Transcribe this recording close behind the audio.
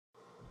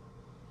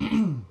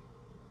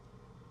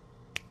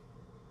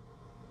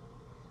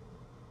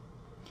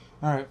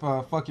Alright,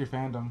 fuck your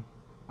fandom.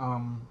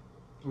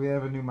 We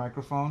have a new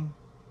microphone.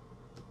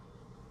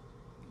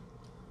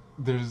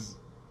 There's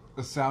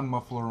a sound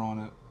muffler on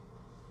it.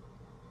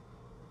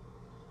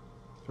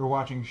 We're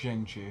watching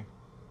Shang-Chi.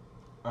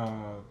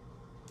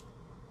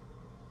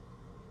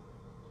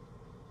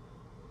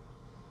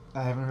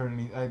 I haven't heard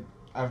any.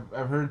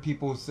 I've heard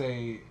people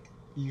say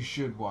you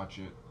should watch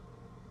it.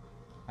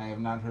 I have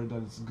not heard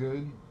that it's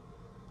good.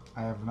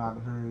 I have not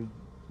heard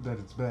that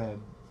it's bad.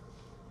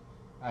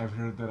 I've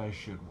heard that I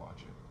should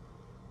watch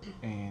it.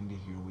 And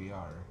here we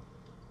are.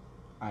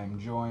 I'm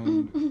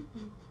joined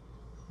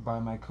by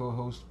my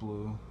co-host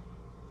Blue.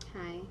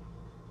 Hi.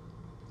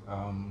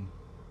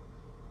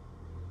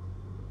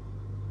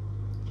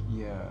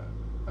 Yeah.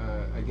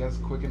 I guess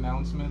quick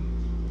announcement.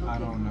 Okay. I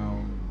don't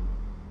know.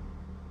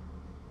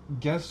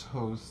 Guest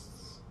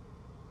hosts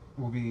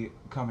will be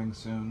coming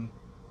soon.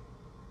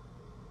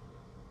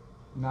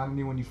 Not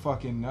anyone you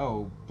fucking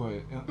know, but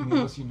I mean,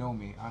 unless you know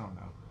me, I don't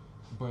know.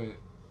 But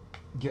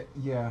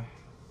yeah,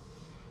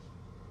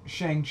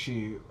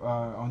 Shang-Chi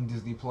on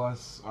Disney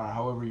Plus or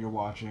however you're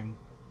watching,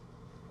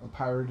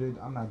 pirated.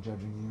 I'm not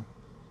judging you.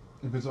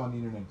 If it's on the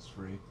internet, it's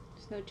free.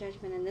 There's no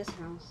judgment in this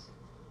house.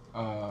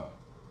 But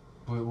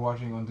we're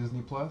watching on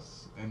Disney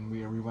Plus, and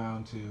we are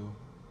rewound to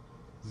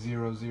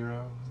 000.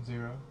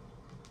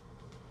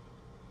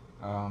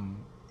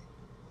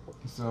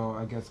 So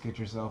I guess get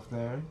yourself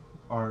there,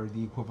 or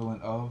the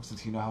equivalent of,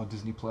 since you know how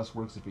Disney Plus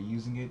works. If you're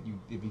using it,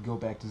 if you go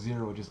back to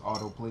 0, it just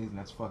auto plays, and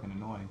that's fucking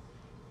annoying.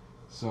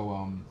 So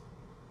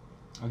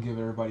I'll give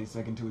everybody a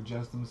second to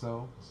adjust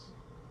themselves,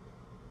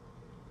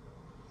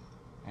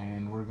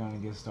 and we're gonna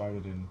get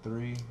started in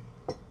 3,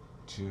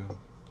 2, 1.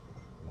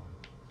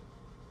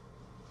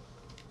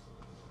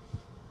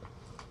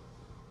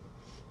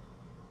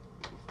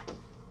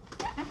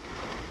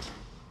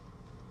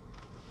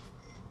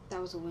 That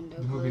was a window.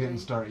 The movie didn't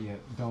start yet.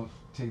 Don't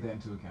take that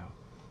into account.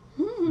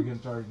 We're gonna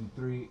start in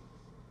 3,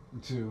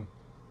 2,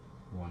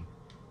 1.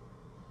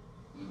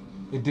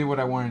 It did what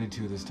I wanted it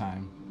to this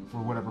time, for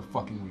whatever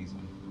fucking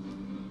reason.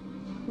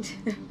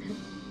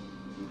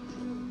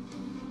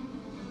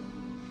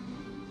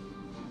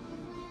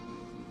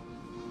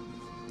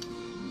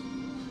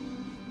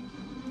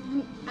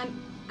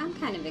 I'm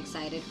kind of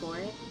excited for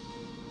it.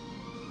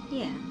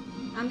 Yeah,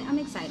 I'm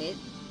excited.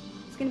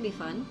 It's gonna be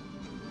fun.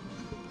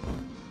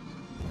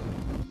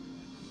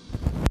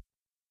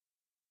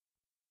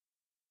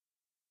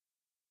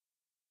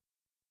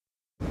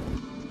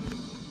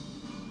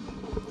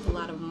 A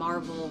lot of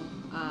Marvel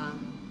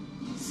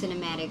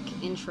cinematic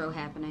intro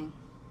happening,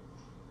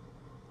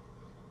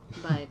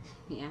 but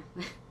yeah.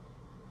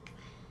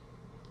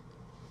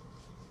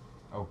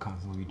 I'll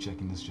constantly be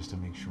checking this just to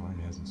make sure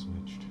it hasn't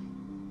switched.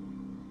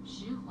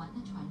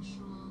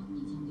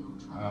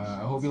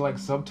 I hope you like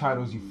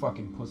subtitles, you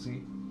fucking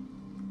pussy.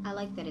 I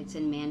like that it's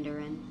in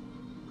Mandarin.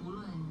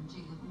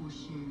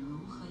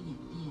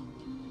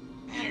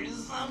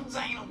 There's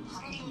subtitles.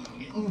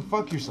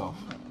 Fuck yourself.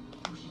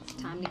 It's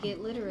time to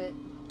get literate.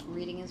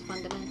 Reading is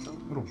fundamental.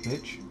 Little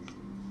bitch.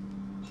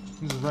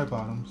 These are right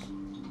bottoms.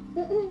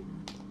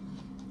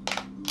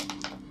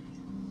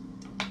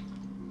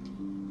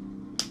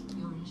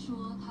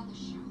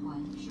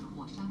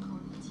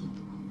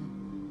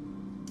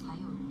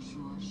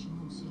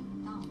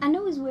 I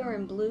know he's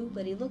wearing blue,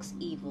 but he looks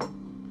evil.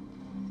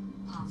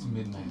 It's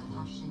midnight.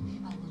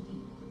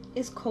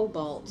 It's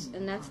cobalt,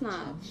 and that's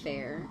not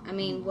fair. I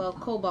mean, well,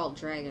 cobalt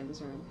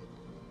dragons are.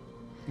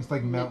 It's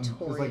like Mountain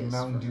Notorious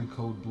Dew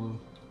Code Blue.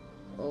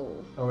 Oh.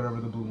 Or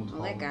whatever the blue one's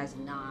Well, called. that guy's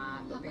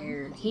not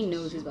prepared. He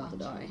knows he's about to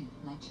die.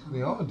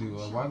 They all do.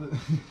 Why the...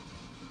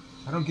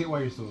 I don't get why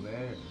you're still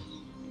there.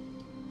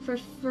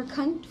 For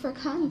country.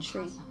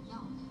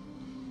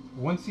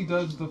 Once he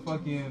does the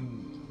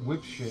fucking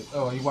whip shit.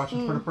 Oh, are you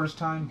watching for the first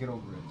time? Get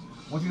over it.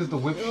 Once he does the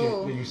whip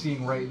shit that you're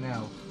seeing right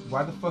now,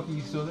 why the fuck are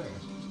you still there?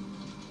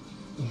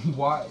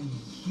 Why?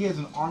 He has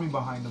an army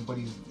behind him, but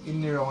he's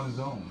in there on his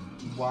own.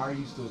 Why are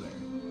you still there?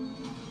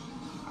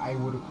 I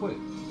would have quit.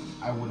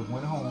 I would have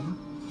went home.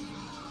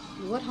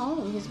 What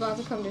home? He's about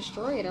to come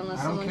destroy it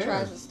unless someone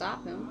tries to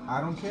stop him.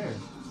 I don't care.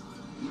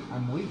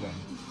 I'm leaving.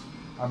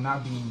 I'm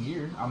not being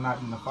here. I'm not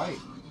in the fight.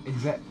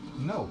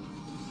 No.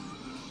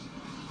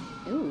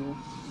 Ooh.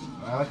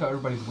 I like how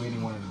everybody's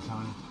waiting one at a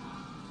time.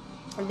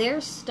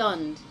 They're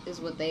stunned, is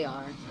what they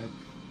are.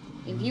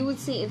 If you would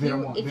see, if They you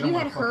don't had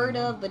wanna heard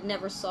fucking of but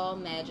never saw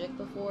magic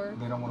before,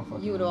 They don't want to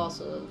fucking you would win.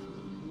 also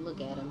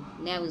look at him.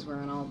 Now he's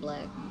wearing all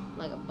black,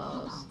 like a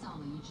boss.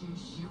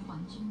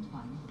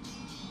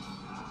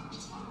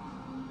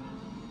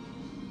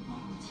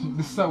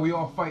 This is how we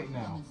all fight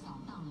now.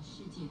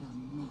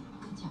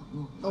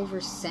 Over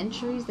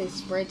centuries, they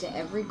spread to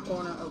every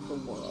corner of the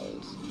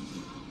world.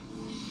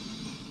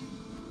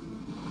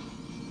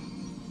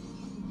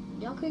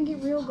 Y'all couldn't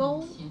get real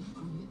gold?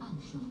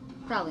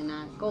 Probably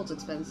not. Gold's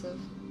expensive.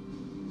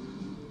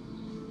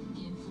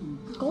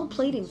 Gold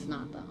plating's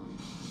not, though.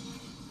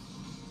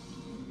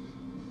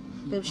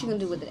 But what you gonna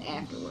do with it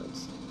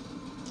afterwards?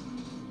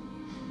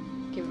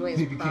 Give it away.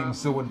 They became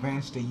so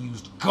advanced they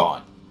used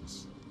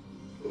guns.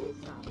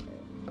 Stop it.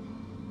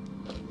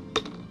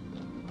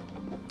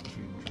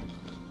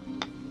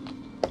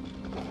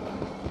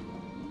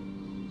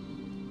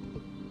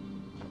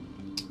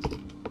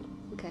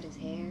 He cut his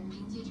hair.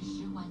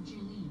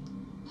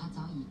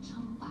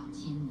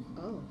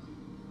 Oh.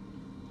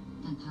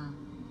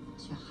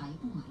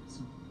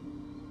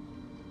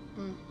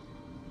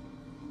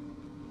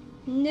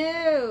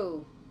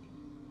 No!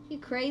 You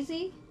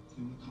crazy?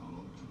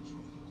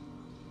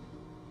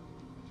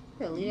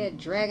 Better leave that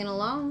dragon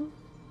alone.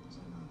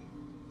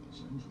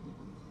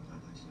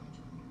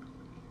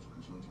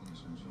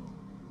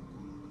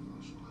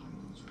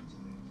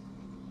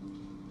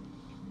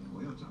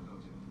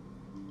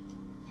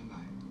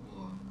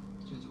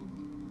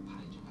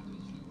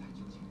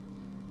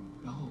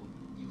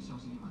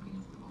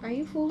 Are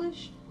you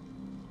foolish?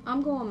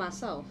 I'm going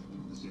myself.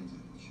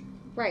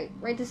 Right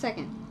this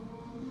second.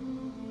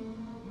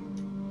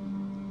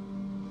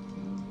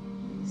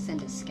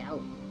 Send a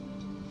scout.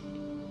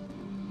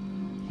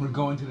 We're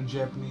going to the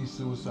Japanese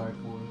suicide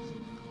forest.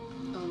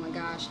 Oh my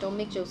gosh, don't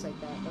make jokes like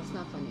that. That's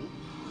not funny.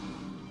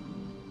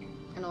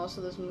 And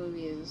also this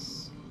movie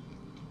is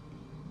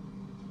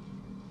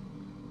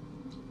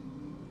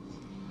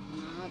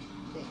not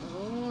big.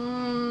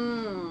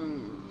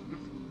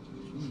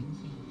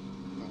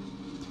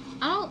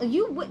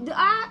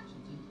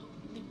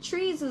 The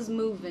trees is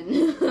moving.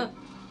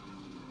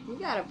 We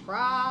got a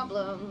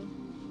problem.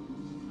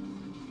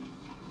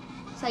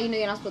 That's how you know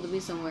you're not supposed to be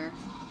somewhere.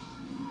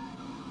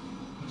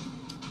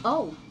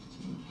 Oh.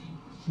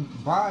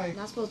 Bye.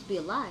 Not supposed to be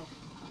alive.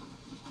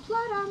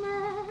 Plot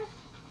armor.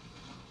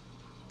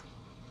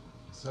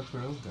 Sucks for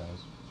those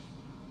guys.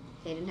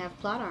 They didn't have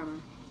plot armor.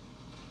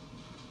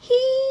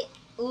 He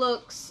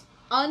looks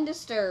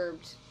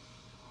undisturbed.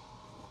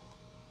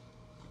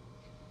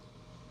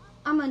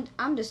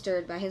 I'm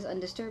disturbed by his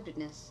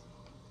undisturbedness.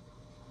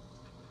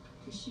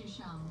 He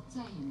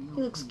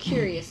looks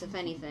curious, if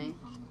anything.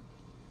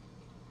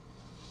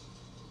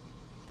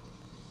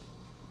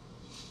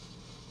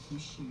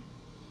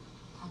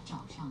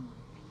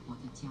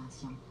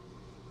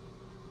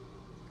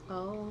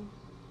 Oh,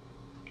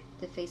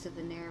 the face of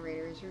the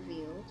narrator is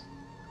revealed,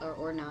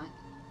 or not.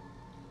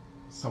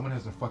 Someone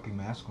has their fucking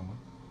mask on.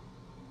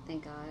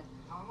 Thank God.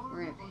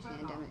 We're in a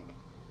pandemic.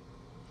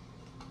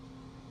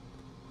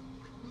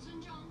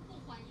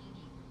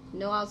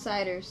 No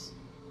outsiders.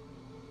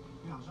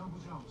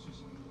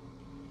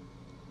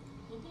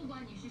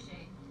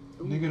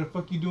 Nigga, the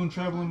fuck you doing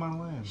traveling my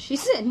land? She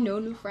said no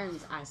new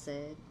friends, I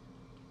said.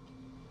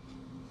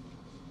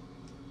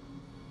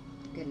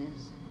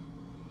 Goodness.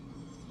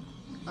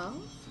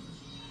 Oh?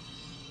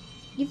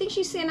 You think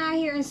she's sitting out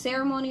here in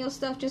ceremonial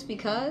stuff just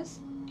because?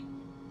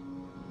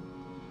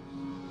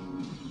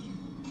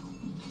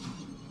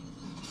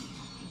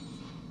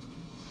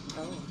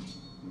 Oh.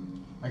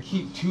 I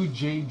keep 2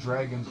 jade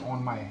dragons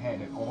on my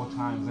head at all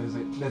times.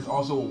 That's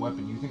also a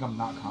weapon. You think I'm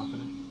not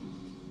confident?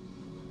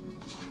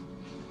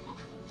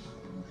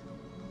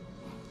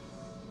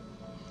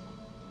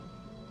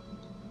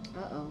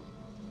 Uh-oh.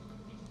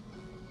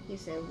 He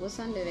said, what's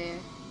under there?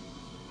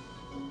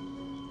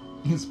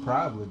 It's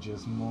probably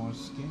just more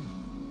skin.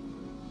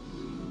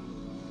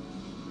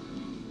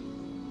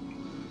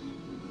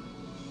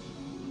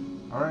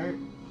 Alright.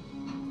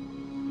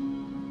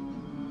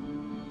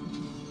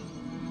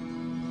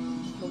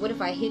 But what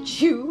if I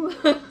hit you?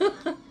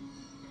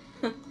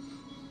 You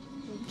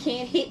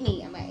can't hit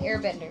me. I'm an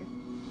airbender.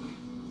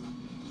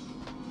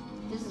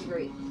 This is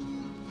great.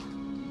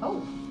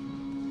 Oh.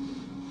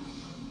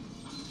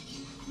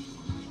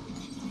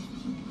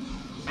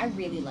 I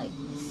really like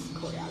this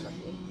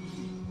choreography.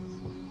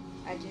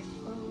 I do.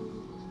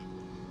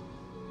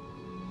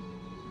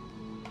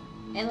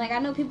 And like, I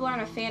know people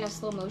aren't a fan of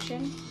slow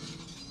motion,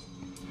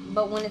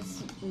 but when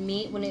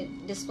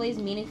it displays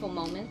meaningful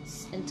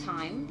moments in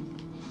time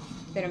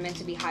that are meant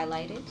to be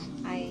highlighted,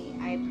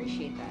 I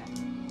appreciate that.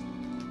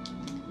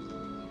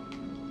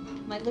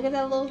 Like, look at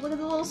the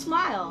little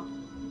smile.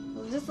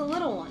 Just a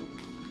little one.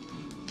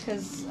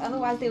 Because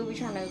otherwise they would be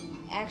trying to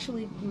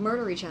actually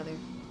murder each other.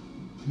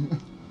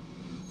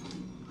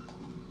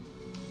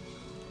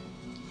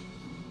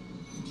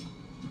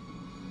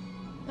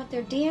 But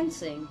they're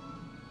dancing.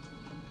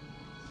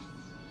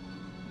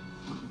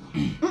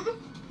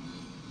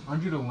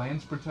 Aren't you the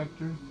lands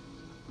protector?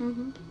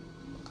 Mm-hmm.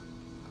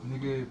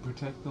 Nigga,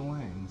 protect the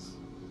lands.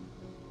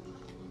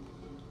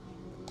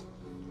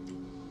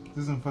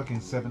 This isn't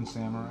fucking Seven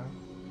Samurai.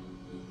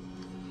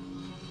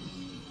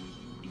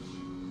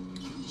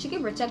 She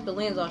can protect the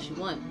lands all she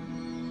wants.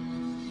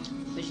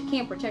 But she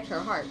can't protect her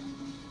heart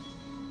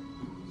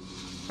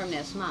from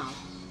that smile.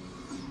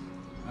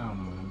 I don't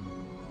know.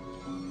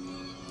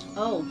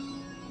 Oh.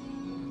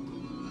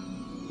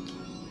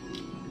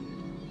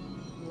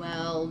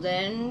 Well,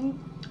 then,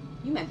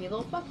 you might be a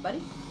little fucked,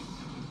 buddy.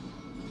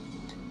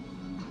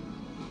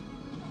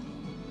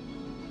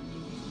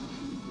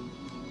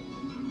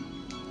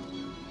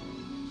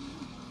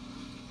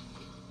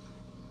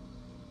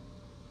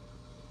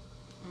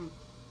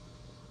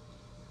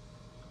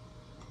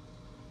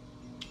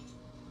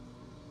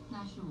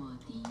 他是我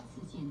第一次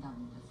见到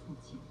你的父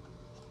亲。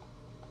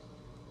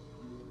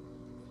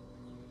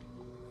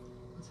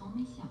我从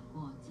没想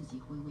过自己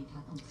会为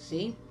他动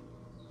心。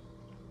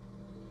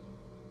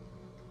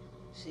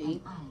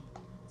See? 但爱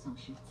总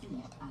是自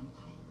有安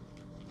排。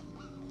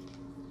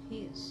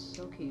 He is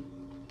so cute.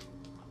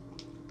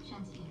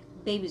 尚且，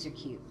 Babies are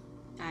cute.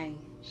 I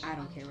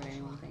don't care what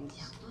anyone thinks.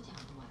 讲都讲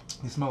不完。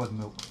 They smell like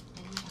milk.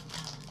 等你长大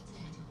了，自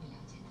然就会了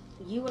解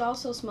的。 You would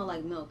also smell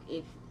like milk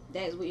if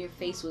that is what your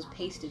face was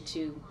pasted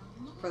to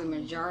for the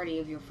majority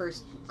of your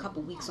first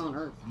couple weeks on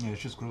Earth. Yeah,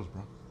 it's just gross,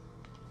 bro.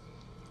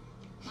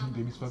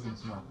 Babies fucking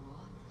smell.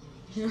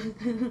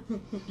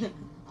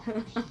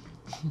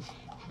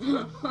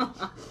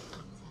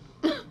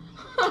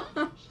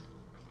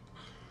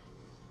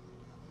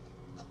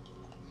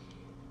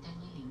 当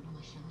你领入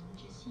了神龙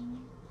之心，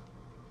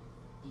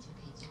你就可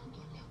以做很多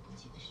了不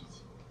起的事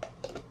情。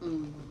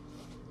嗯。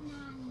那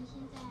你现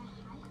在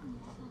还有魔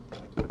法？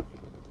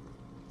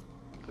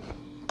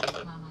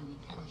妈妈离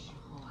开的时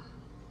候啊，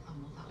把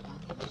魔法还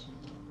给了神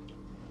龙，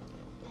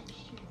但是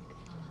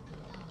妈妈得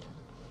到的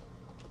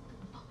更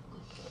宝贵。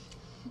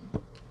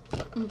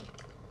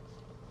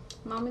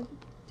Mama,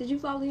 did you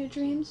follow your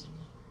dreams?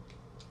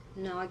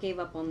 No, I gave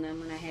up on them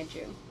when I had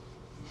you.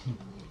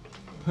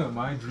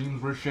 My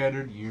dreams were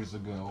shattered years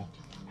ago.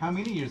 How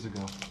many years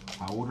ago?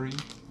 How old are you?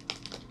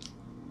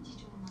 记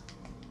住了吗？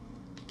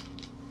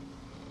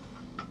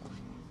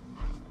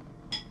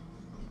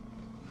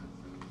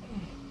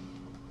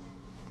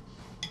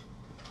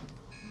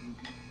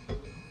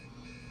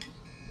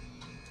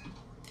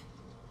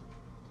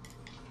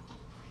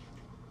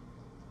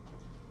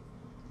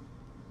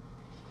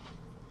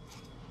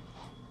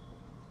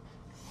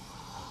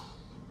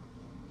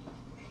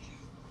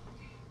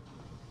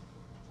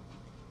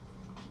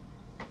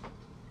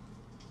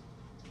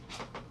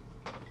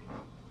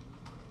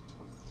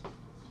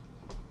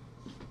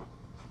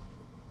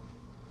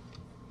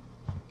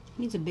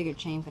 Needs a bigger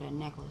chain for that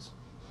necklace.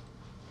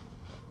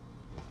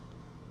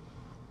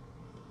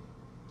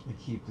 I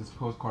keep this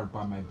postcard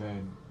by my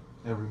bed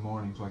every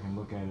morning so I can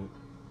look at it.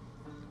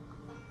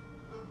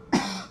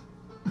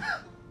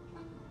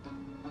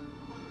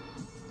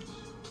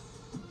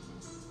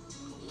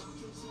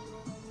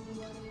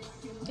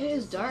 It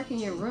is dark in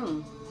your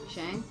room,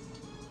 Shang.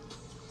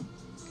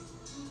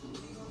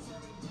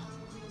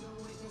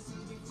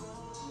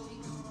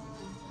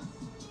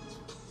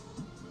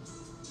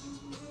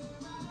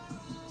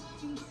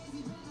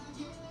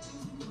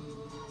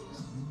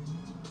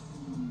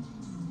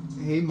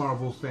 Hey,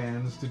 Marvel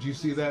fans, did you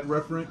see that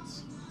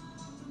reference?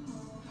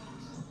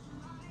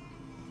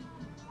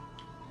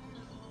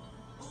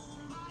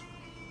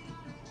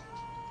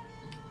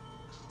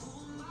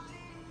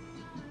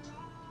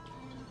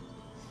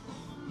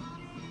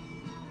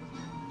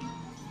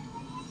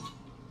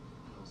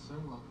 Sir,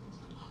 welcome to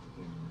the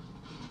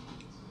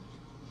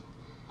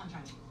I'm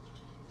trying.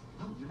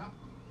 No, you're not.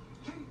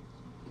 Hey,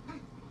 hey,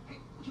 hey,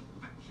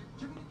 get back here.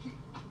 Give me the key.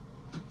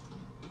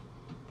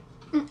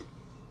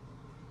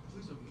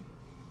 Please open it.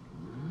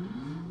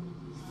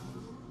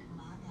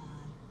 My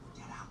God.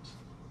 Get out.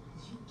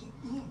 You get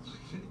in.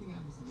 If anything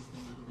happens to this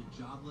thing, you're gonna be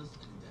jobless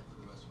and in debt for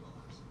the rest of your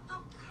lives.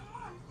 Oh, come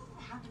on. This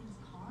doesn't happen in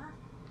this car.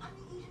 I'm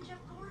the Agent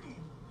Jeff Gordon.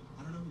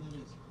 I don't know who that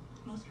is.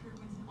 Most career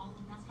wins in all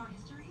of NASCAR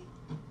history.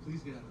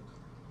 Please get out of the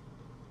car.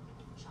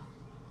 Sean,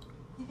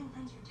 we've been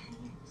friends for 10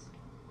 years.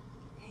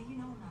 And you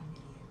know I'm not an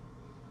idiot.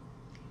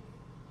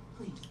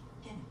 Please,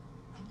 get in.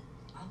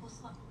 I'll go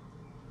slow.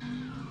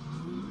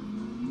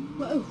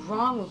 What is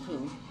wrong with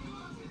you?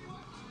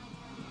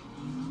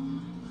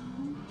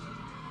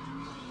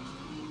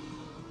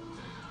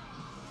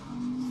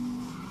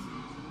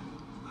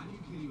 I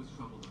knew Katie was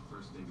trouble the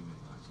first day we met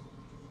in high school.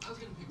 I was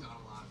getting picked on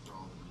a lot for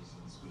all the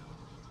reasons we all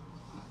talked about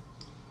a lot.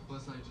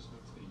 Plus, I had just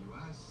moved to the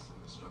U.S. and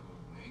was struggling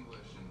with my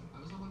English, and I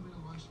was on my way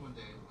to lunch one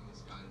day when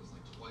this guy that was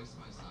like twice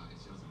my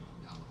size yells at me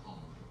from down the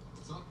hall.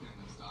 What's up,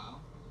 Gangnam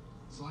Style?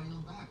 So I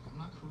yelled back, I'm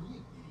not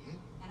Korean, idiot.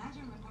 And I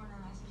turned my corner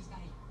and I see this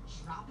guy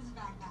drop his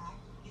backpack.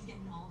 He's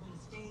getting all of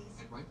his face.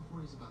 And right before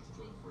he's about to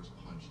throw the first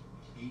punch,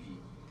 Katie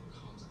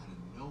comes out of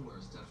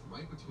nowhere, steps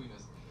right between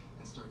us,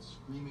 and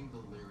starts screaming the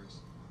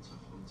lyrics to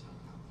Hotel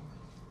California.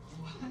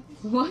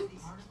 What?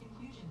 The art of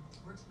confusion.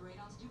 Works great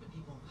on stupid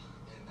people.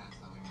 And that's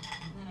how we met.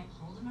 And then I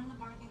pulled him in the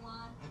parking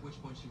lot. At which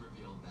point she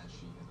revealed that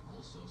she had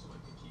also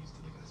swiped the keys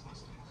to the guy's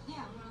Mustang.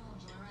 Yeah, we went on a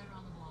little joyride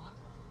around the block.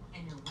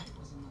 And your wife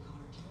was in the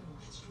car too.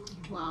 It's true.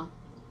 You Wow.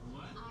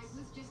 What? I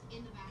was just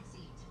in the back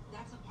seat.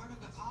 That's a part of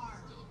the car.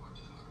 Still a part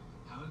of the car.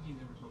 How have you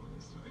never told me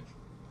this story?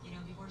 You know,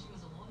 before she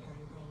was a lawyer,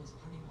 your girl was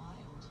pretty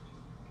wild.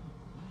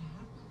 What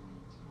happened?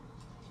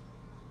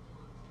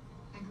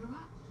 I grew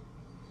up.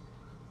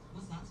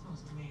 What's that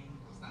supposed to mean?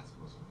 What's that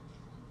supposed to mean?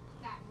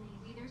 That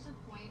maybe there's a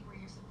point where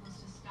you're supposed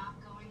to stop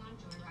going on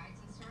joyrides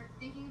and start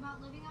thinking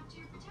about living up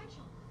to your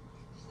potential.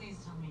 Please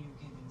tell me you're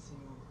kidding, Sue.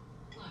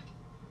 Look,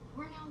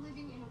 we're now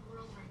living in a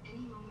world where at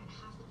any moment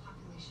half the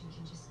population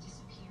can just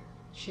disappear.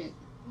 Shit.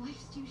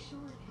 Life's too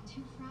short and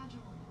too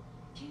fragile.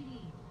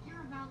 Katie, you're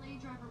a valet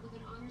driver with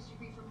an honors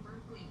degree from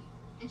Berkeley.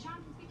 And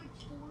Sean can speak like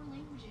 4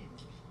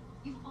 languages.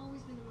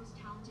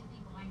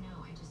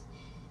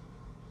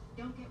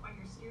 don't get why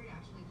you're scared to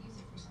actually use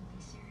it for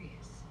something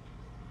serious.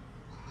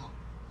 Wow.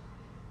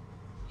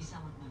 You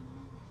sound like my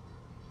mom.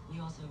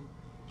 You also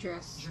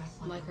Dress dress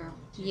like her. a girl,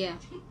 too. Yeah.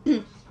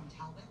 She's from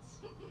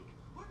Talbot's.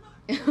 We're not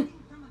running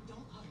from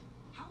adulthood.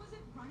 How is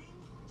it running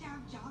to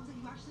have jobs that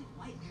you actually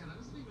like? Yeah, that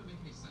doesn't even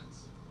make any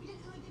sense. You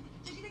didn't like,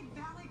 did you think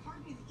valet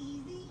parking is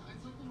easy?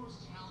 It's like the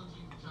most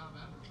challenging job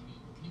ever. I mean,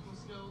 people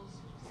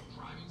skills,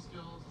 driving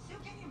skills. So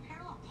can you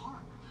parallel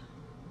park?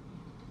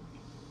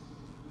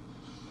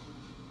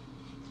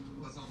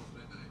 Well, it's almost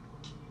midnight.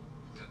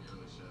 We got the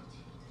early shift.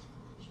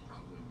 We should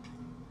probably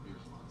be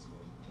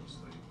responsible,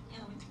 mostly.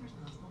 Yeah, it's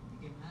responsible.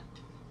 You give that.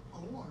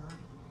 Or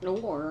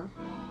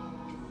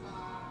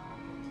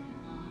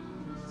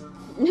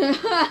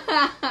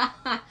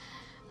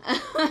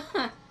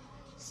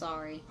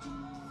Sorry.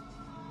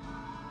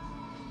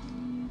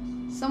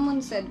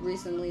 Someone said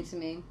recently to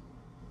me,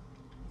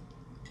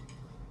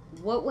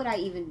 what would I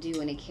even do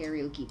in a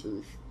karaoke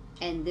booth?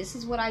 And this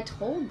is what I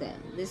told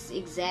them. This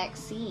exact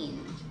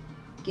scene.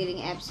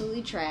 Getting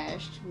absolutely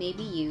trashed.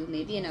 Maybe you,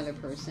 maybe another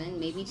person,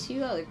 maybe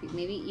two other people,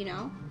 maybe, you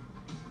know.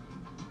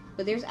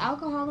 But there's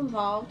alcohol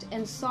involved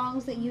and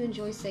songs that you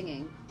enjoy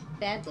singing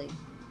badly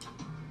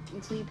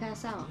until you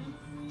pass out.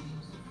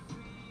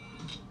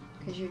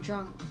 Because you're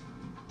drunk.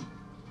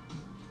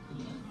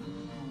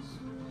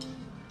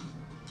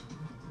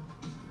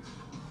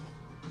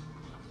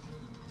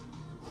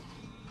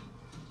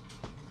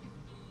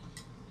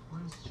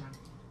 Where's Jen?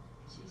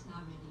 she's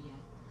not ready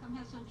yet. Come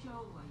have some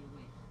show while you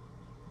wait.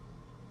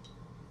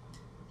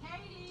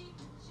 Katie,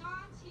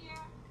 Sean's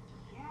here.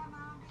 Yeah,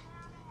 Mom, get her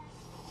on ahead.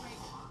 Great,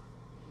 Mom.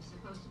 You're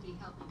supposed to be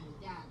helping your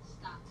dad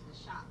stock to the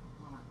shop.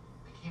 Mama,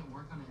 I can't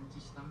work on an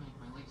empty stomach.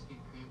 My legs get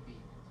crampy.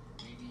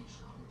 Maybe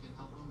Sean can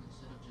help him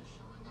instead of just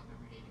showing up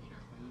every day to eat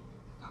our food.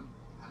 I'm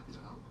happy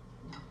to help.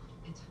 No,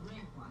 it's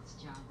Grandpa's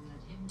job.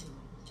 Let him do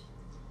it.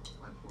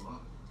 Why pull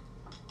up?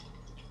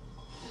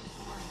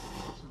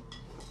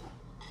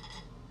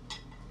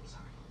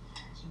 Sorry.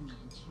 今年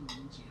去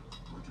年酒，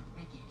我准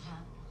备给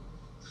他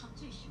他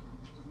最喜欢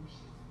的东西。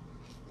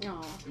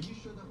 Oh. Are you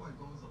sure that white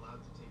bone is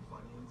allowed to take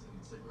Funyuns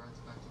and cigarettes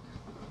back to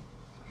back?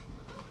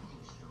 听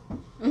说我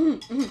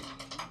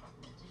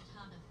在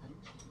他的坟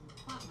前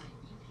放了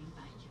一瓶白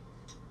酒，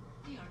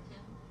第二天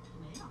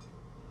没了。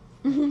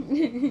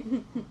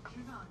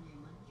知道你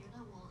们觉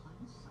得我很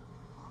傻。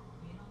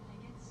We don't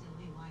think it's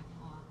silly, white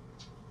boy.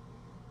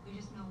 We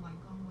just know white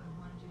bone would have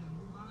wanted you to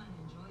move on and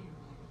enjoy your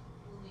life.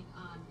 Moving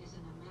on is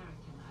an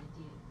American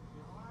idea.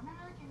 You're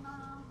American,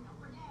 Mom. Don't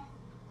forget.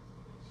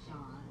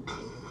 Sean,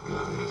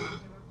 has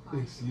there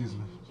applied Excuse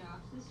for me. any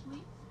jobs this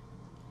week?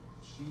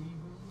 She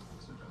really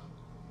likes her job.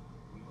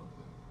 We both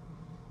do.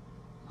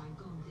 My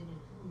gong didn't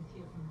move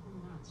here from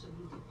Hunan so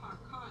you could park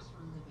cars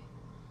for a living.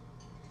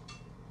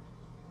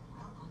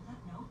 Well, on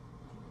that note,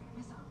 we're gonna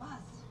miss our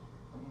bus.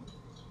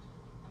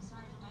 I'm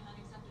sorry for my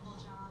unacceptable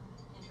job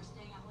and for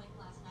staying out late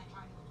last night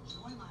trying to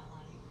enjoy my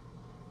life.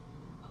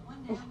 But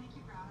one day I'll make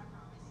you proud, I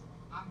promise.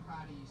 I'm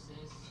proud of you,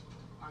 sis.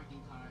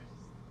 Parking cars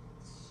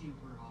is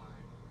super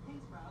hard.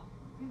 Thanks, bro.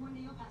 Maybe one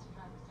day you'll pass your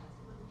driver's test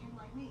with a drink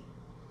like me.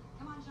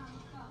 Come on, Sean,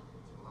 let's go.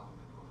 Wow,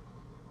 man.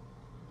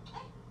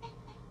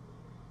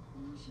 我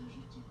们什么时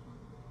候结婚？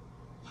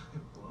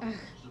我们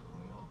是朋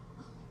友。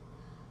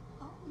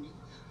哦，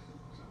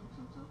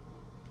走。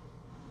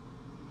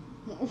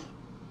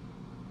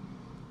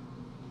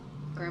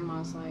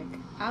 Grandma's like,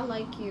 I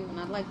like you and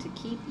I'd like to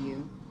keep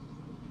you.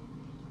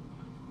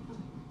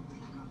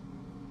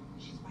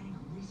 She's writing a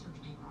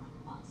research paper on a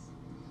bus.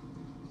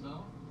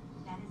 So?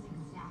 That is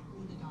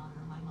exactly the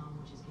daughter my mom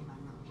wishes came out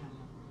of her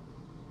vagina.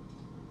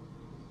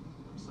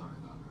 I'm sorry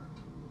about her.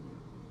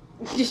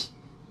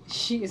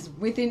 She is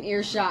within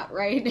earshot,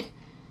 right?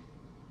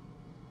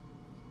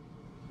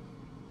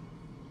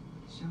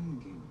 香烟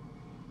给我，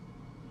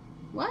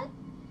 What?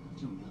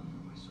 重要的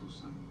会受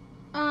伤。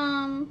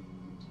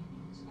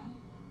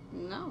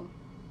 No.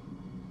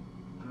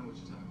 I know what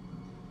you're talking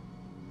about.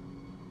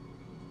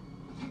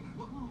 Hey,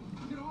 what?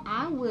 Get off!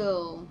 I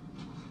will.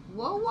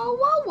 Whoa, whoa,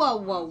 whoa, whoa,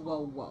 whoa,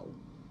 whoa, whoa.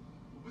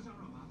 我不想惹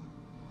麻烦。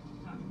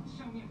让你把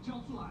相面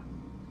交出来。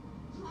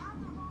 You have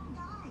the wrong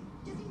guy.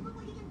 Does he look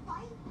like he can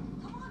fight?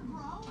 Come on,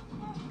 bro.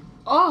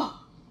 Oh!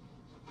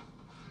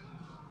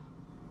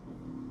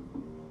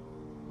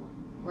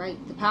 Right,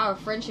 the power of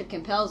friendship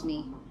compels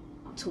me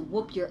to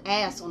whoop your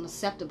ass on the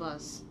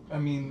Septibus. I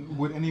mean,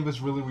 would any of us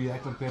really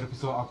react like that if we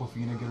saw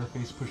Aquafina get her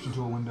face pushed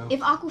into a window?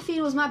 If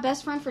Aquafina was my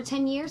best friend for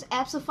 10 years,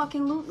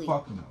 abso-fucking-lutely.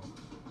 Fuck no.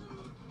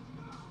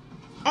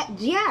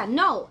 Yeah,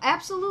 no,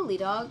 absolutely,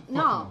 dog.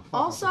 No.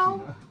 Fuck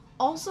Aquafina.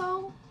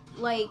 Also,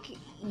 like,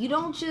 you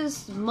don't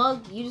just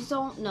mug, you just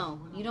don't, no.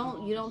 You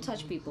don't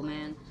touch people,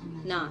 man.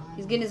 Nah,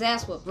 he's getting his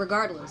ass whooped,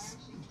 regardless.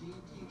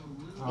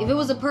 If it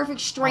was a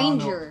perfect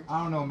stranger. I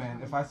don't know,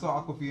 man. If I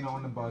saw Aquafina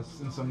on the bus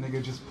and some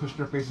nigga just pushed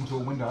her face into a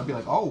window, I'd be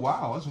like, oh,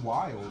 wow, that's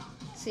wild.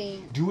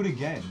 See, Do it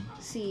again.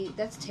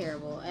 that's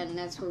terrible, and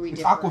that's where we It's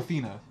differ.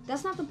 Aquafina.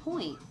 That's not the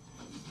point.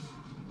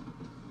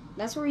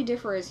 That's where we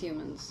differ as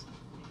humans.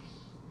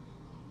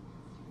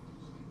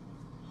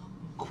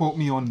 Quote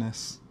me on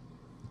this.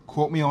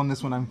 Quote me on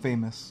this when I'm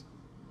famous.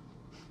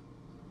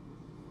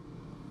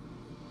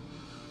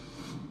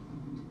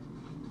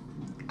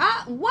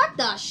 What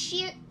the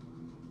shit?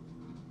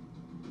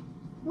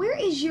 Where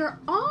is your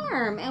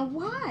arm and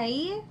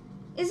why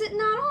is it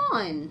not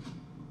on?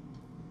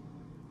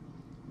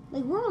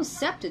 Like, we're on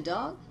SEPTA,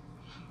 dog.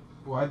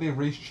 Why'd they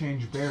race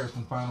change Barret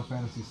from Final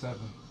Fantasy VII?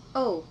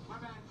 Oh.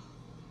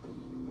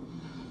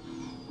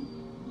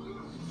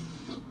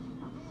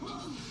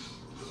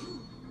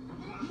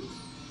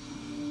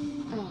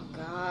 Oh,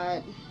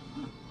 God.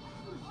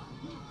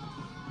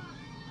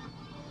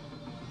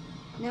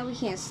 Now we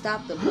can't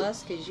stop the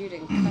bus because you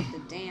didn't cut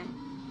the damn...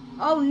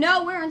 Oh,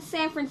 no, we're in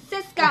San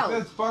Francisco.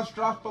 If this bus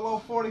drops below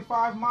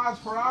 45 miles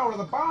per hour,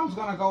 the bomb's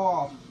gonna go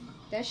off.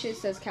 That shit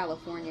says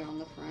California on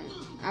the front.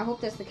 I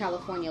hope that's the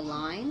California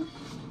line.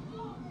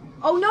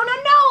 Oh, no!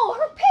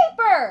 Her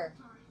paper!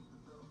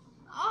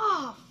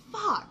 Oh,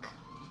 fuck.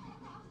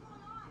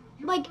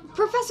 Like,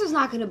 Professor's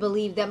not gonna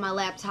believe that my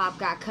laptop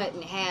got cut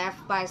in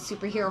half by a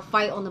superhero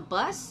fight on the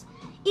bus.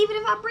 Even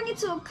if I bring it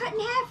to him cut in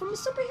half from a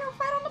superhero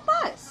fight on the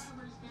bus.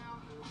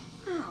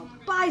 Oh,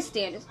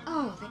 bystanders.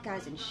 Oh, that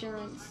guy's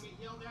insurance.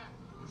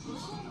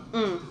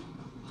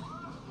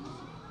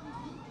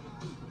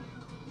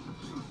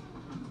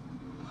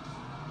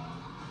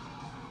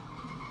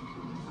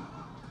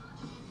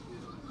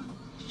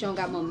 John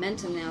got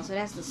momentum now, so it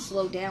has to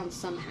slow down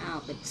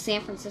somehow. But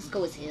San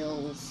Francisco is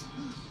hills.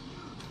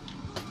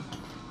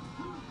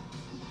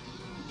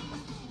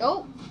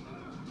 Oh!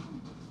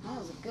 That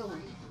was a good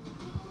one.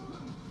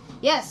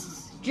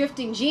 Yes!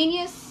 Drifting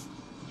genius.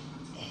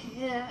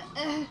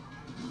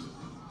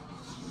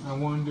 I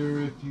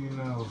wonder if you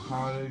know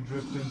how they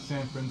drift in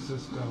San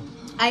Francisco.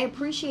 I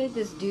appreciate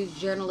this dude's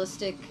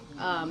journalistic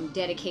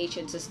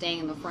dedication to staying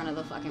in the front of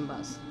the fucking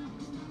bus.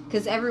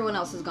 Because everyone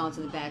else has gone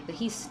to the back, but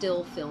he's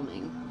still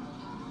filming.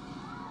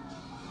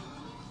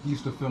 He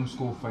used to film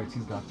school fights.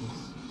 He's got this.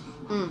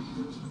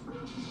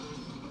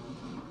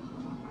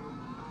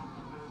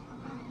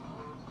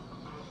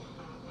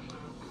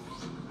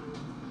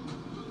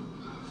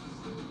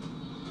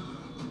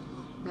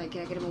 Right,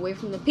 gotta get him away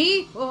from the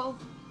people.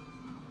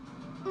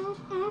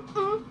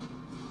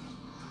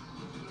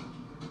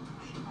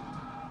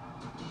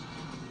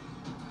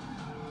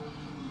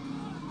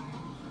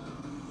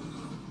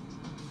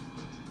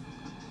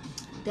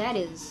 That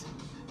is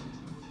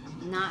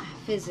not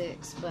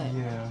physics, but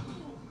Yeah.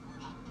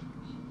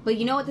 But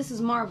you know what? This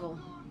is Marvel,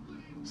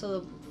 so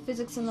the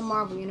physics in the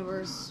Marvel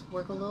universe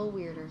work a little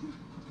weirder.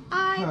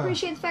 I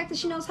appreciate the fact that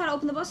she knows how to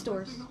open the bus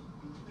doors.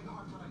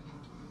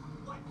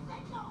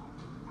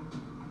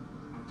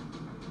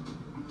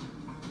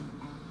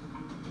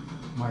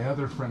 My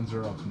other friends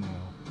are up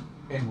now,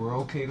 and we're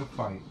okay to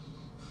fight.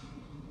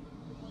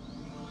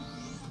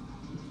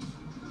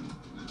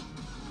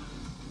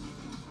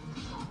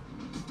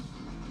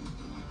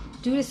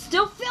 Dude is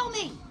still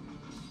filming!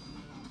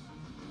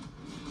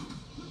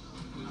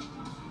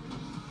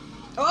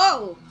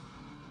 Oh!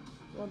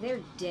 Well,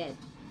 they're dead.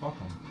 Fuck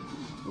them.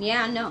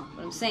 Yeah, I know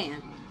what I'm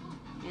saying.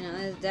 You know,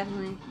 there's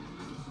definitely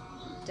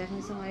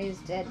somebody who's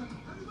dead.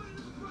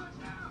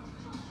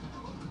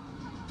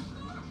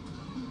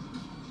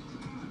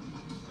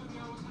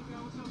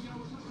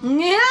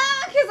 Yeah,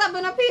 because I've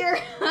been up here.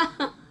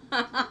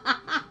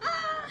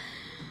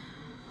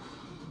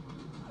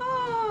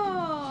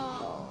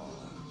 Oh.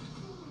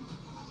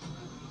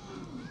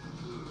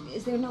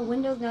 Is there no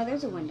windows? No,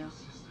 there's a window.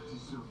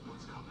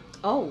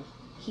 Oh,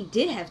 he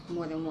did have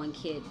more than one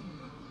kid.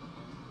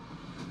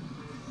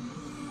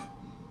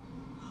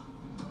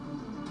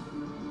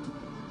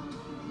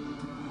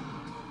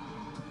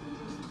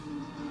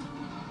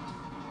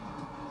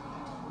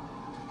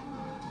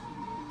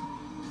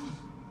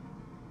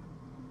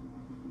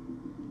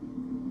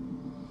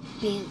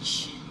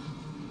 Bench.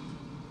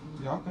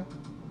 Yeah, okay.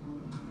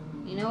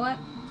 You know what?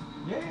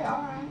 Yeah,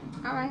 alright.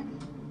 Alright.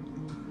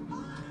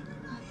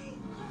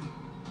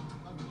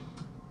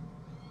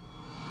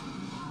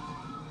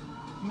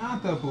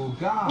 Not the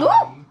Bugatti.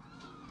 Woo!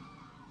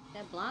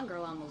 That blonde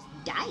girl almost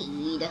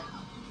died.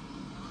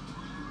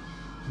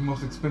 The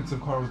most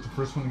expensive car was the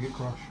first one to get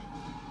crushed.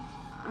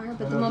 Alright,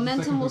 but I the know, the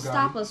momentum second will Bugatti.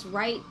 stop us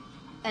right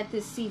at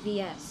this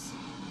CVS.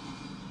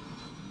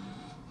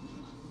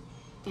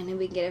 And then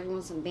we can get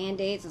everyone some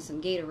Band-Aids and some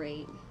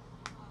Gatorade.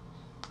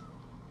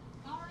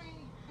 Sorry.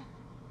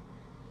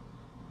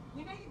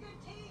 We make a good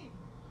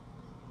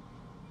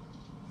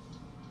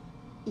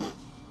team.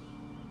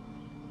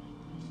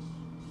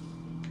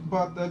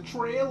 But the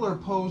trailer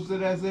posed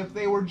it as if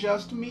they were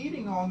just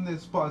meeting on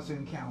this bus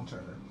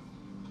encounter.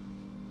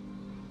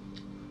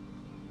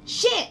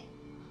 Shit!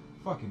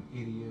 Fucking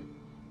idiot.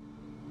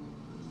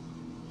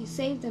 He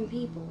saved them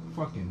people.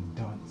 Fucking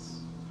dunce.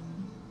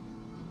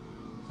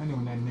 I knew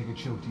when that nigga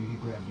choked you, he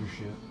grabbed your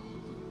shit.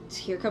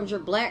 Here comes your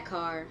black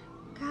car.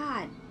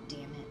 God damn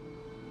it.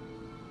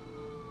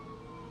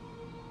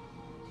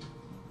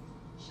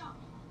 Shut.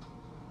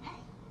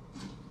 Hey,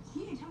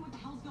 you didn't tell me what the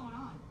hell's going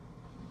on.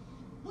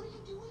 What are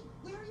you doing?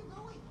 Where are you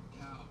going?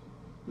 Cow.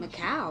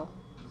 Macau.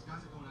 Those guys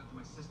are going after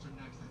my sister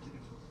next. I have to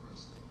get to her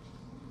first.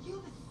 You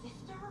have a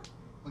sister?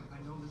 Look, I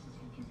know this is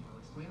confusing. I'll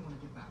explain when I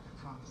get back.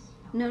 I promise.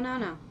 No.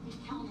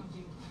 Hell no,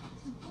 dude.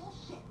 This is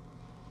bullshit.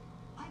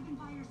 I've been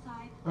by your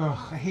side. Ugh,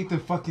 I hate the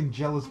fucking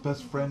jealous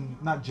best friend.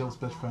 Not jealous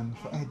best friend.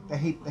 I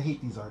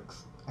hate these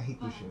arcs. I hate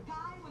this But shit. a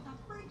guy with a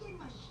freaking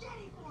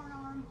machete for an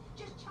arm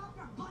just chopped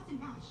our butts in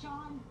half,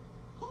 Sean.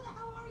 Who the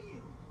hell are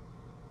you?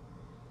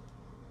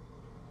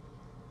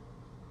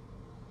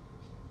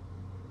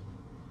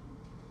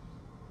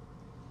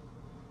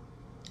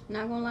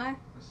 Not gonna lie. My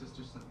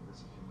sister sent me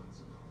this a few months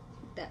ago.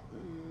 That. I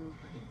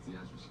think it's the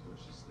address where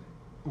she's staying.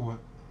 What?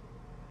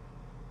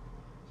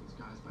 Those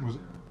guys back Was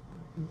there.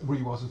 Were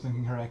you also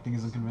thinking her acting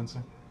isn't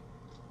convincing?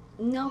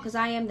 No, because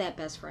I am that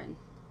best friend.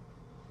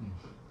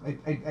 I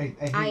hate,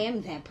 I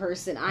am that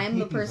person. I am hate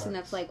the these person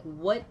arcs. that's like,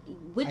 what?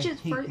 Which I is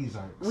hate first? these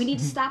arcs. We need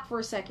to stop for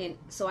a second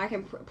so I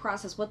can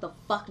process what the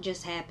fuck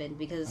just happened,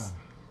 because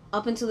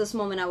up until this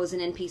moment I was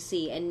an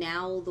NPC and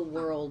now the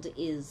world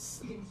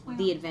is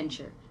the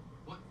adventure.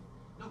 What?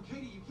 No,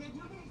 Katie, you can't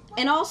do it.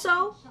 And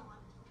also,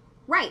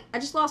 right, I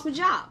just lost my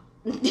job.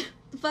 The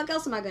fuck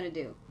else am I gonna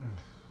do?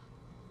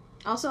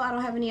 Also, I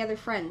don't have any other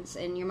friends,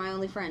 and you're my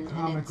only friend, and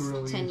Comic it's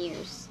relief. 10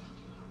 years.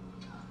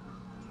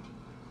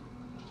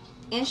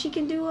 And she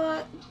can do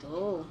a...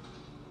 Oh.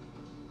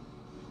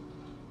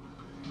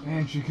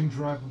 And she can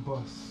drive a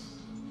bus.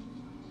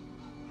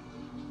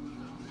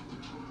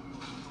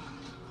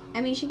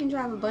 I mean, she can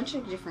drive a bunch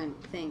of different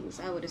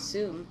things, I would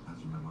assume.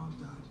 After my mom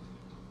died,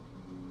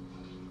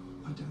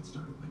 my dad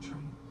started my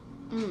training.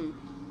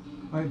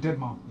 Dead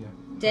mom, yeah.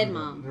 Dead There we go.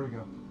 mom. There we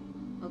go.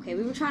 Okay,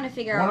 we were trying to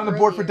figure One out on the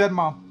board for earlier- dead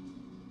mom.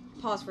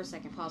 Pause for a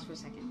second.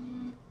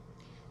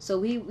 So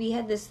we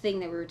had this thing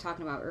that we were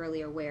talking about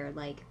earlier where,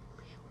 like,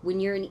 when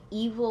you're an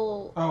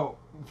evil... Oh,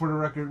 for the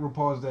record, we're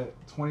paused at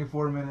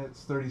 24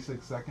 minutes,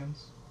 36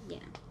 seconds. Yeah,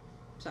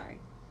 sorry.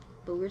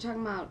 But we were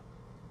talking about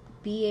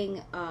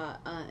being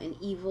an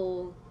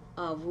evil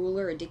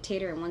ruler, a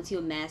dictator, and once you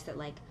amass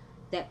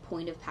that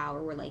point of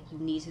power where, like, you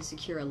need to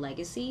secure a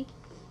legacy,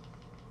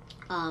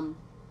 we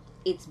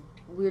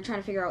were trying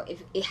to figure out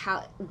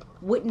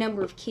what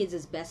number of kids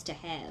is best to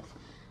have.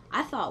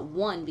 I thought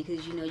 1,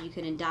 because you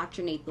can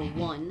indoctrinate the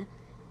 1,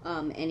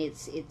 and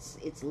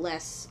it's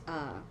less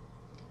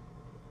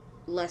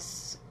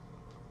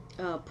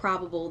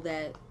probable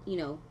that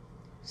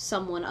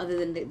someone other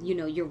than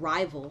your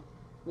rival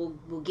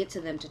will get to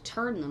them to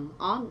turn them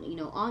on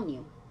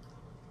you.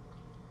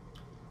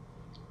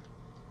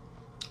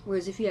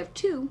 Whereas if you have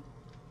 2,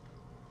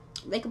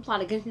 they can plot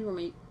against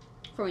you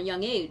from a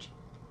young age,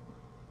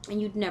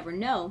 and you'd never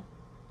know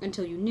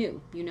until you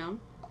knew,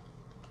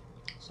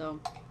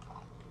 So,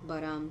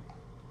 but I've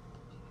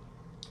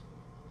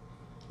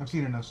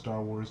seen enough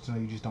Star Wars to know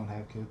you just don't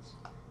have kids.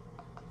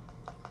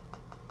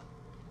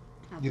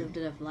 I've lived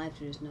enough life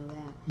to just know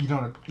that. You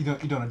don't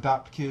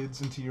adopt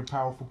kids into your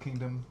powerful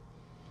kingdom,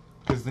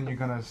 because then you're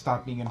gonna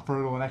stop being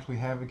infertile and actually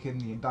have a kid,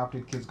 and the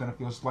adopted kid's gonna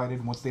feel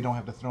slighted once they don't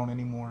have the throne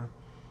anymore.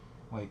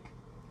 Like,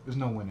 there's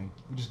no winning.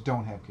 You just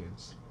don't have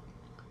kids.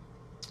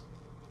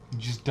 You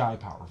just die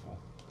powerful.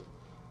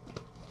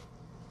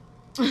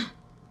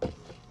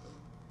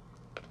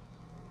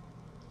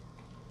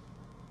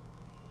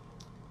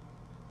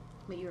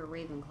 But you're a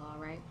Ravenclaw,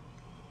 right?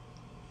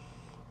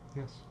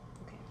 Yes.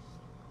 Okay.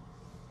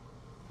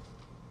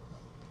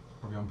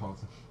 Are we on pause?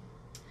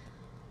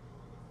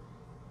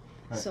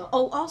 Right. So,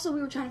 also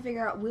we were trying to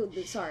figure out. We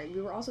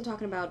were also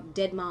talking about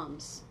dead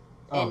moms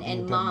and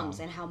dead moms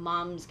mom. and how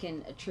moms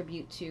can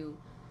attribute to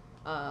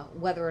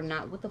whether or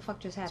not what the fuck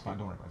just It's fine. happened.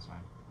 Don't worry about it. It's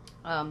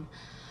fine.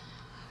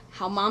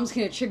 How moms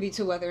can attribute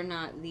to whether or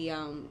not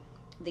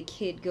the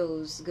kid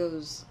goes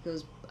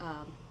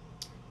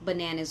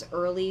bananas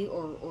early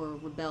or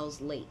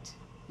rebels late,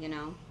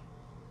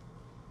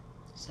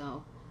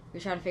 So we're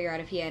trying to figure out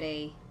if he had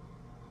a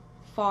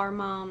far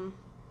mom,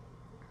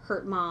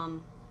 hurt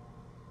mom,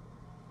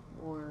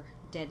 or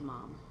dead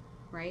mom,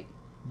 right?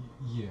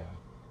 Yeah.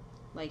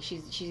 Like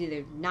she's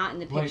either not in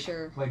the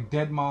picture, Like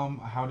dead mom.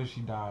 How does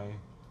she die?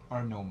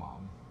 Or no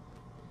mom.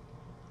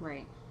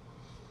 right?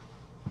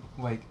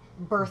 Like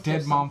Birth.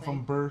 dead mom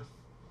from birth,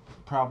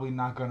 probably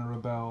not gonna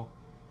rebel.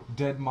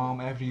 Dead mom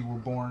after you were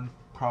born,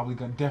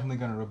 definitely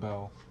gonna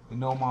rebel. And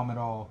no mom at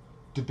all,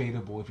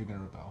 debatable if you're gonna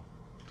rebel.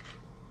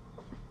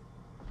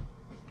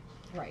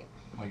 Right.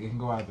 Like it can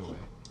go either way.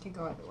 Can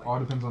go either way. All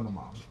depends on the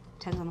mom.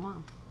 Depends on the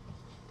mom.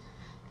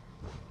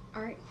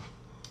 All right,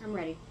 I'm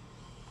ready.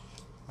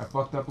 I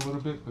fucked up a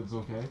little bit, but it's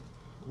okay.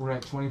 We're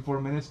at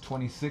 24 minutes,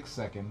 26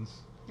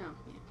 seconds. Oh, yeah.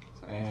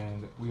 Sorry.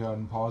 And we are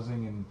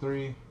pausing in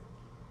 3,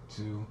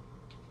 2,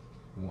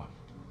 1.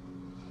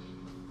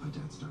 My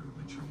dad started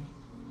my training.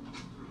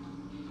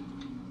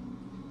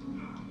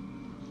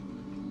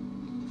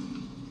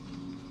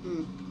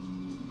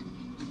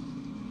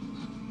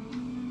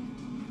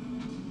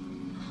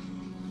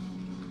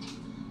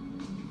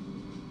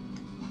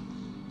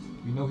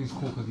 You know he's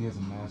cool because he has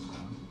a mask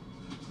on.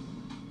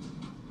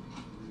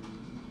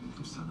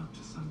 From sun up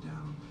to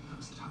sundown, I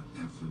was taught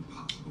every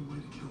possible way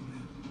to kill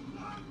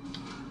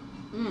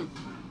men.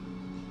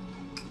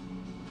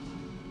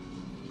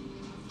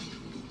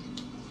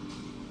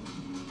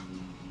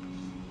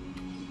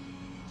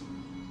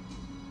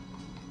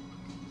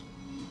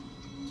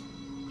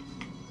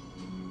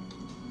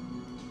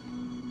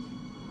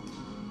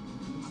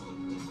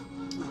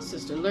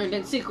 sister learned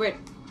in secret.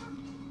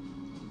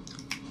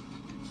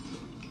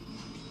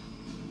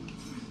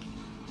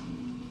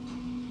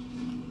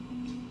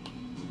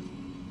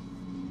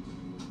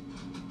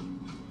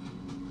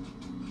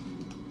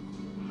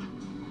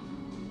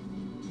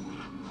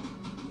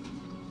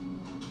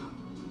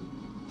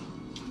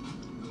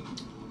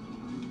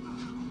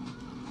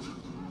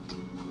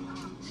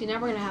 See, now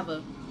we're gonna have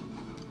a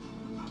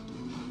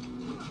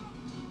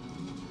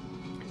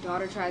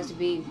daughter tries to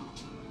be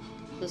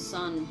the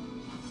son.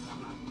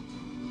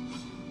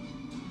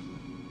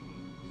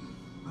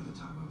 By the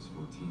time I was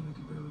 14, I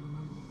could barely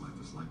remember what life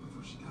was like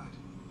before she died.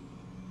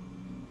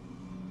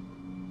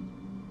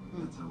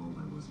 That's how old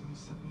I was when he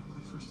sent me on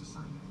my first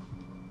assignment.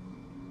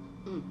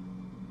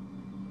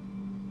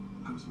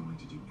 I was willing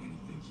to do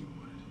anything he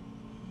wanted.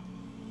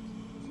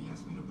 If he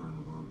asked me to burn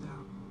the world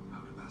down, I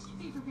would have asked him.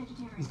 Hey, for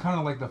vegetarian. It's kind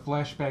of like the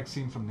flashback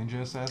scene from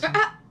Ninja Assassin.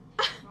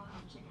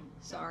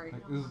 Sorry.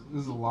 Like, this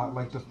is a lot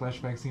like the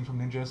flashback scene from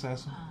Ninja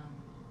Assassin,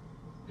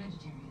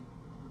 Vegetarian.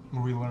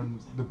 where we learn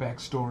the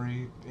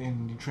backstory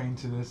and you train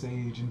to this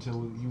age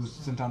until he was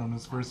sent out on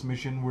his first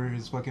mission where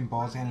his fucking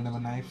boss handed him a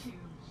knife.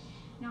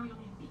 Now we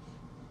only have beef.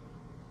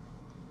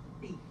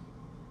 Beef.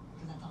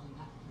 Because that's all we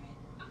got, right?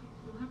 Okay,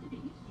 we'll have the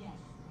beef. Yes.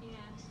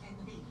 And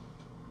the beef.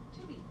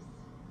 2 beefs.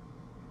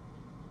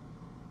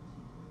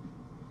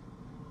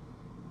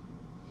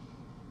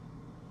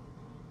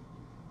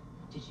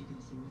 Did you go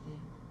through with it?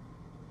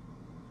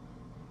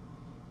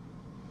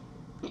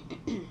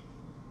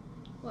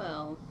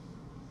 Well,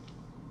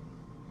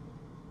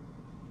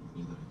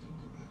 Knew that I couldn't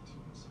go back to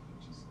it, so I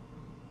just...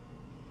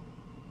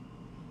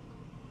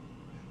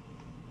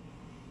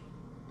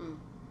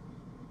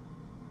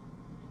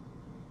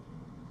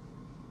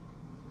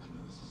 I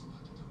know this is a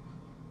lot to talk about.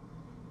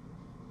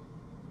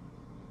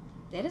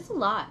 that is a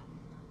lot.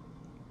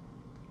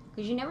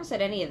 Because you never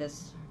said any of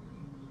this.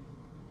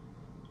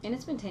 And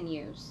it's been 10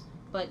 years.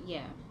 But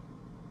yeah.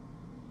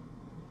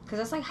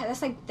 Because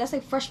that's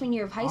like freshman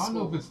year of high I don't know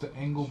school. if it's the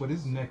angle, but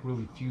his neck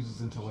really fuses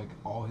into like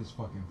all his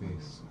fucking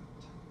face.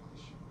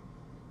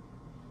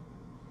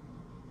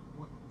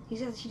 He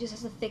says he just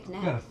has a thick He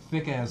got neck. a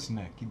thick ass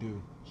neck, you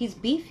do. He's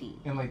beefy.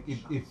 And like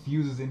it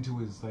fuses into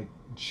his like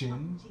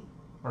chin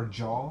or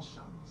jaw,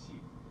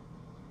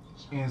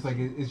 and it's like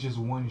it's just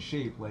one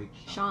shape. Like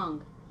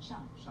Shang.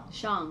 Sean.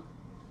 Shang.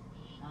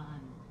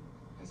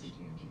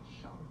 S-H-A-N-G.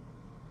 Sean.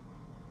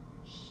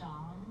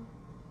 Sean?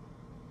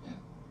 Yeah.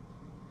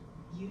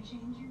 You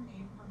changed your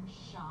name from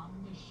Sean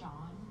to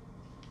Sean?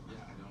 Yeah,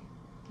 I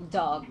don't...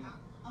 Dog. Yeah.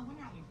 Oh, we're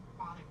not your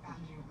father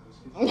found you. I was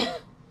 15.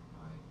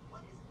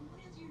 What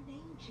is your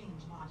name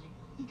change logic?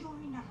 You go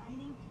into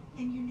hiding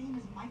and your name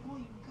is Michael,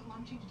 you come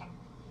on change it to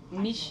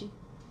Michi.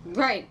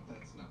 Right.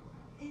 That's not what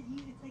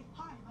happened. It's like,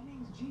 hi, my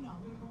name's Gina.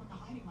 I'm gonna go into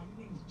hiding. My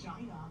name's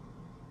Gina.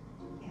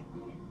 Yeah,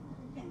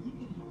 you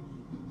can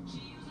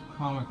hear me.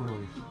 comic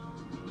relief.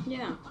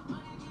 Yeah.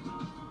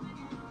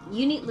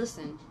 You need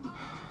listen.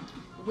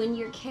 When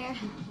you're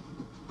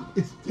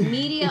It's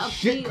Media it's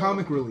shit appeal.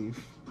 comic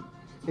relief,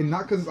 and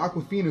not because it's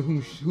Aquafina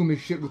whom is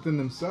shit within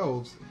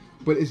themselves,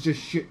 but it's just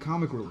shit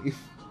comic relief.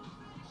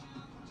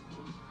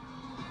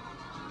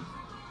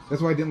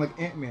 That's why I didn't like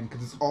Ant-Man,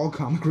 because it's all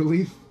comic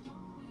relief.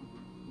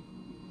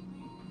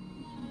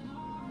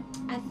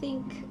 I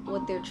think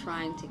what they're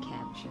trying to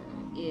capture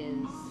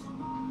is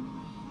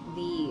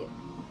the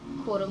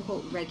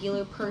quote-unquote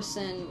regular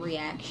person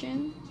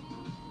reaction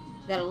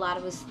that a lot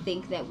of us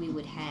think that we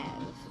would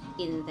have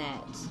in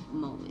that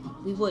moment.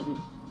 We wouldn't.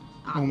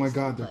 Oh my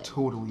god, obviously, they're but-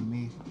 totally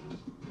me.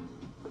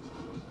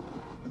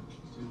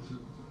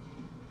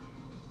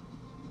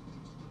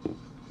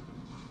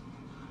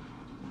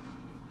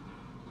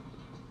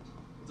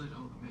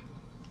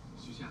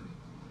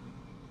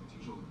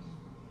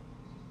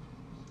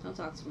 Don't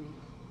talk to me.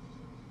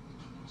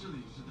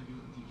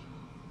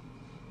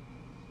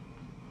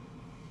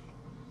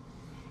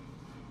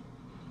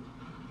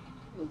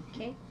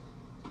 Okay.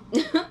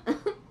 Thanks for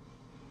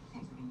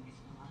being nice,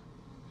 fella.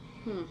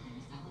 Hmm.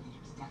 This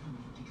elevator's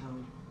definitely up to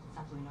code. There's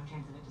absolutely no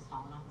chance of it just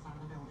falling off the side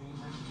of the building.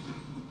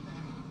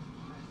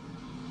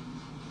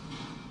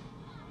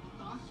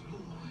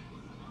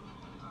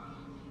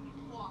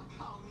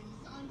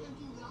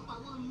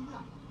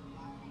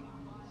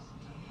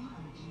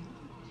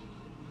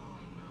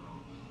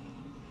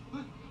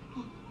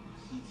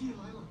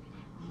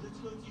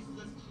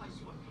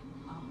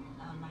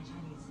 My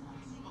Chinese.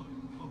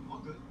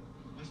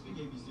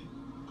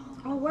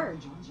 Oh, word.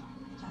 John.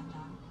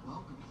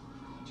 Welcome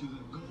to the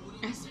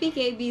golden... I speak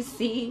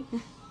ABC.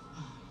 Okay,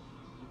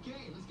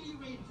 let's get you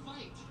ready to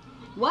fight.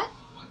 What?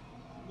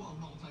 Well,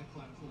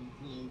 multi-platform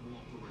global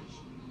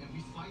operation.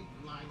 Every fight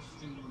live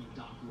streamed on the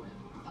dark web.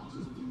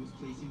 Thousands of viewers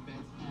placing bets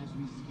as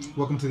we speak.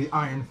 Welcome to the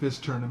Iron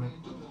Fist tournament.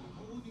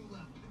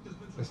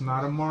 It's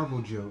not a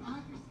Marvel joke.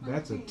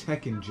 That's a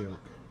Tekken joke.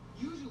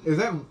 Is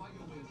that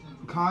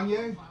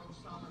Kanye?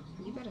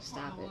 You better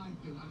stop it.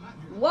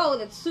 Whoa,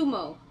 that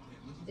sumo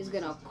is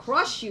gonna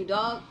crush you,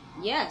 dog.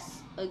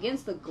 Yes,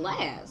 against the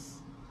glass.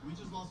 We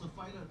just lost a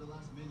fighter at the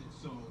last minute,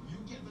 so you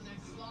get the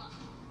next slot.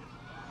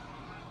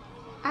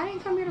 I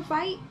didn't come here to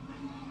fight.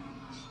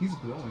 He's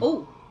glowing.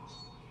 Oh.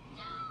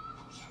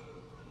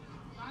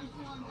 Nice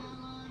one,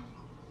 Alan.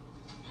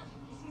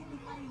 Is he gonna be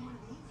fighting one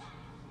of these?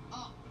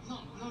 Oh, no.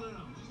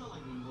 These are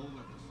like low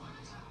level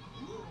fights.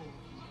 I'm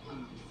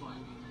gonna be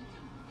fighting.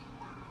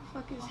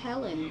 Fuck is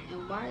Helen,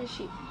 and why is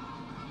she?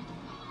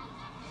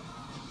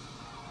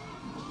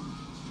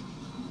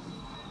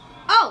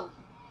 Oh.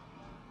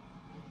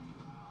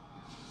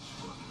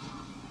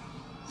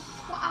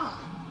 Wow.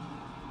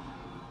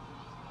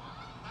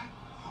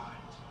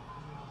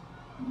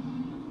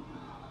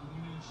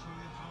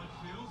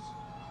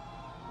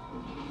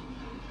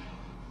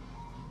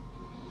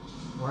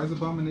 Why is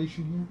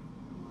Abomination here?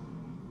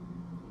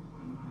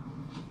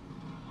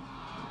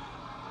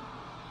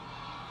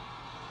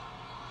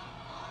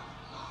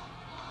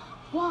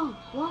 Wong.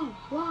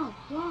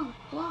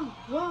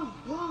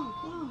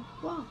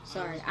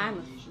 Sorry, I'm a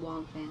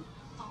Wong fan.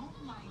 Oh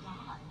my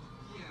god.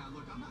 Yeah,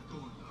 look, I'm not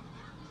going up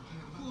there. Okay,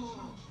 I'm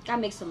not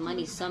Gotta make some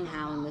money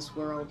somehow in this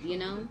world, you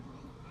know?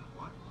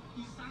 What?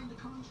 You signed the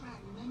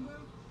contract, remember?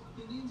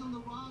 Your name's on the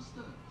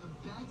roster. The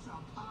bets are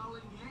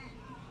piling in.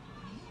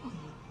 Really?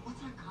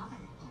 What's our cut?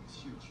 Oh, it's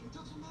huge. It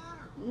doesn't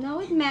matter.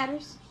 No, it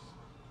matters.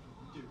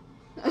 Dude,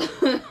 Five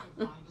assassins,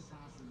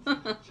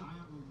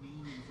 giant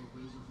Romanians or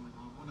razor going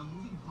on a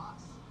moving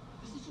bus.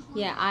 This is just one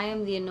Yeah, I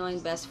am the annoying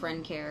best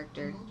friend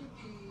character. We'll get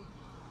paid,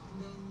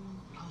 and then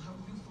I'll help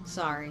you find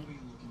Sorry. what you're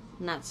looking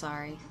for. Not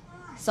sorry.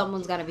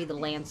 Someone's gotta be the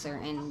Lancer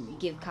and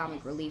give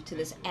comic relief to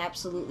this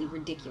absolutely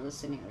ridiculous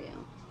scenario.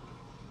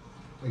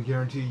 I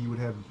guarantee you would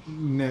have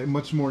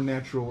much more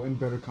natural and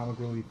better comic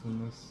relief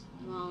than this.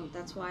 Well,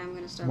 that's why I'm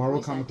gonna start Marvel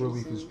voice comic acting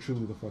relief is soon.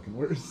 truly the fucking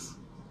worst.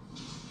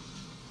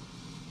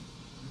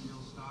 Maybe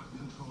you'll start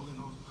controlling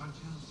those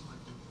punches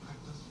like you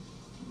practice.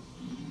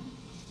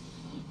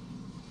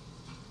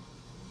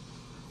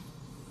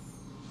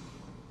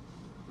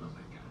 Love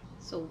that guy.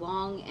 So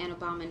Wong and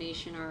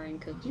Abomination are in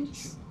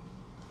cahoots.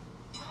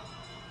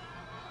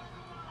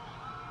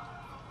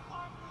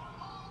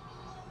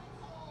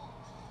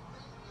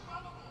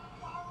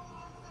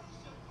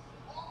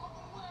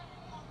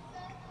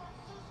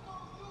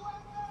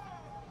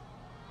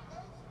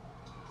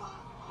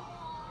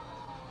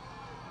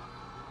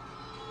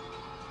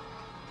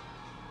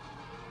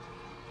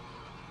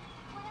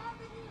 What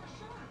happened to your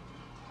shirt?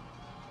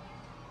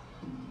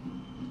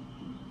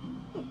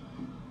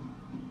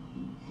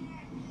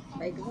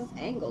 Right, because this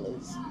angle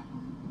is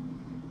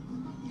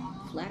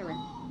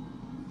flattering.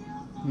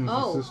 His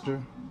Oh.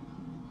 sister.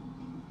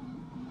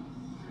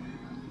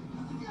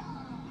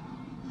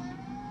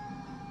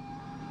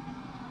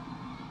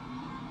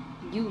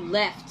 You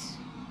left.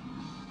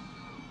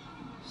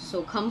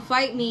 So come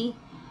fight me.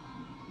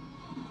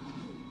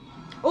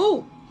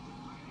 Oh!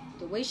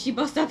 The way she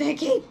bust out that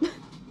cape.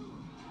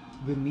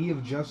 The knee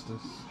of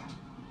justice.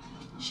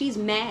 She's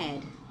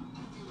mad.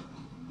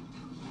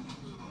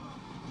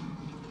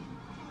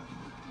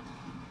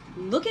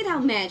 Look at how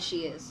mad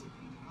she is.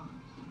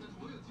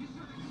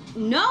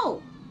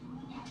 No!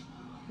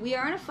 We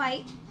are in a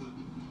fight.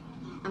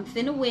 I'm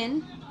finna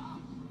win.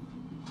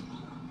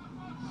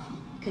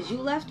 Because you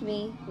left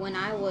me when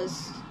I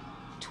was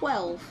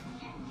 12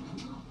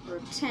 or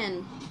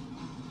 10.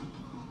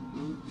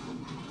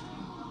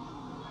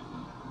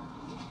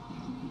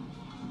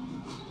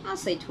 I'll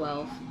say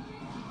 12.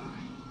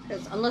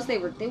 Because unless they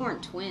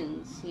weren't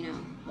twins, you know.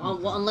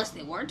 Well, unless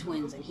they were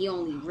twins and he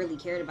only really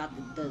cared about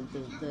the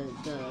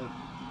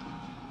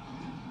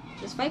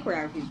this fight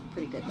choreography is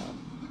pretty good though.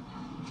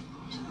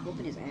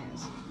 Whooping his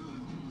ass.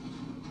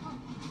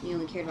 He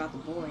only cared about the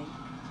boy.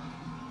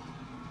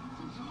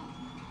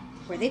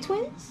 Were they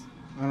twins?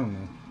 I don't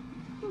know.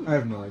 I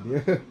have no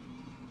idea.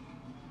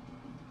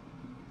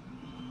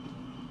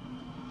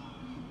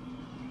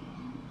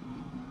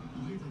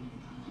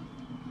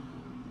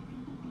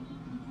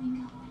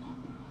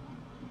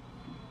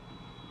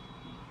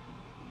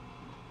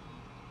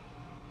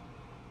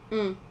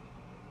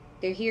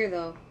 They're here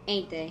though,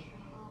 ain't they?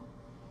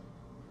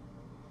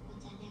 我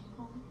在练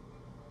功，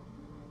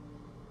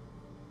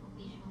我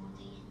闭上我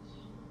的眼睛，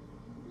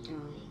可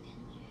以感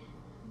觉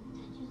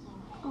它就在我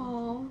身边。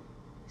 Oh,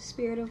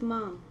 spirit of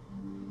mom.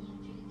 你有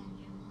这个感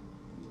觉吗？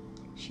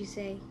 She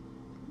say,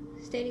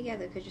 stay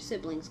together because your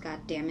siblings,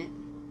 god damn it.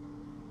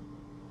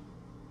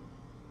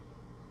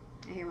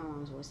 I hear my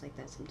mom's voice like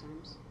that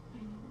sometimes.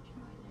 I know what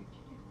you're either to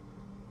do.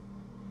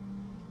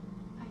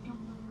 I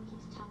don't know what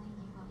he's telling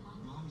you, but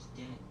Mom's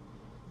dead.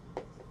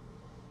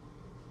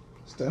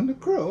 It's time to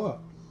grow up.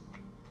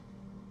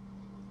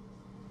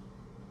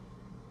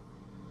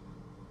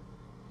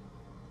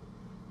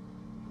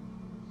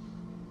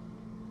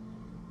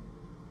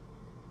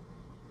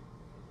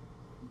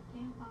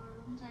 Mom 把耳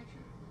聋在这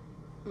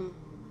儿。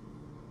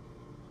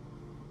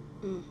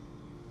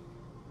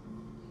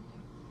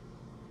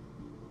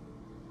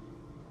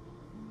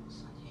 3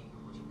天以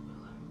后就回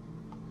来。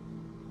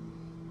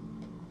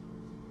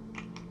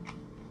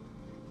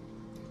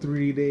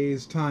 3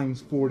 days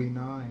times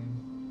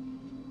 49.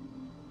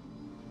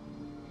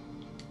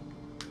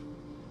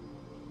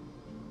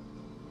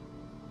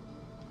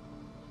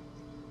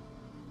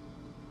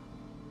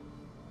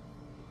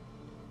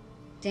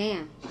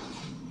 Damn.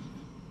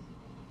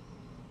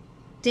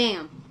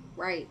 Damn.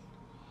 Right.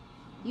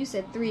 You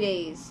said 3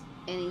 days,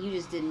 and then you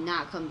just did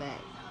not come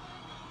back.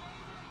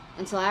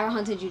 Until I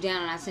hunted you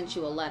down and I sent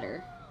you a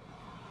letter.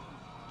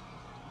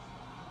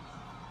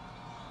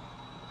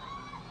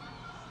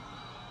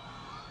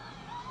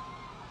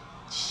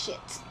 Shit.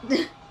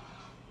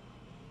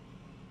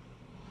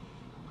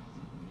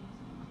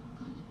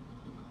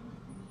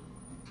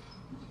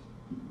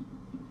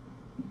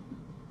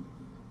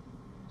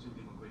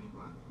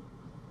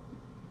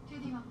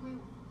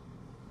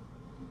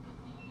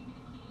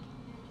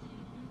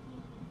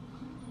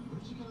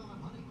 Where'd you get all that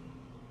money?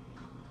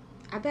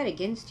 I bet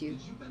against you.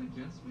 Did you bet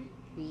against me?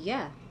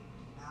 Yeah.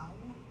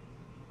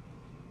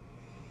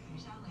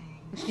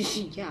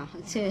 Yeah,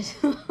 it is.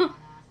 I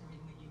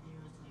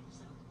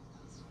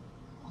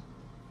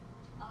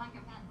like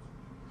your pants.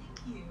 Thank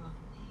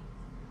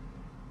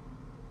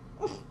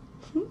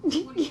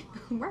you.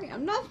 Right,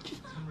 I'm not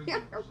your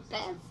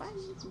bad friend.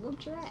 Just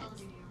whooped your ass.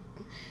 You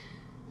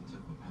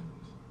took my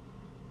pendant.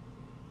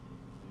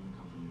 You're gonna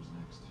come for yours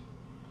next.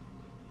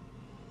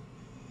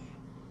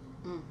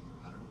 Mm.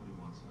 I don't know what he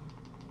wants though.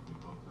 We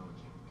both know it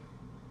can't be.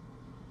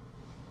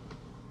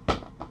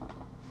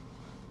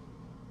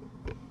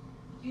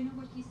 You know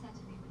what he said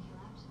to me when he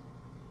left?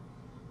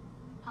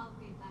 I'll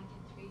be back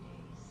in 3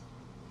 days.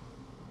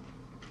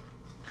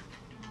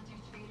 And after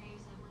 3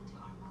 days, I went to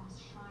our mom's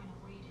shrine and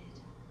waited.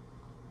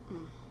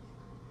 Mm.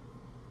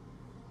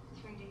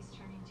 3 days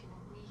turned into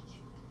a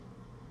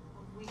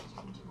week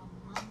turned into a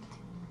month,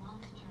 and a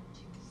month turned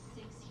to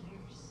 6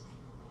 years.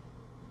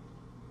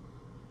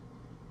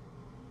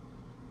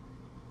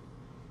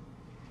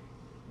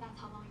 That's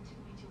how long it took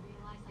me to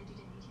realize I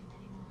didn't need him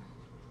anymore.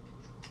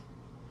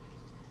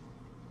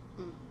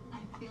 Mm.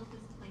 I built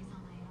this place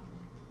on my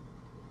own.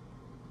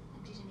 I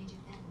didn't need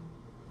you then,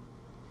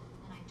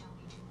 and I don't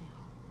need you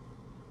now.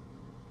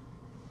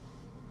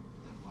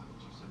 Then why did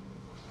you send me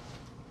the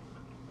postcard?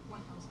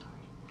 What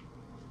postcard?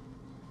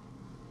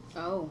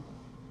 Oh.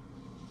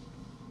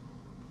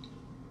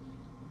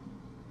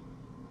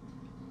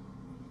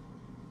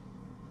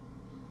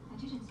 I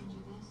didn't send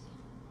you this.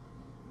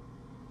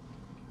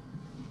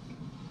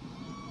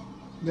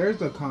 There's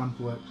the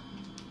conflict.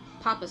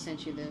 Papa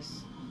sent you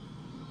this.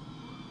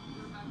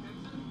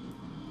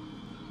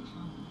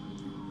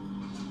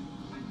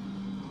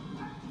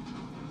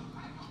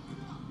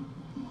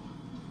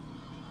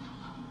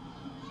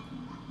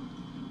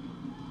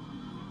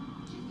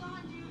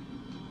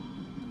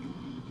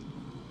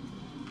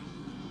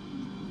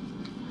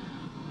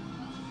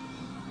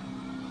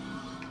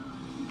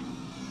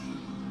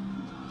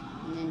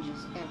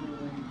 Ninjas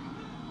everywhere.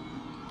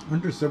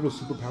 Aren't there several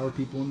superpower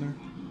people in there?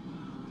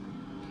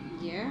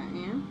 Yeah,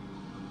 yeah.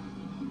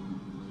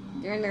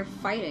 They're in there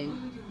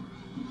fighting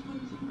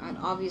at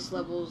obvious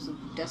levels of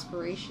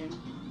desperation.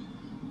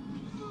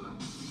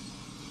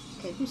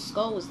 Okay, whose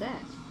skull was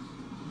that?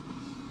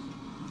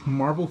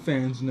 Marvel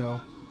fans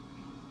know.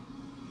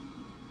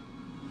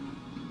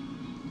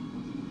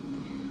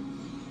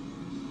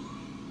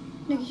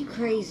 Nigga, you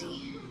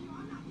crazy.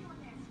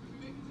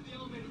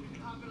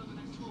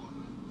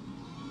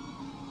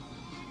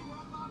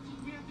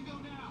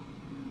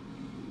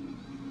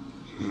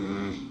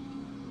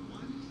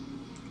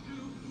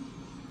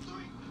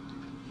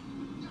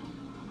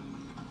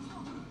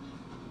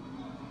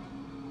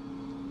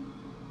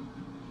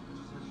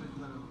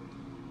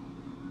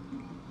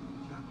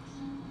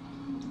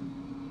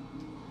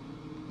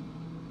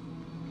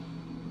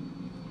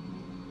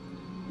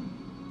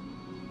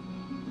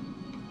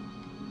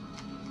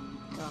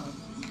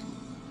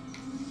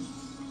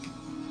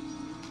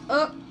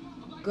 Up,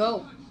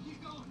 go.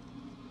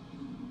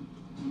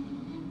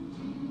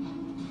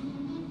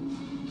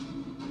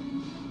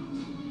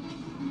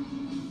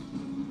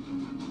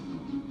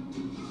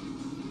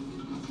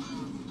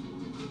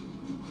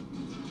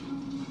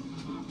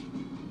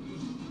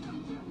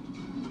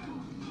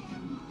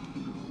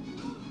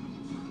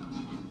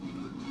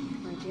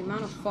 Like the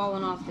amount of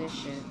falling off this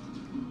shit.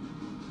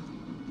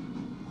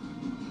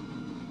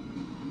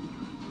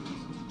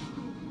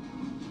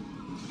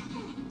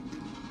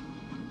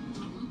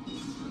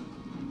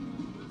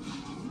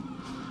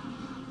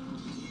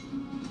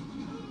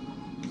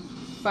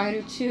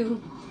 Fighter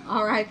 2,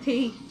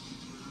 R.I.P.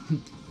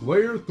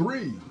 Player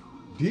 3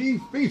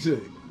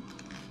 defeated.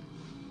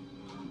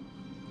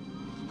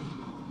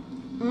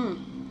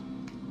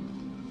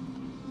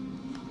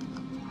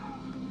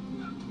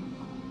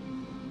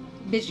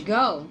 Bitch,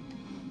 go.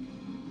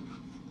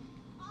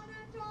 On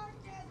a dark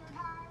desert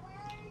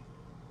highway,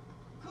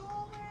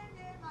 cool wind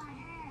in my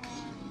hair.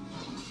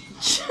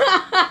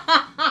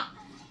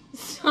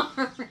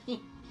 Sorry.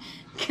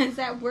 Because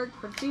that worked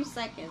for 2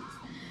 seconds.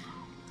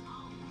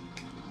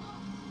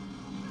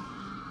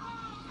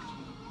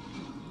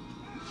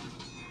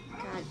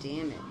 God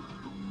damn it.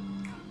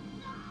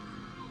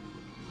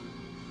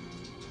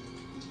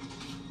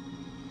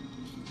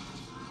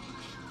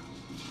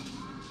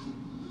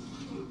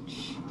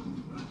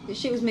 This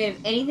shit was made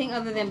of anything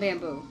other than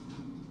bamboo.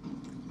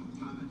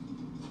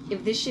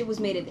 If this shit was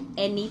made of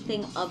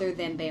anything other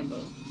than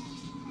bamboo.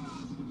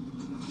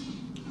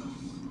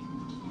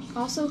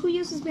 Also, who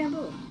uses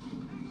bamboo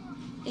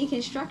in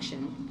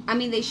construction? I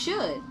mean, they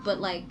should, but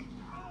like,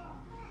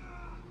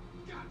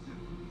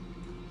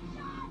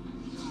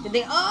 did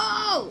they?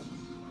 Oh!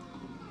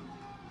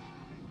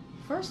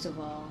 First of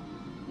all,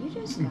 you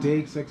just got...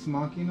 Deus Ex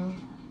Machina?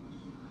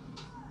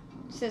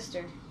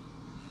 Sister.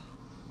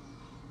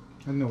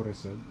 I know what I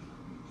said.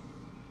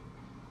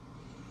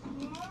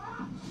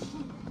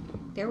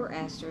 There were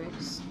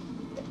asterisks.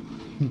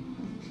 You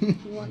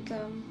want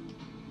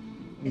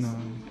it's No.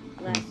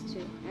 last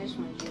two. I just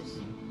want to juice.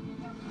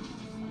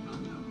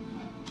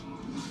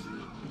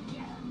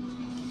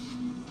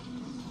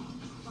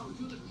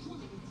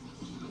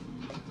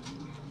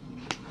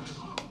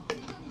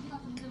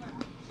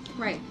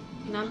 Right.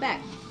 Now I'm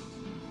back.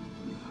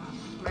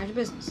 Mind your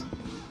business.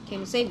 Came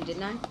to save you,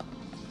 didn't I?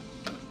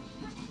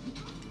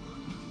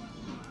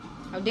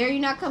 How dare you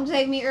not come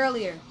save me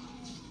earlier?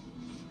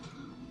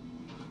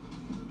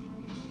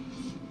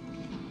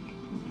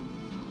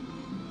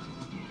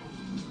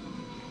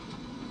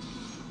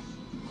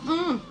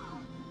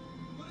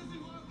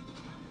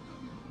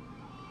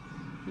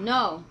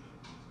 No.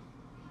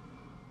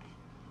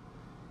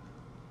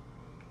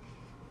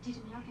 Did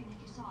America make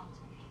you soft?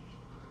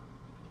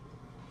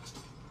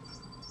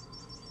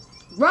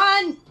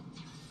 Run!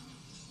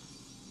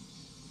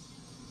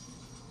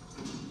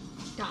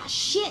 Ah,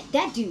 shit,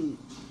 that dude.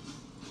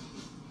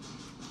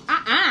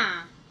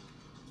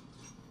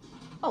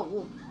 Oh,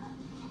 whoa.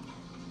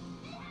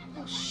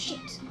 Oh, shit.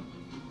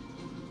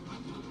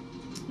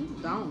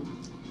 He's gone.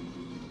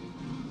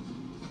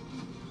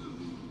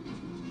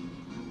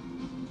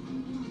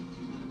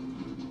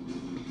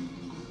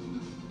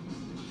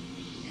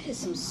 That is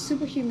some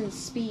superhuman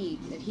speed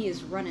that he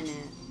is running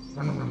at.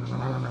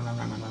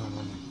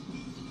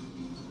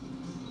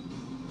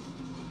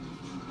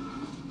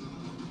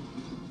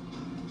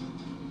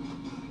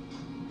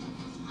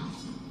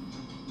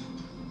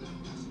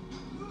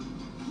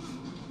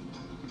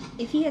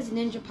 If he has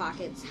ninja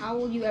pockets, how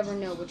will you ever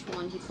know which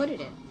one he put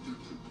it in?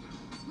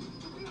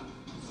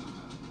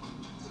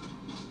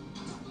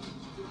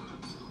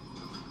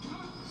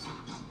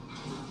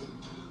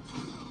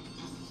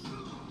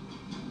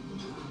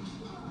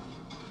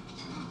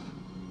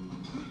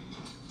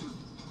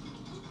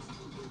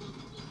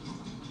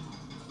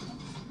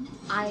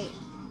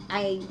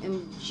 I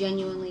am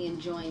genuinely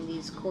enjoying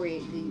these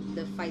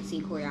the fight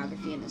scene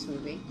choreography in this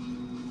movie.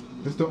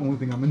 That's the only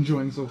thing I'm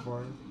enjoying so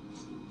far.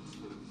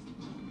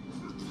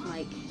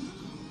 Like,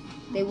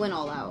 they went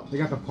all out. They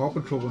got the Paw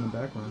Patrol in the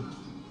background.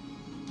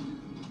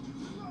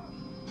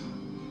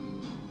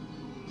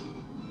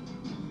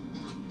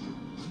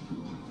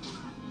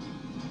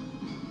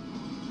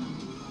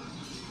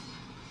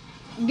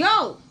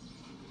 Go!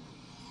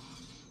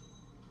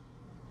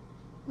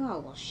 Oh,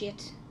 well,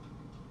 shit.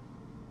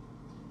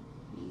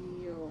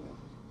 Yo.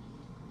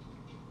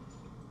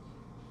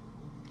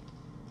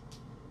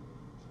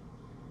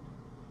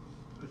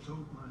 I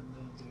told my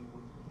men they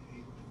wouldn't be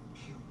able to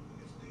kill me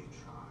if they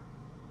tried.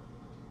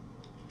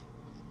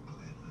 But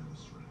I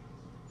was right.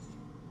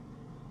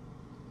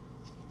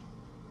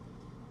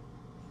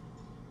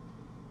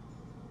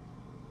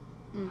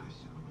 I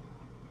said,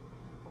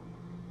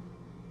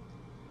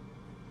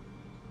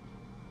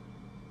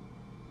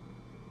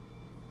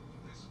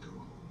 let's go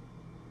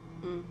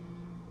home.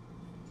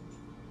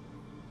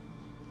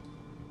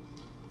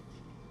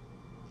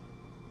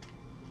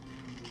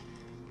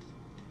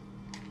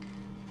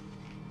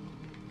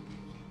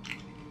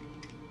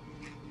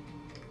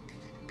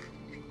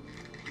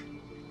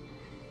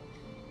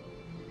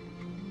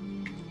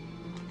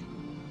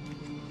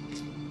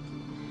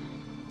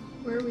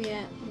 Where are we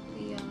at with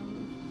the,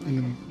 In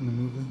the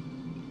movie?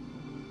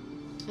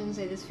 I was gonna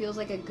say, this feels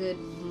like a good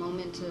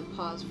moment to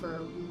pause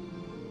for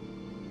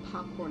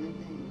popcorn and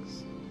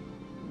things.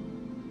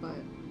 But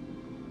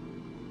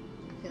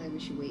I feel like we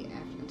should wait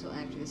until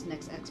after this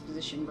next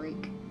exposition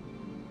break.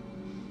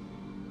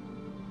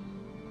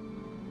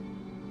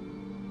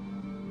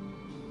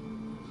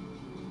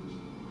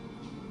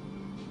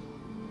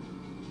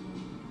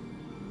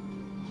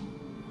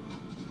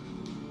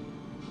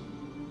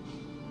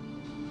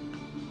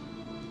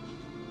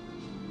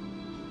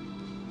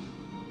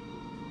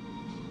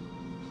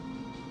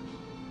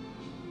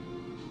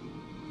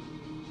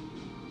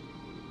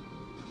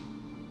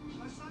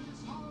 My son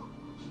is home.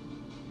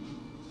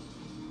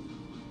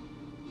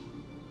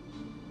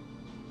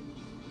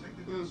 Take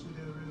the girls to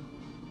their room.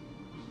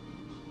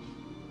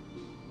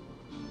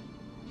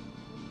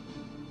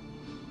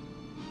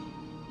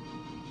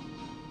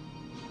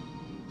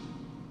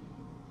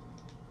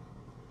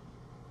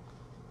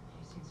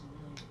 You've seen some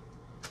really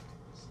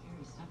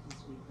scary stuff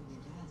this week, but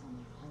your dad's on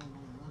like a whole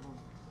other level.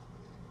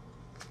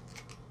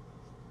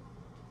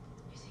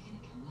 Is he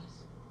gonna kill us?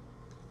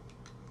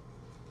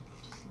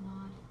 Just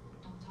nod.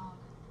 Don't talk.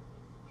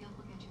 He'll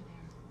forget you're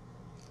there.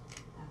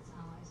 That's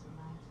how I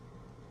survived.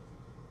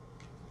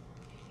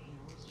 He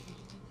always treats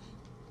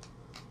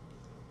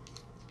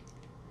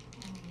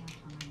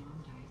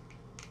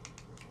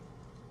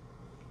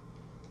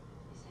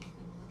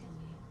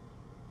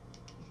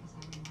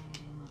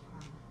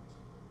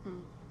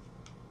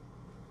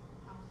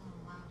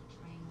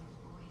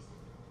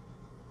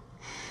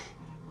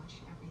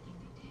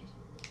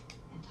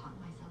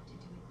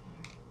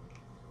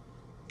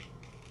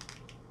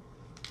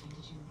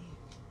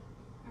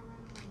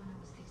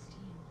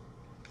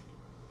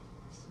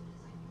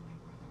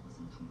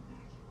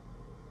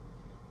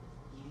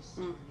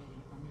started an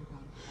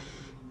underground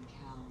factory in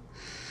Macau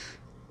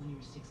when you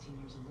were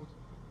 16 years old?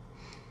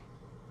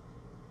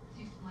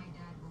 If my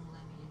dad won't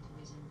let me into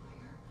his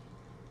empire,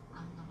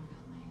 I'm gonna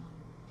build my own.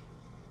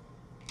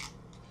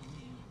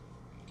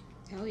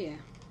 Hell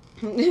yeah.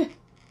 Hell yeah.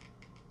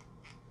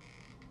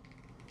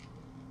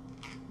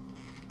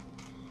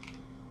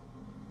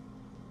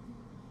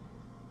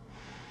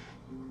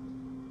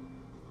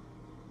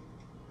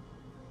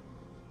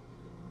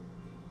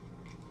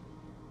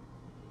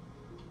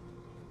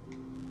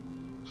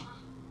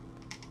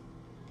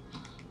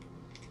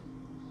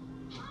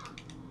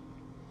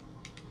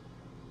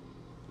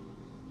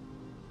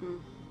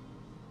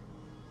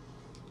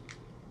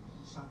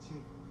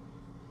 Satya.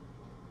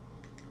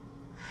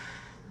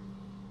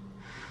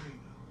 There you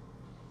go.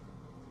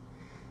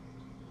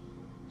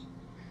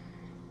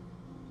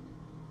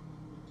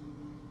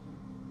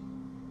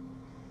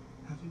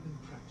 Have you been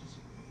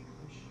practicing your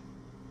English?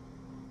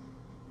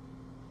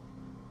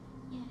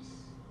 Yes.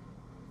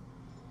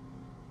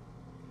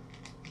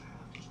 You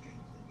have to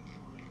strengthen your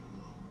mind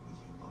along with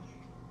your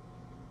body.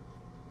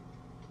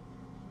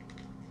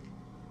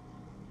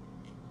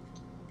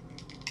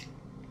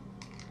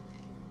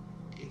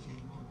 If you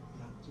want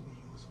that to be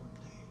yours one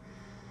day,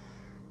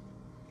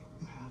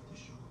 you have to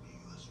show me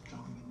you are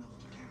strong enough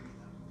to carry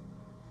them.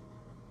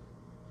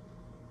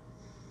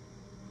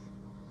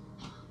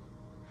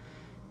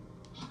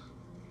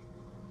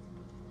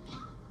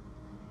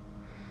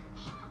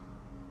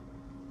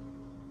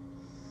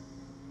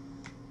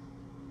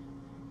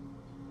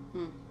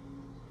 Where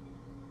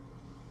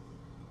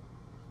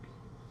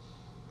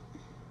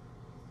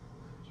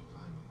did you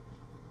find me?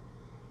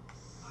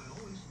 I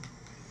always knew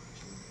where your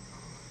children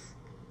are.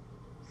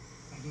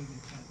 I gave you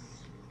 10 years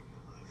to live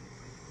your life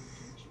and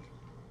protect you.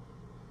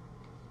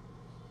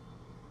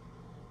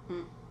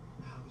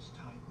 Now it's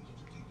time for you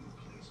to take your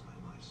place by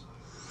my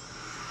side.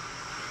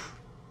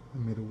 I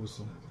made a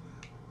whistle.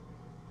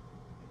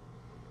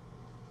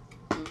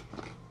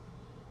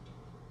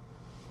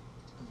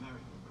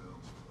 American girl.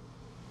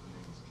 Her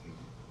name is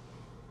Katie.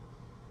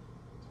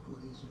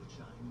 What is your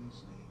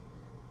Chinese name?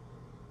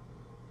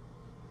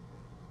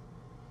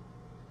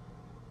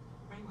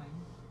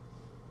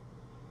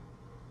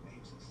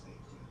 Names are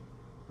savior.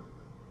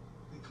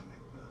 They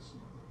connect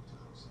personally to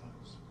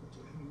ourselves, but to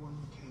everyone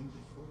who came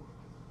before.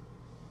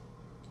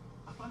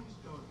 A funny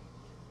story.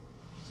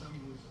 Some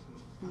years ago,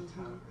 a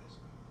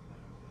terrorist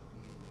America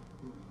nearly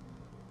ruined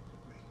the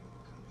radio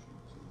country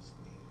to its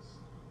knees.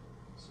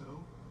 So,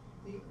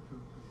 he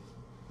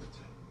appropriated the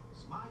 10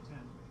 rings, my 10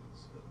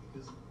 rings, but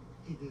because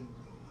he didn't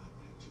know my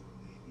actual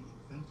name, he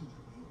invented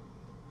a new one.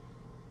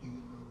 Do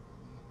you know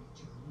Davy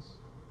Jones?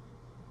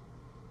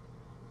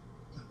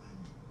 The man.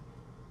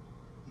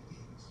 He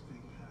gave his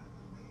figure hand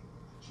the name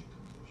of the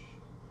chicken dish.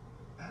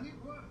 And it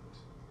worked.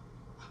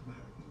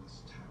 America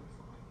was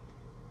terrified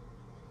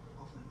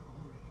of an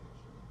orange.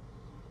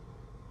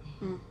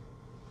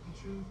 The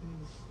truth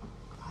is,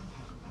 I've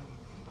had many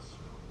names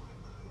throughout my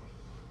life.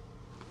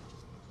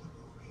 The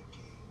Warrior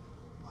King,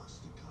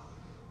 Master God,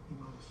 the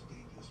most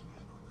dangerous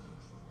man on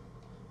earth.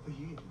 For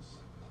years,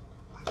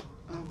 I thought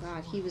that Oh was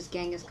god, the he one. was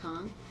Genghis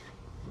Khan.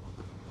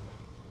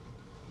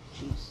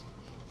 Jeez.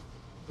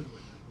 But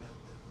when I met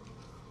them,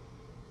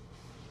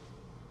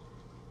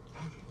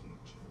 everything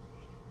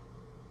changed.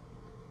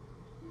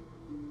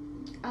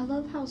 I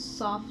love how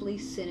softly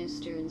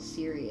sinister and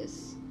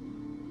serious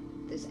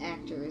this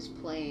actor is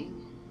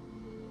playing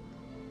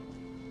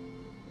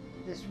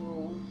this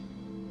role.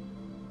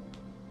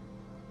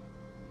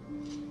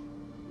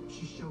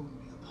 She showed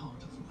me a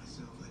part of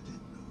myself I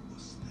didn't know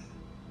was there.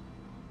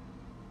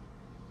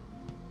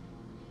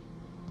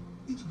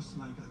 It was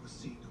like I was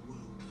seeing the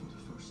world for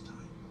the first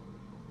time.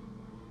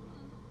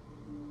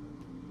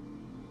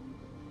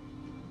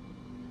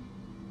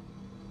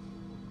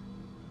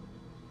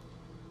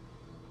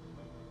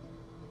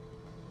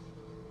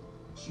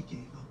 She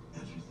gave up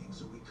everything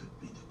so we could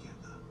be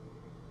together.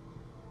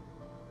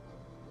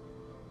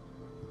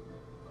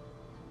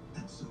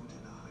 And so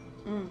did I.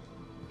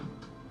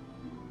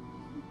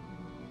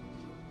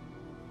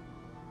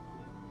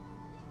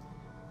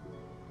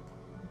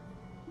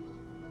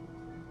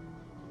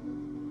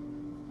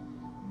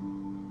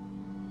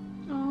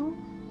 Oh.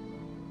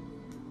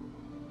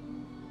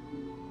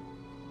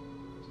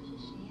 这是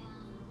谁呀？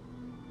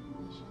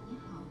你说你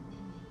好，妹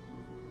妹。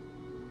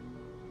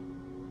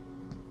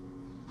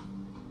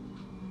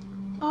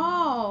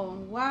 Oh,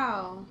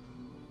 wow.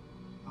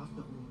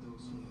 After all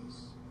those years,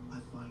 I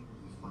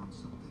finally found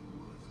something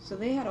worth. So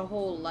they had a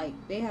whole life.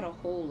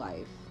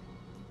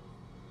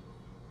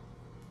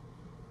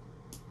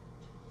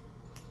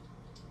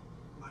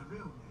 My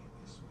real name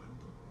is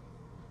Wendell.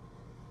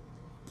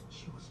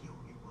 She was the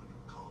only one who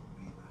called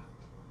me that.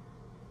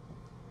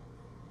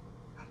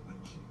 And when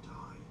she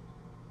died,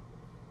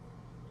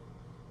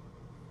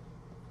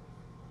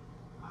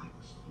 I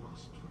was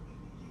lost for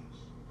many years.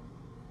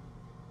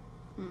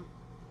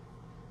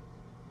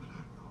 But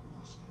I'm not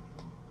lost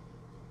anymore.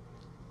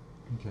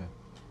 Okay.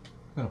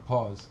 I'm gonna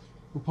pause.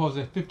 We'll pause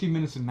at 50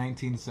 minutes and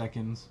 19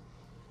 seconds.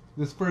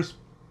 This first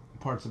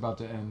part's about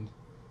to end.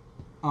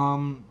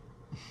 I'm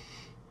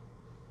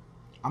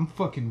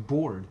fucking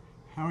bored.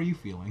 How are you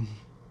feeling?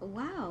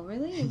 Wow,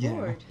 really? You're Yeah.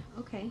 bored.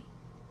 Okay.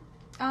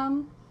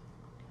 I'm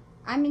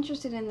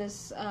interested in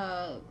this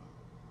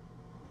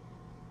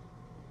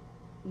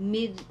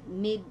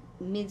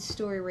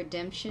mid-story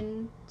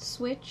redemption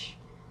switch.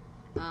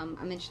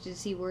 I'm interested to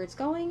see where it's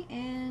going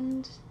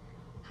and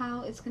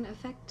how it's going to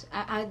affect.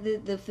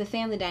 The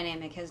family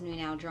dynamic has me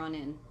now drawn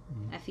in.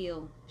 I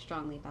feel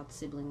strongly about the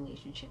sibling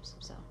relationships,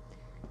 so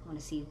I want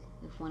to see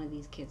if one of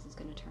these kids is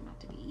going to turn out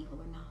to be evil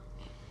or not.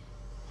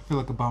 I feel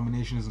like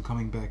Abomination isn't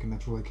coming back, and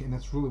that's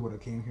really what I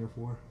came here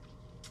for.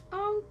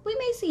 We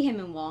may see him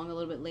and Wong a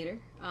little bit later,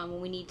 when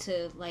we need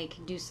to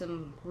like do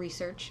some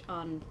research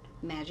on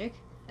magic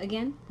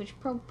again, which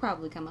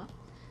probably come up.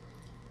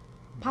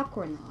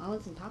 Popcorn though, I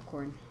want some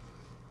popcorn.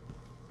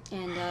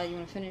 And you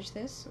want to finish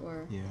this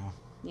or? Yeah.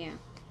 Yeah.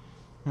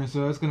 Alright,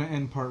 so that's gonna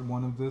end part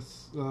 1 of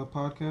this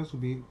podcast.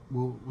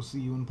 We'll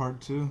see you in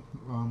part 2.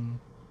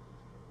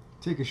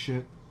 Take a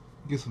shit,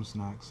 get some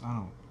snacks. I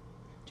don't.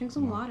 Drink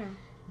some water.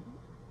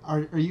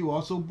 Are you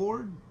also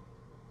bored?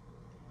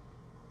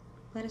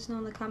 Let us know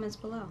in the comments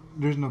below.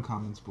 There's no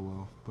comments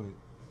below, but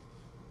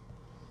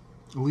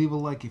leave a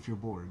like if you're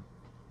bored.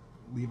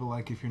 Leave a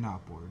like if you're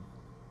not bored.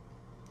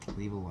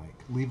 Leave a like.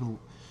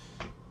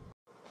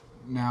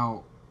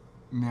 Now,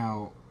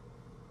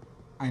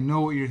 I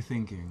know what you're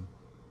thinking.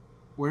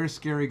 Where's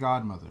Scary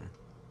Godmother?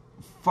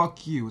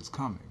 Fuck you, it's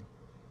coming.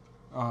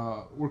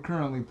 We're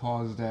currently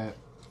paused at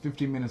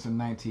 50 minutes and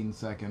 19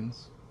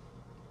 seconds.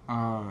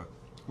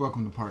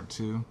 Welcome to part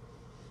 2.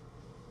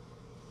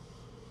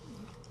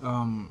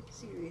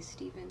 Serious,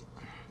 Steven.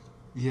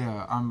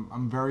 Yeah,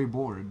 I'm very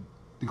bored.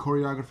 The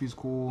choreography's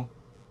cool.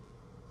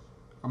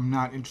 I'm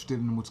not interested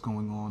in what's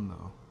going on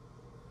though.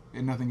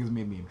 And nothing has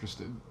made me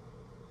interested.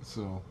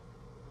 So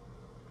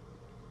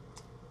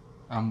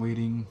I'm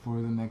waiting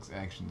for the next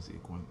action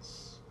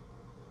sequence.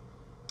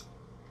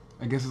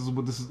 I guess this is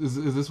what is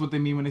this what they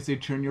mean when they say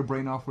turn your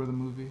brain off for the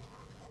movie?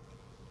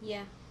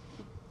 Yeah.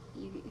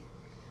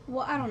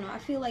 Well, I don't know. I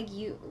feel like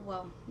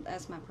well,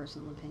 that's my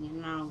personal opinion,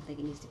 and I don't think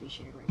it needs to be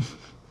shared right now.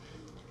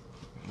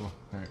 Well,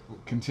 alright.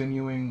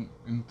 Continuing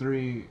in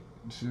 3,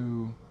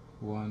 2,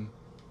 1.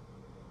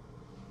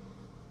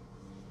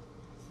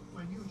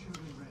 When you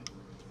children read,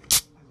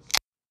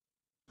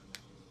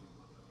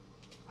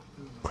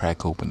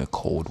 Crack open a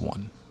cold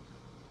one.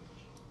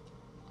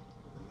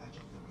 the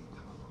legendary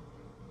tunnel.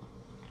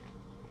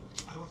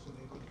 I wasn't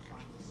able to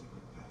find the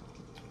secret path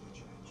to the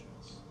village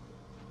entrance.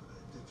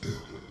 But I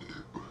did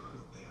find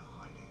what they are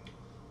hiding.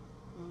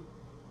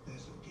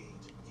 There's a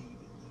gate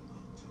deep in the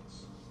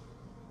mountains.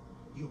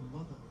 Your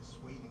mother is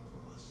waiting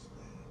for us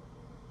there.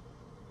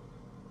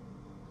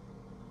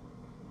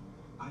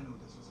 I know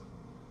this is a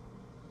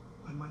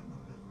I might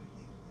not have believed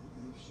it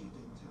if she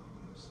didn't tell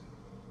me herself.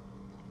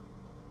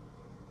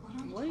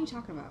 What are you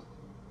talking about?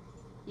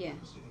 Yeah.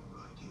 I'm sitting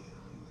right here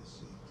in the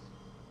seat,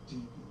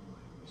 deep in my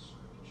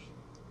research.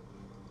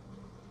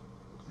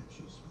 And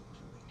she spoke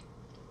to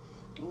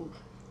me. Ooh.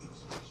 It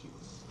was like she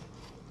was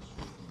standing in this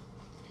room.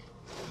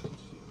 I could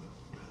feel her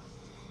breath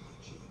on my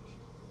cheek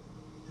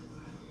and her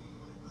hand on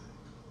my back.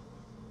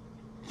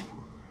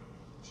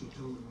 She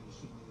told me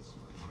she needs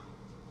my help.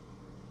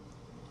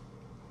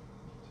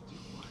 To do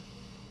what?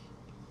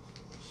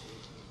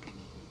 Save her from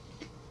me.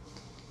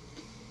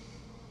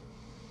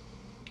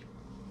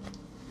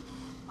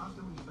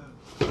 After we found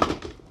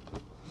her,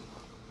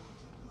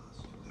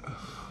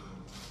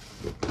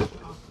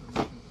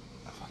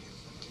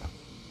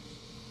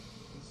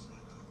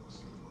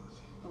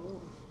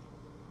 Oh.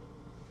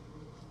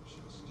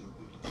 she'll still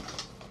be there.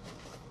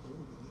 Or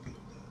we'll get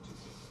there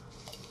together.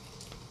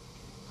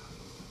 How do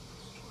you think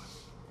this to us?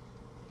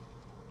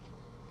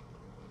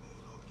 They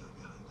locked her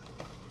behind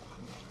that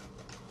furniture.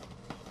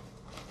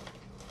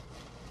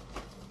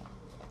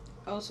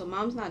 Oh, so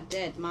mom's not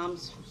dead.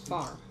 Mom's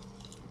far.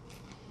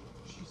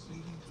 She's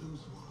leading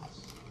those walls.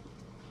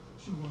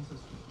 She wants us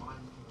to find her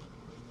and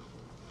bring her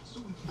home. So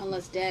we can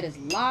Unless dad is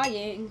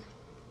lying.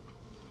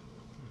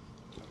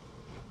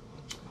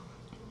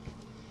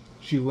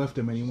 She left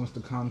him and he wants to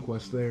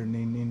conquest there,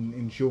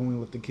 and she only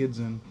let the kids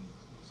in.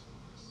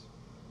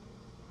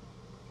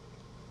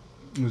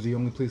 It was the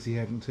only place he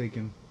hadn't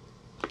taken.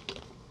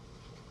 get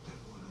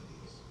one of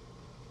these.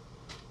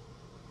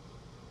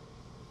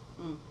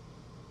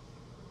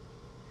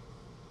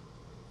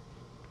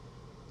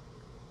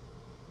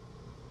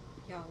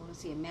 Y'all want to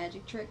see a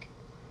magic trick?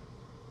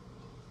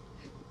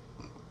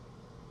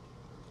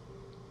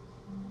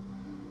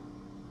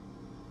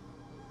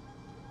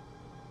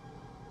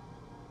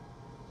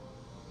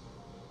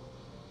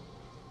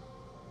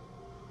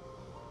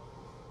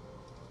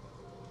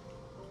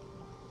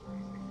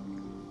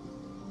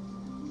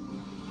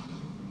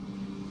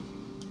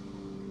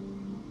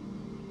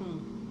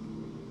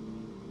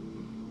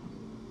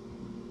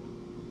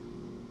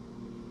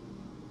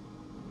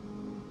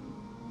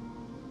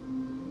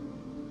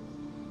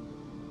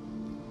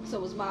 So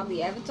was mom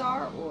the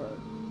avatar or?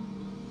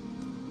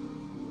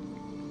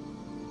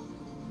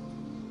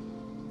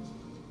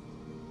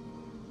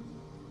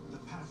 The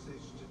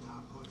passage to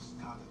Tapo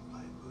guarded by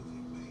a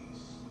moving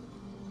base.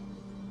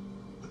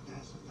 But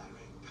there's a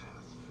direct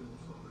path through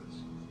the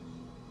forest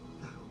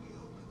that only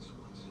opens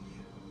once a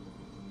year.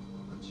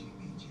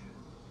 Uchimicha.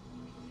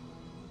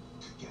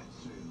 To get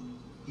through,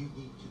 you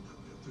need to know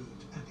the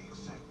route and the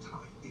exact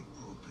time it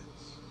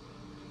opens.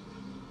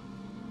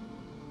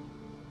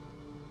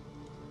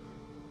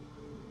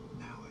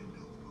 Now I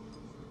know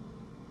both.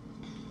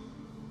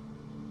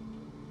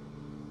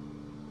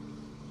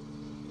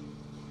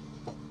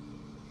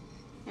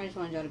 I just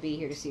wanted y'all to be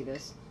here to see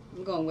this.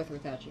 I'm going with or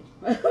without you.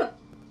 3 days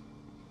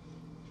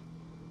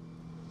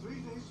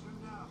from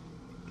now,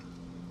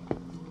 you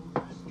will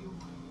rescue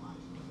my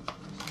wife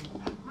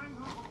and bring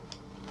her home.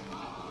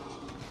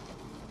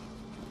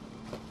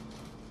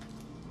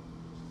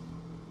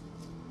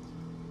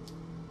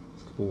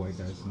 There's a couple white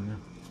guys in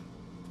there.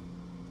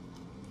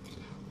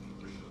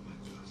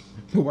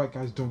 The white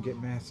guys don't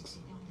get masks.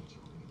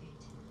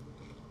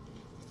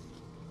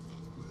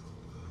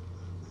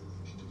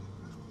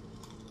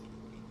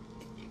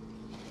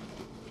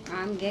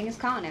 I'm Genghis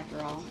Khan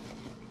after all.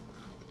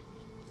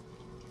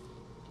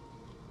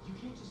 You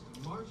can't just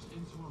march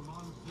into a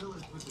mom's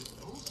village with this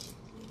bullshit.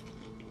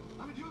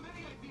 I mean, do you have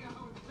any idea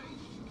how it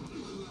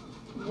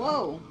tastes?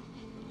 Whoa.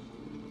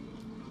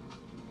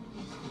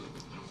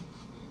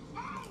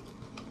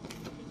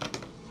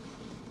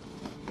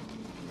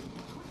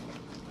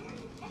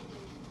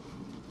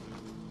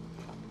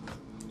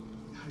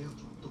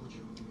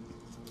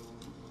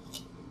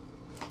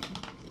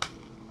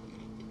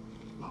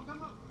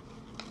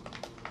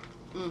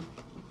 Mm.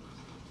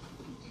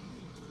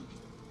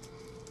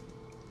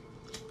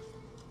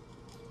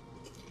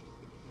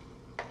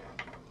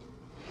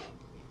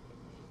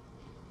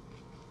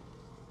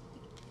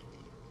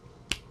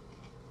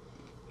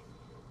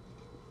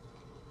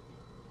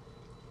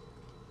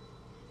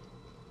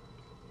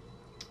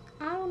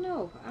 I don't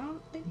know. I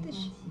don't think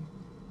this.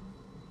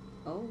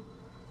 Oh.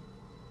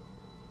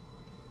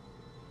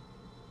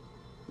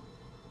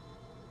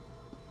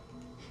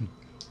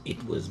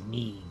 It was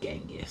me,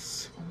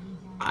 Genghis.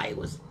 I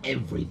was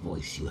every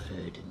voice you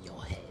heard in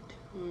your head.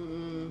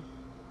 Mm.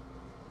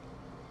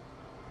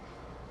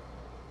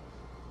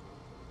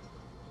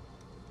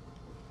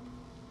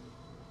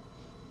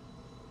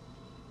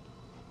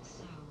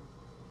 So,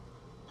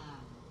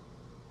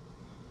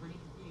 pretty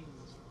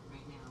confused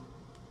right now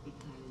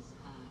because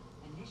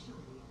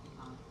initially I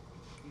thought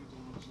your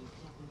dad should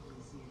definitely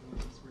see a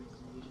therapist for his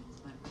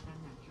delusions, but then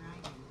that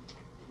dragon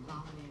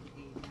vomited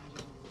a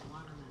magical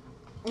watermelon,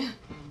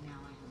 and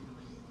now I have no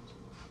idea what to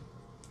do.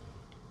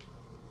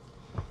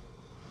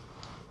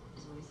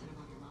 Is what he said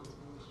about your mom's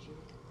village true?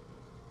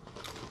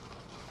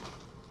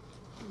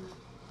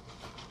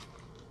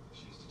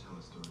 She used to tell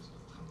us stories all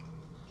the time when we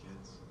were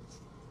kids.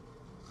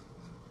 A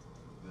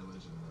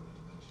village in another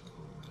dimension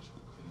full of magical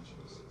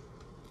creatures.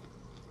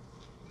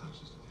 That was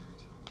just a fairy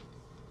tale.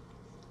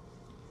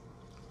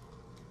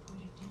 What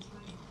if he's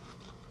right?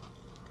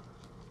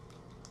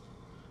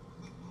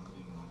 But mom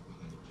being locked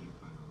behind a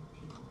campfire on the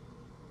people.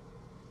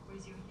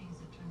 Where's your things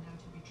that turned out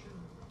to be true?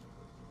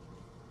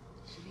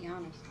 To be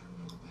honest. I don't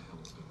know what the hell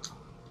is going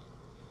on.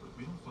 But if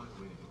we don't find a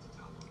way to get to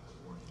Talbot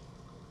before him,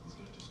 he's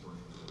going to destroy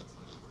everything that's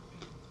left of our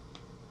family.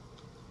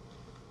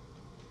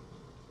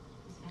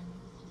 His family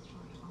was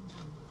destroyed a long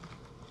time ago.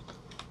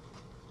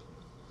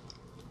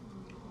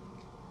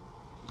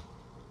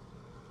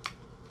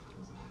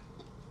 How's that?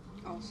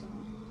 Also.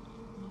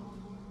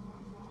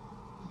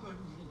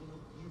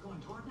 You're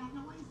going toward that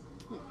noise?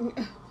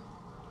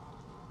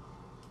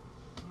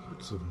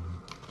 It's a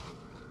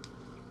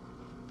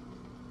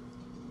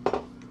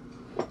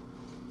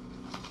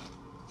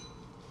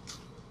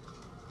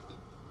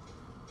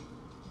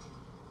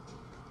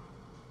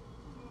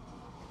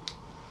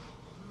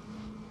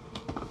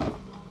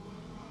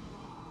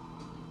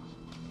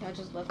Y'all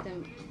just left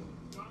them.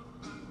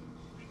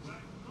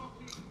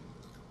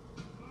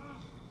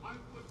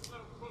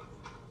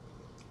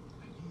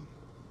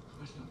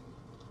 Question.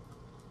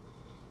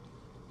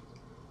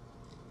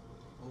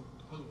 Oh,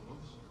 hello,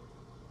 officer.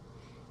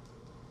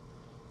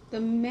 The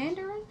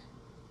Mandarin?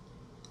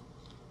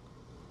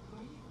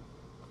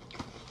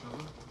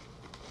 Trevor?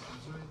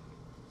 Desiree?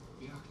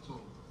 The actor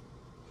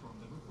from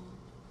Liverpool?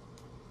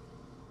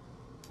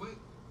 Wait,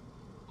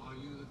 are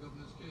you the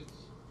governor's kids?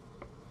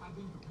 I've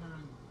been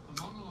preparing a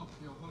monologue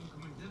for your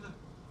homecoming dinner.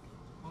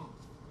 Oh,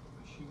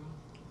 is she gone?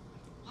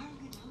 Why are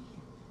you know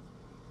him?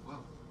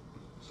 Well,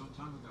 some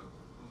time ago,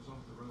 I was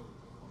off the road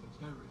of a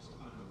terrorist.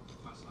 I know,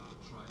 fast out,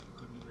 right, I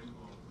couldn't agree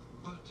more.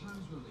 But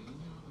times were lean, you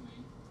know what I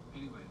mean?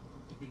 Anyway,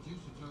 the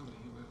producer told me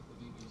he worked for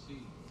the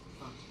BBC.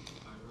 But,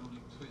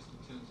 ironic twist, it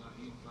turns out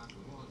he in fact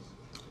was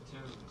a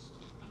terrorist.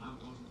 And I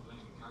wasn't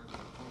playing a character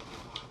at all,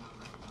 so I now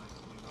recognise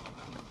him as well.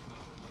 I think it's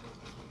not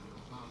related to your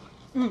father.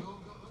 Your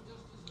God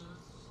just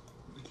deserts.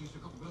 The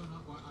producer got blown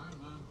up by Iron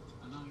Man,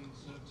 and I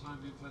served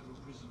time in federal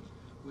prison,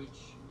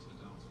 which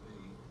turned out to be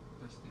the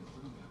best thing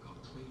for me. I got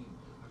clean.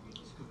 I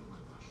rediscovered my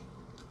passion.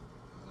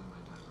 And then my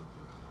dad broke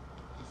your heart.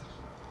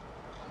 Exactly.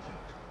 Okay.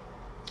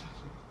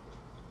 Exactly.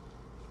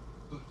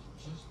 But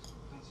just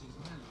as his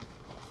men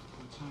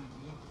were tying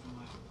me up for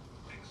my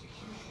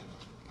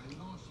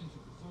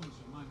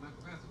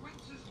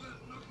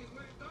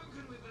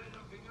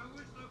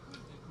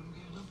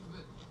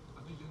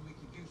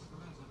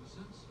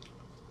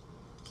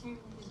hearing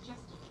his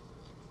gesture.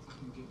 I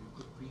can give you a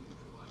quick preview if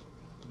you like.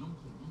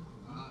 Nuncle.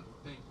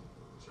 Thank you.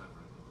 Trevor,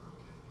 I think we're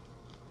okay.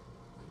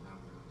 Right now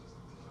we really just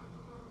need to find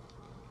out.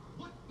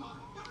 What the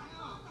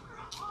hell?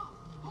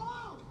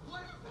 Oh!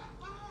 What is that?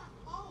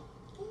 Oh!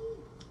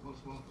 Ooh!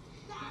 Well,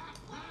 that!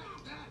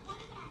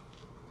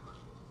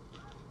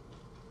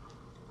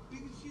 You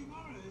can see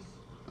Morris.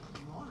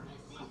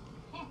 Morris?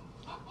 Morris!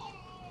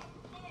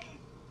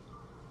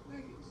 I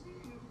can see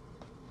him.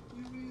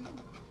 You real?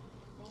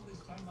 All this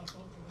time I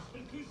thought I was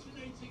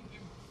hallucinating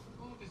him.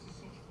 Oh, this is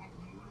such bad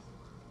news.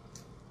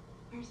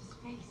 Where's his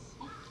face?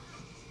 Oh,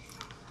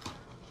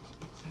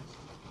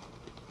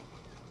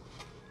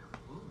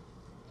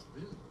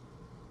 really?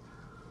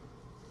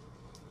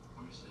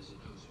 Morris says he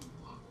knows who you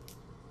are.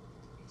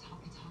 It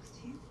talks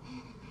to you?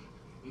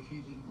 If he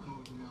didn't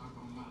call the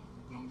Argo map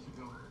long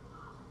ago,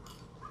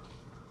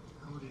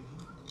 how would he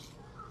know?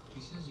 He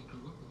says he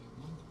grew up with your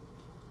mom.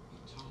 He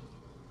told me.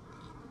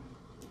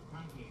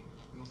 Apparently,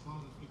 your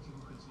father picked him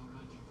up in some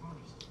magic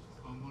forest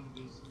on one of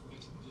his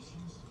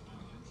expeditions to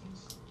find the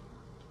entrance.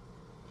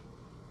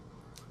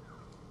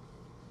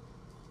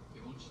 He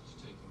wants you to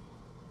take him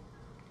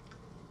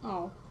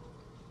home. Oh.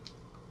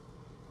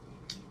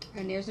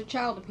 And there's a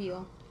child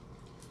appeal.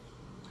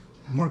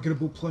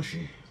 Marketable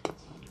plushie.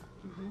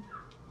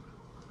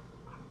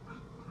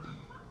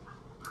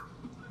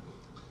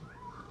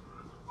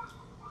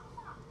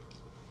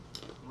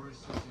 Morris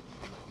says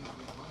he'll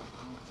be well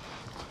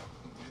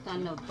now. Not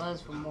no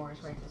buzz from Morris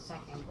right this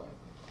second, but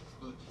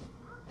But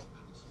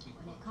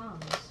when it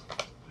comes,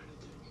 very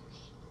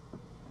dangerous.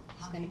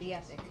 it's gonna be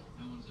epic.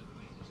 No one's ever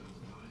made it out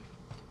alive.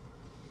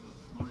 But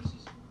Morris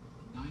is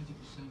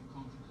 90%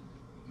 confident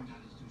we can get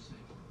us to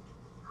safely.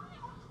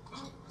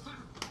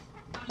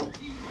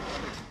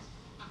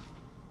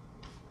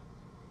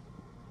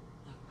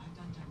 Look, I've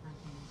done direct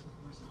things with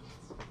worse odds.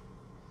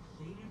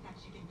 So even if that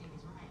chicken thing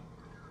is right,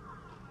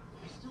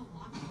 there's still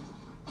lots of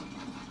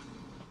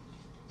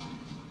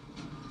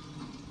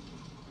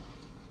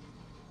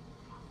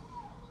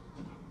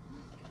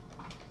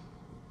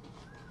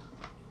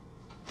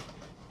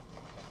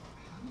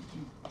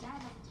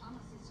Dad had the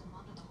tunnel system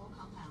under the whole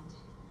compound.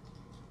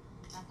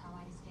 That's how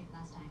I escaped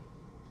last time.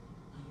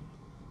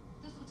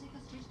 This will take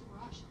us straight to the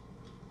garage.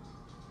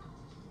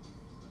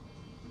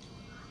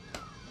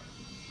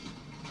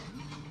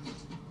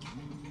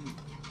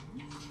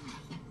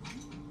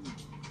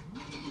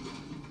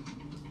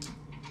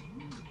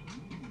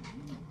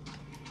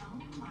 Oh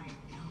my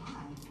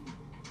god.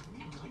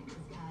 I like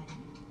this guy.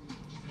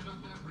 Get up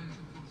that ramp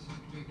and put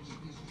some big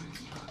straight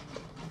shot.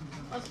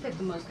 Let's pick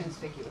the most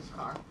conspicuous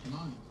car.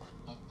 Mine.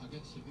 I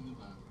get sick in the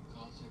back.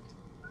 Car sick.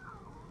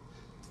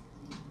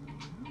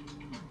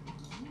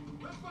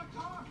 Where's my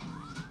car?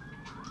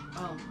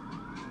 Oh.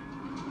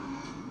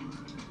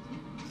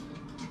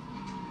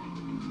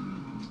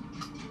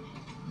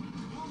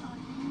 Hold on.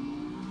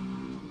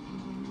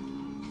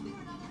 Is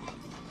there another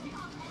exit? We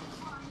can't hold this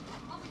one.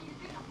 All we need to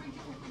do is bring to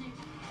open it.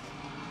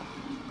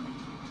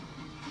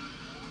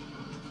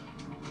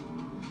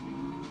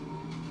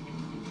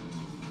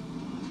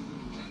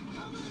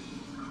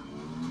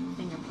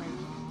 Fingerprint.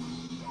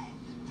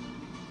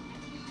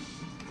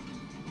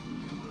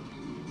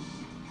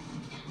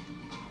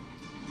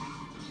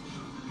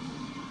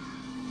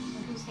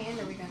 Whose hand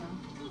are we gonna?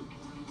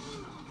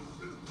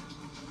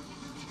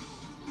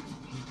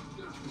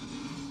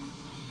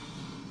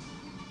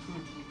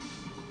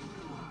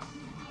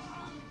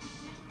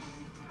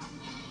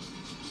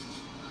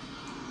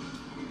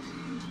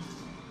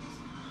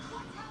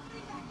 What's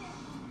happening back there?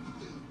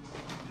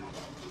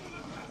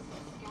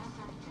 Gas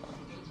access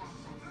to gauge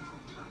access.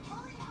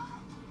 Hurry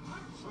up!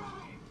 I'm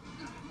trying!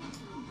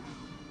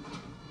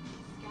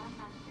 Gas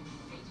access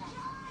to gauge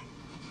access.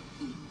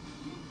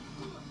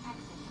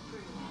 Access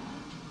approved.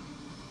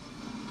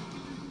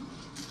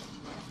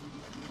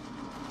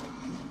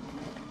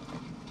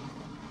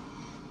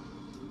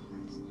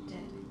 That's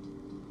dead.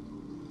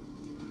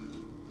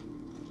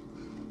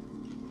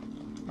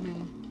 I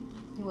mean,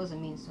 he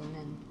wasn't mean so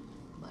then,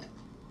 but.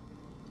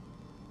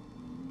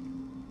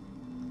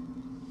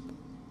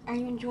 Are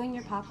you enjoying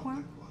your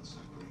popcorn? Once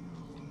I bring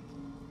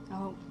her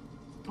home,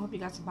 I hope you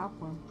got some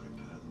popcorn.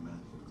 prepare the man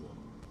for war.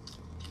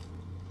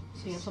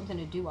 So you have something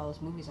to do while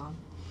this movie's on.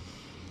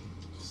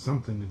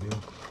 Something to do.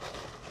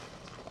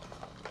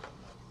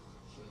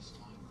 First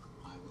time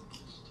I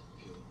witnessed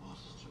pure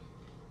artistry.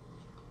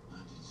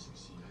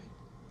 1968.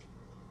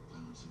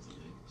 Balance of the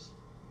Apes.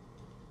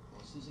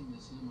 While sitting in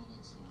the cinema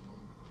next to my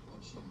mum,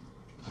 watching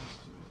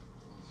history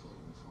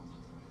unfold before my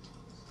very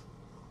eyes.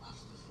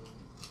 After the film,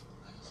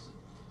 I asked her,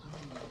 how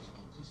many years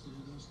on custody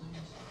of those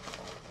things?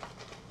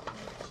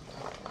 She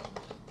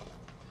calculated it,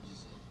 and she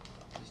said,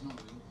 it's not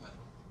real pet,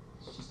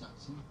 it's just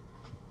acting.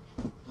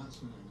 That's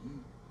when I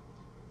knew.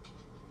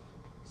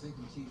 They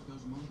can teach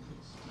those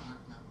monkeys to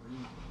act that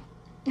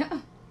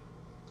brilliantly.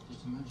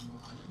 Just imagine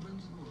what I could bring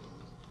to the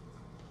world.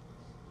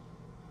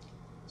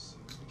 So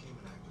you became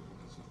an actor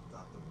because you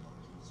thought the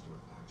monkeys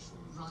were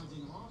actually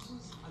Riding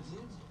horses, I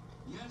did,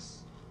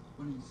 yes,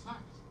 when in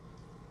fact,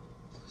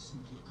 they were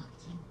simply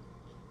acting.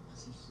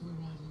 As if we're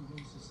riding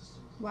horses or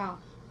something. Wow.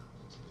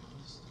 To be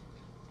honest.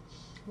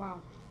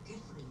 Wow.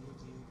 Good for you,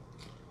 dude.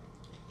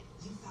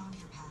 You found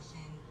your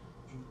passion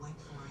and went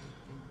for it.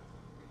 And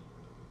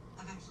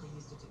I've actually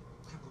used it to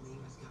cripple the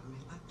U.S.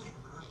 government, but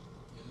whatever.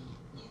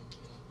 Yeah,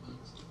 no,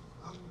 thanks.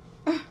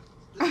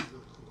 This is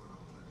really cool and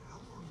all, but how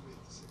long do we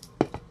have to sit?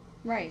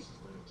 Right. This is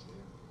very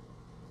clear.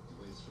 The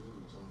way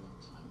through, it's all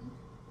about timing.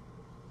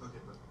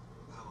 Okay, but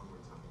how long are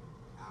we talking?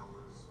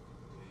 Hours?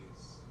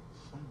 Days?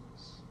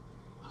 Friends.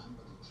 I'm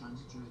but a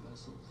transitory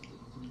vessel for the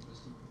infinite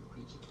wisdom of a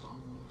creature far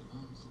more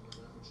advanced than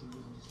we'll ever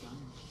truly understand.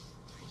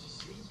 What you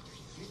see is what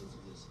you feel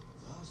for this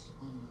vast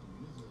unknown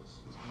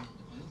universe is beyond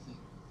anything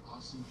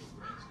our simple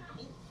brains can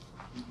hold.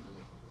 You can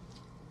believe.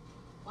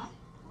 What?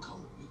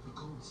 Go, you could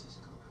go, Mrs.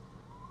 Go.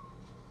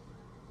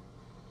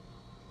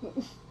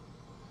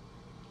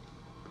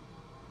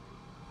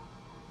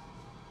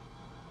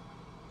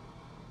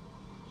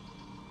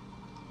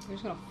 I'm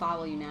just gonna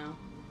follow you now.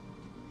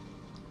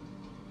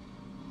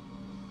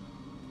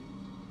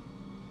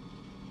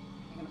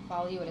 I'm gonna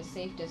follow you at a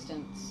safe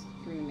distance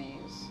through the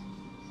maze.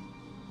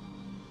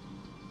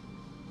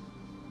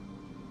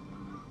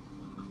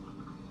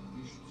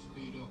 You should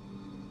speed up.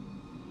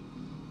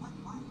 What?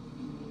 Why?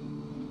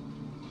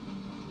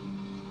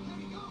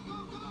 Hey, go, go,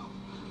 go!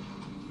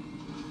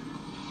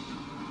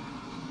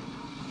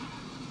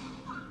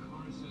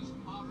 Morris says,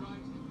 all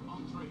right,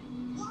 on three.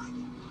 What?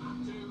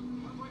 2,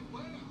 wait,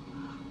 where?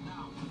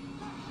 Now. And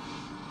left.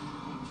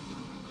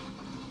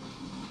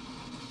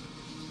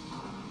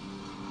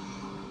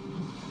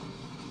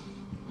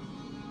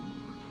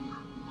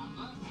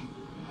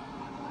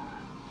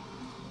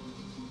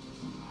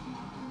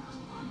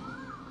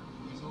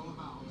 It's all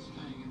about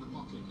staying in the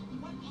pocket.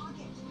 What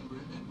pocket? We're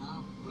in it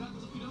now. What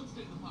happens if we don't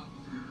stay in the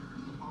pocket?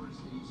 Morris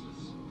eats us.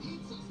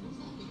 Eats us? What's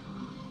that mean?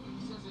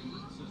 He says it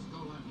eats us. Go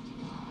left.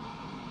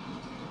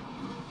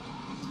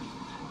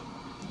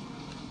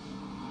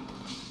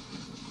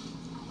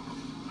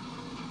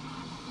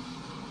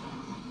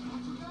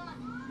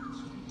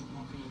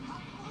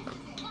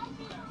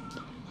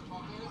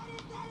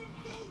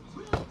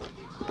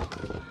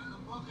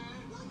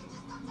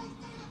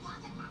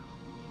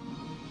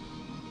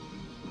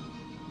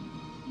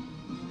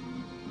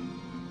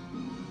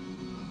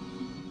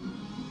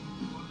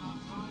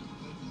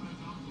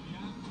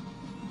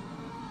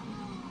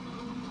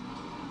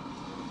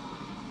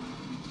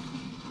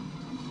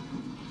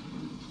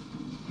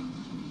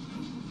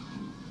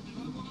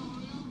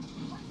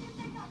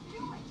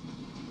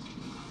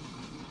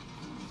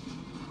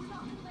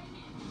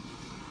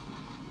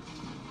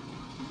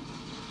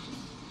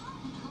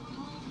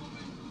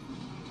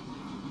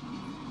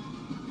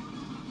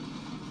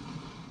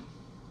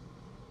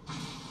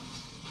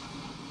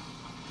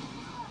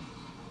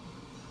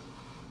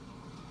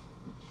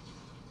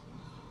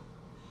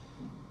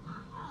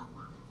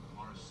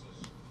 Morris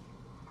says,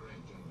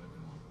 great job,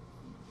 everyone.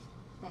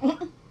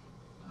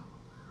 Now,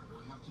 all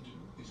we have to do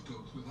is go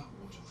through that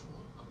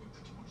waterfall and we're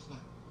pretty much there.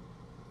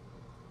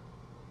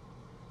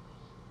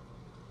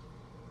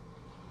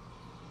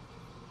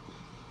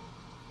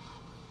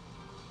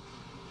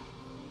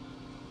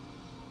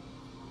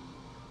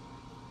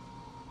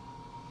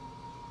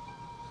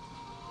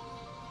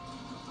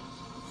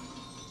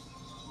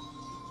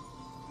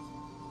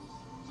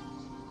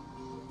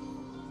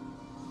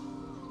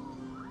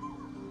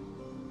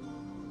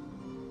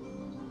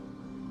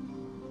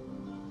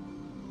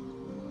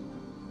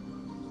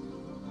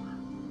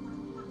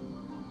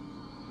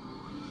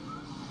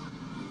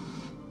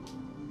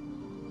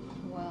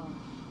 Well,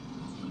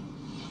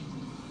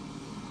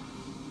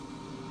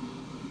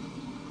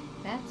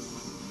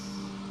 that's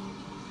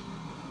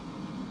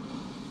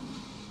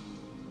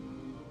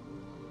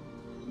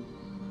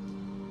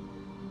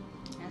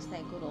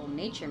that good old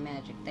nature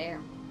magic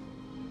there.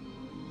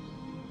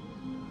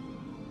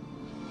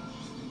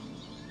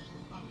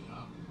 Bloody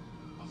hell.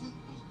 I think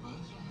those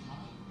birds are on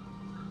fire.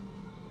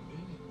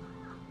 Really?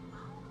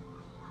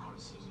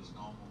 Morris says it's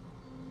normal.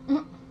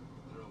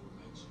 They're all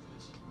remains of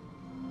this.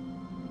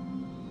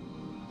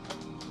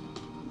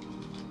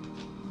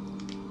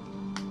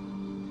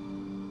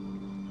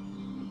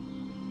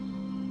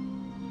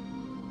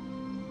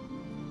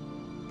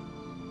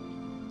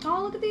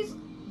 Oh,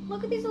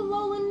 look at these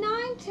Alolan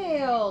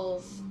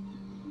Ninetales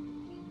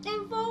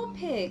and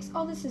Vulpix.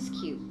 Oh, this is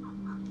cute.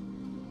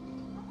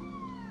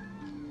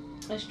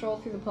 Let's stroll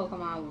through the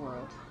Pokemon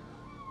world.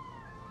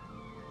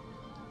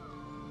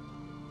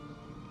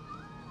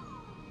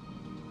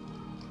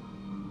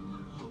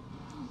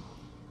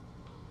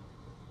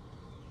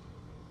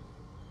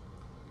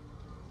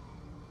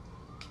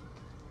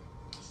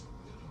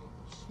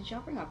 Did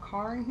y'all bring a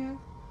car in here?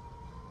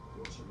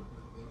 What's it looking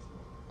at me for?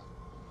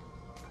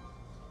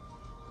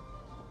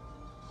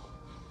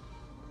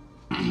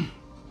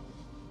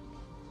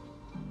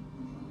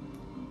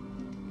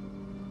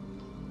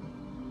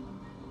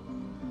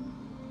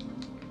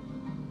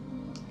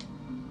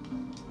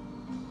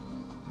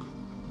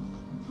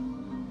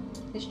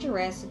 This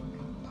Jurassic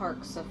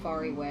Park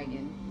safari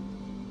wagon.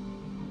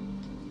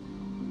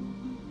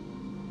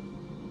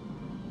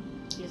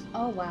 season.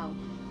 Oh wow.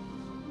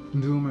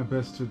 I'm doing my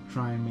best to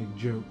try and make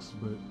jokes,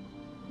 but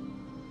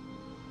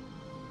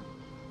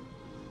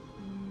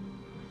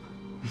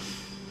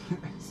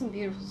Some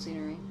beautiful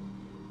scenery.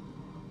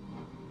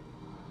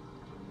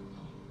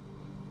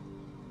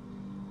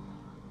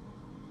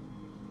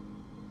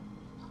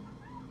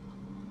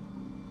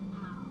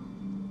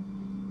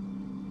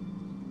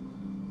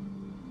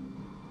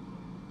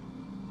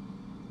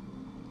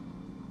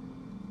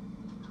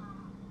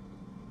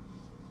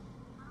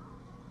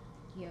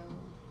 Yo.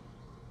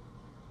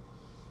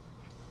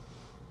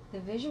 The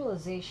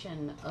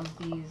visualization of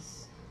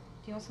these...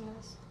 Do you want some of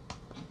this?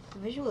 The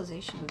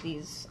visualization of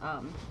these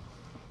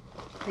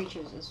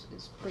creatures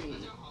is pretty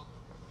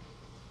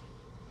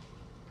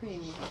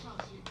amazing.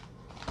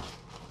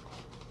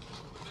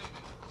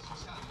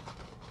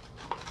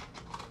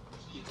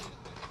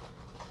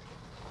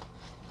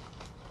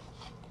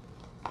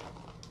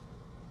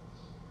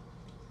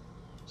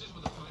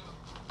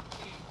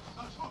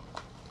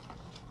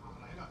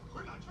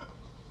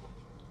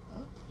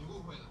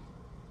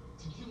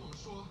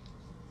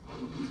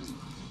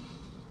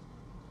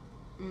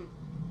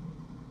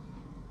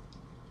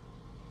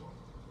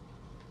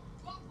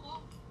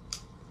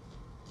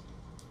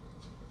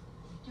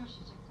 这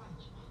是在干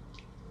什么？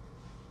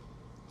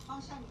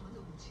放下你们的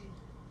武器，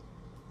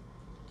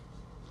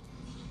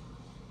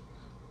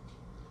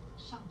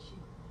上去。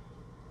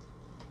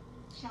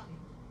下令，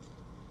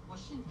我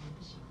是你们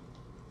的小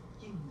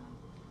硬男。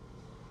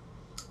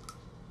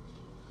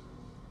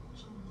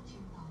终于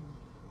听到你了。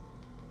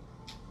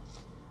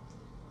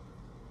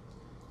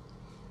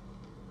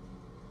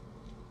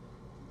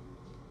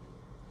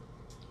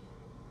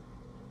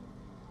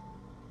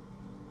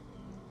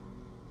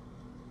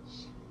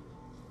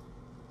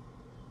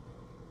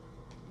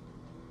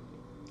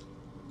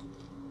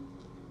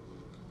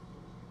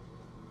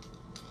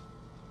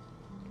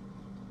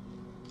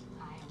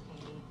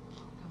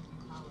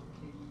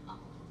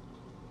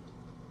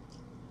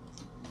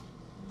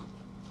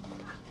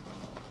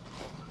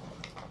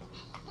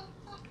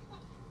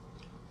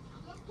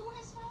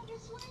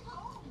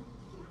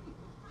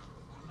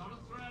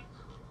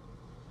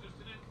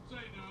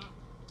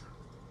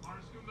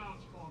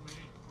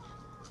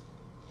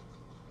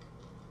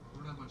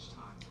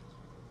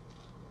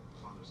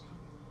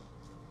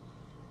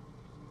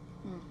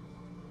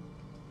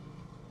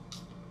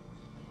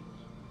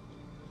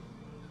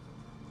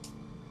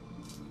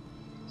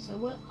 So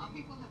what? Our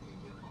people have been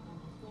here for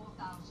over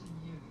 4,000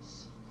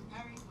 years,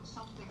 preparing for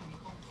something we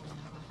hope will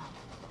never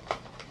happen.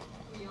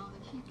 We are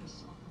the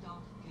keepers of the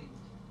Dark Gate,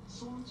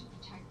 sworn to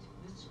protect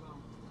this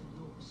realm and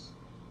yours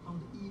from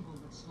the evil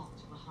that's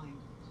locked behind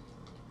it.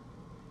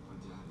 My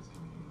dad is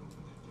coming in to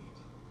open that gate.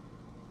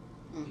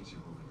 Gates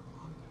are open to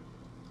wander.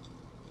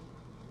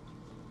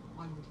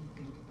 Why would he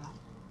think that?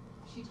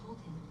 She told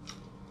him.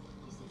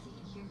 He says he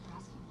can hear her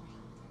asking for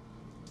help.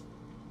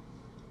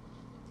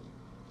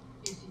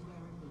 Is he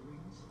wearing the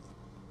rings?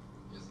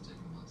 He hasn't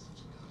taken them out since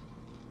you got it.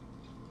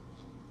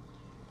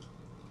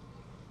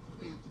 What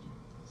do they have to do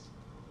with this?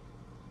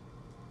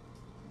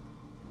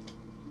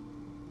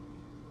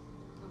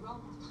 The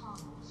realm of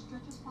Tano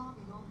stretches far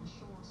beyond the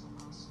shores of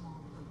our small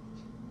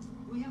village.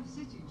 We have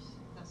cities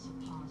that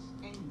surpass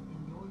any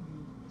in your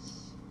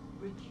universe,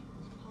 rich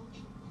with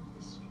culture and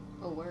history.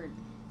 Oh, word.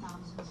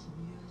 Thousands of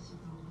years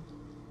ago,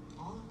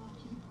 all of our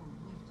people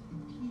lived in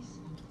peace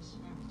and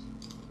prosperity.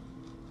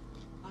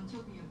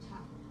 Until the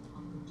attack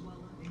of the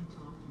Dweller in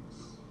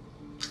Darkness.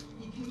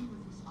 He came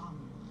with his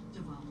army,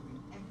 devouring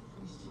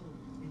every soul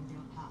in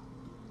their path.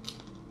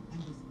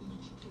 And with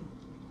each kill,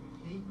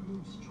 they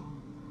grew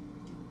stronger.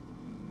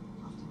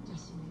 After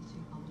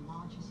decimating our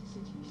largest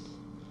cities,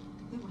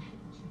 they were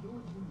headed to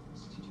your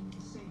universe to do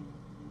the same.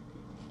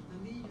 The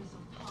leaders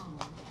of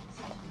Tano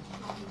sent their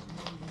strongest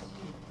warriors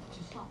here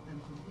to stop them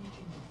from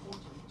reaching the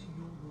portal to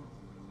your world.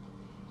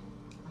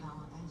 But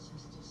our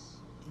ancestors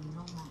were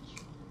no match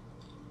for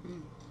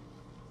them.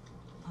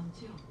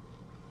 Until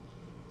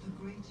the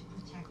Great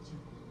Protector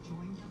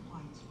joined the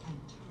fight and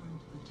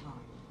turned the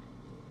tide.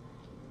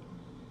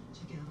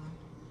 Together,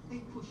 they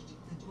pushed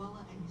the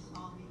Dweller and his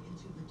army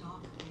into the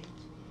Dark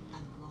Gate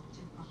and locked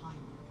it behind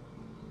them.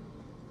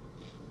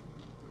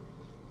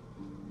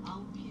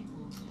 Our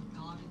people have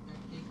guarded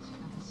that gate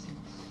ever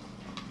since,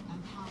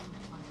 empowered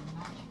by the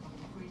magic of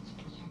the Great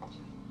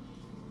Protector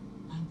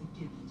and the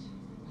gift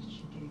that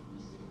she gave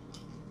us.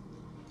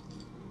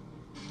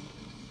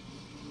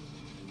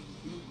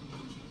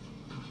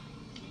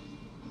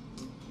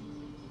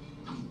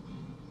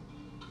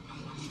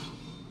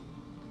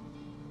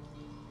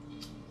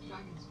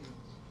 Dragon's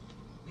Gate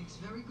makes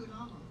very good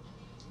armor.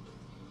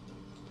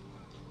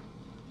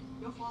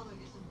 Your father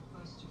isn't the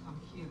first to come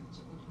here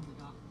to open the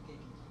Dark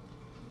Gate.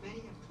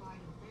 Many have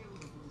tried and failed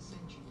over the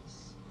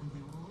centuries, and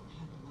they all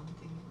had one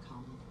thing in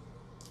common.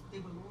 They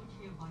were lured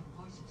here by the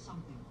voice of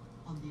something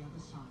on the other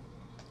side.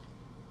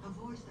 A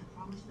voice that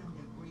promised them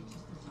their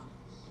greatest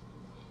desires.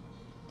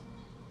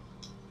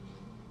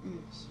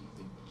 So you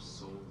think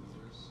soul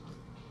eaters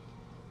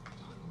are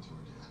talking to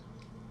her dad?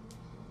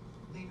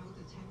 They know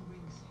the 10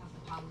 rings have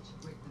the power to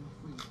break them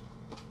free.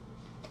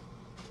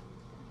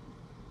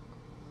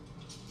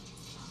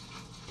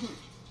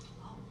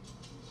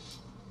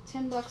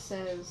 $10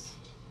 says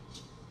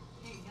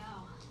Here you go.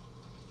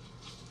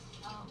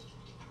 Oh,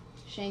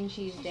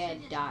 Shang-Chi's dad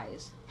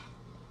dies.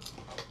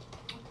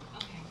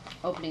 okay.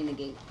 Opening the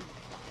gate. So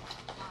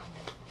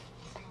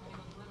I'm gonna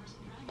go deliver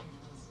some dragon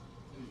arrows.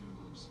 Hey, you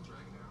gonna some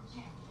dragon arrows?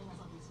 Yeah, that's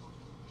all this one.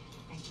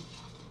 Thank you.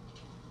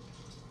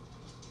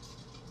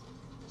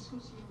 Let's go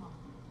see your mom.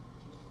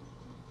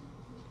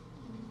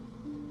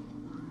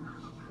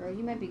 Girl,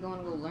 you might be going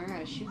to go learn how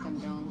to shoot them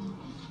drones.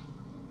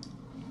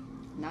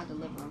 Not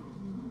deliver them.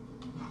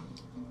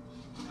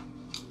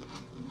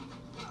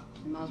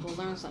 You might as well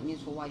learn something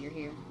useful while you're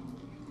here. I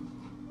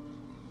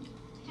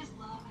just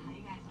love how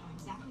you guys know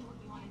exactly what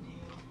you want to do,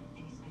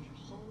 and you spend your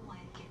whole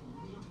life getting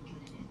really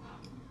good at it.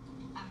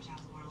 I wish I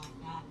was more like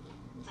that.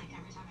 It's like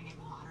every time I get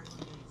moderate or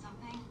good at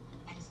something,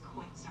 I just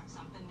quit and start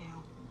something new.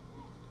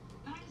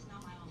 But I just know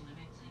my own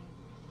limits, and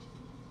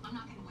I'm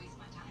not going to waste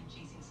my time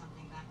chasing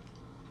something that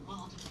will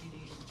ultimately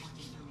be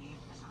disappointing for me.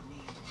 That's not me.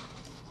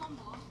 中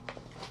国，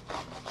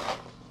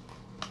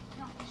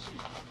让我试试。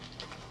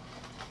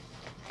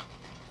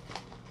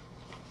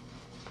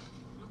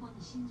如果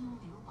你心中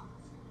没有靶子，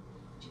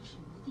就是无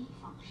的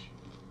放矢。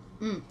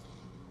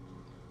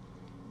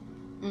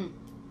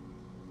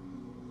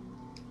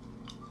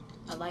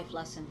A life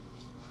lesson.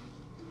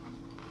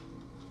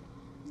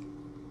 If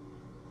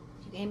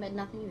you aim at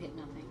nothing, you hit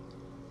nothing.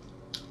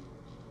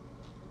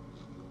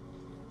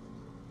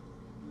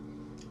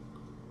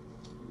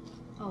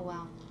 Oh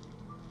wow.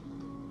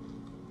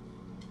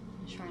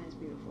 The shrine is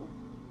beautiful.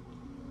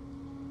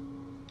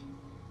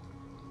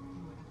 You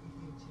were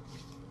everything to me.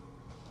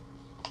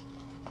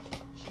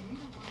 She made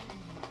it one day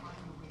you would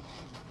find a way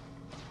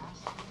to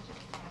ask them to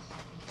confess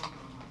something for your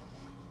life.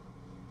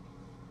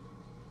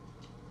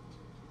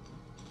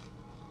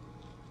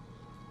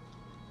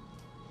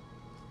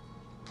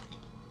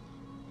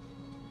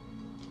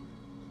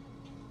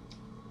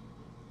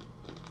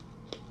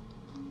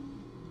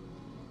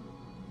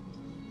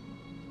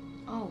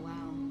 Oh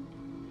wow.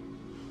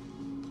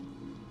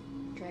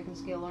 Dragon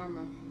scale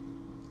armor.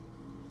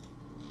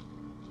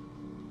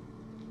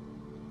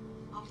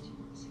 Often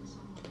missing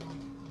someone like her,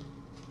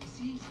 it's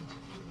easy to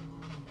feel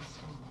alone in this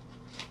world.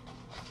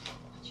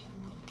 But you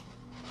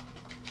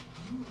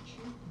are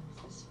children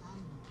of this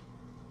family,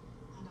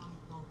 and I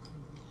welcome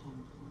you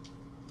home.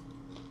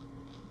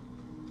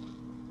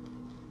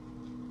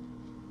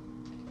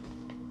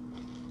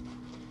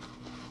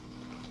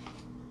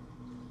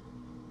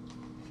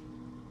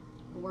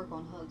 We'll work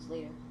on hugs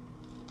later.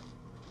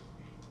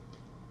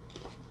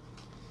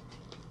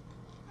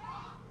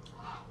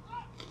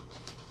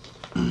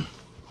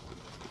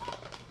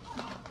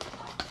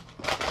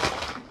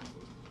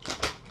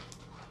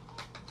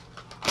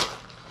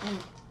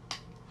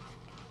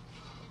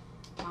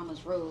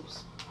 Mama's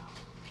robes.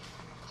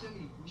 这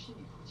里不是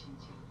你父亲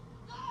家，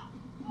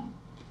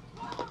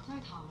在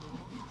塔楼，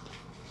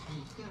每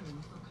个人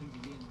都可以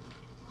练的。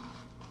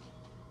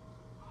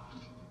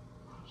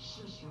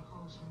是时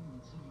候从你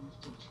这里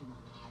走出来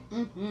的孩子。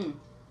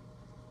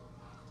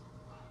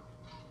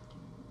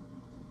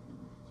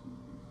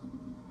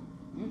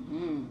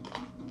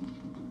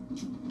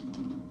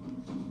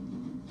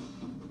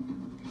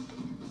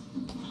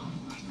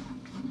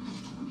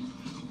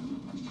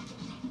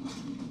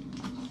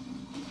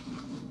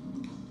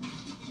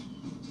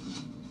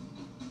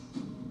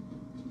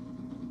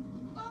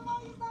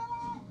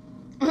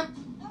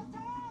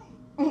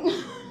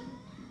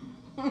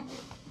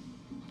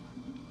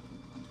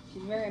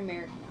She's very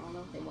American. I don't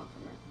know what they want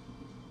from her.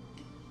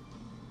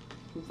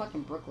 From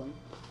fucking Brooklyn.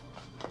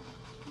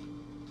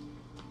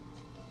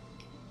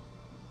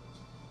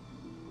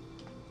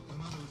 My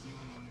mother was the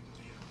only one who could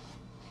be her.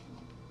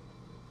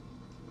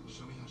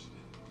 Show me how she did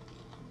it.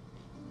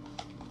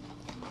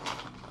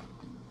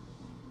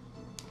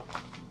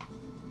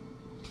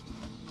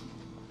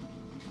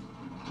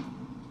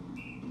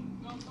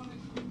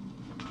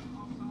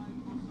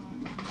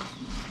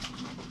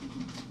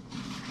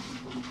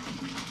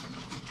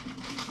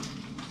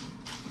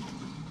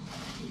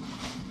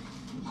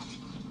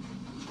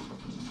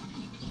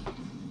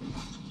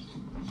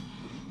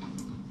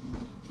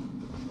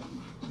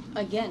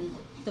 Again,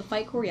 the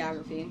fight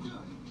choreography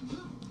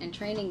and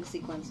training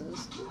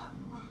sequences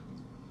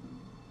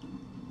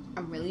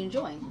I'm really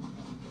enjoying.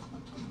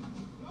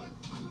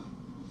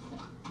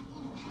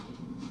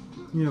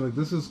 Yeah, like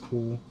this is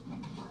cool.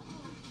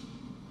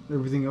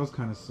 Everything else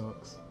kind of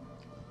sucks.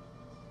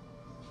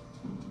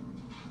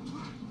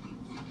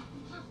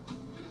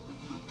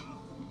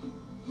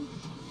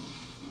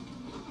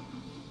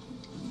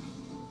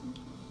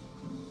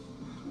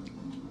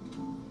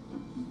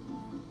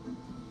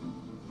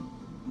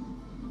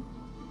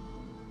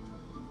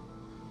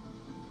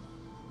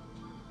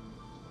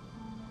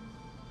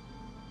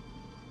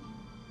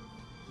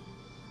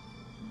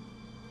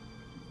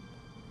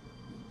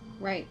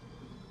 Right.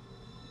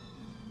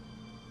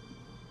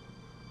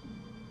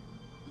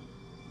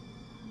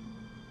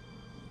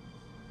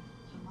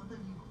 Your mother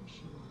knew who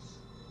she was.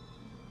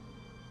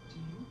 Do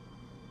you?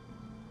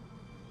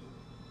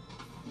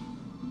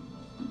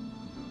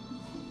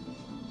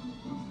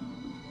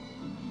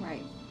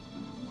 Right.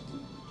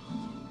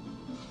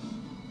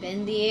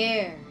 Bend the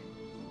air.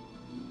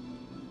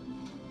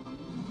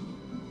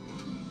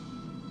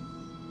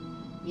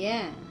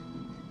 Yeah.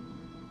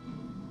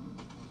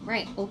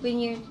 Right. Open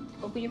your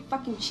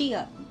fucking chi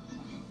up.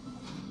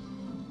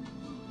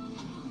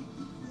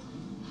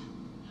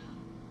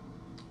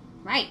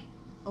 Right.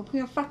 Open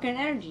your fucking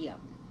energy up.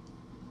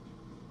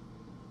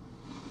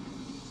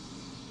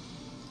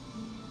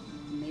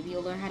 Maybe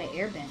you'll learn how to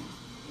airbend.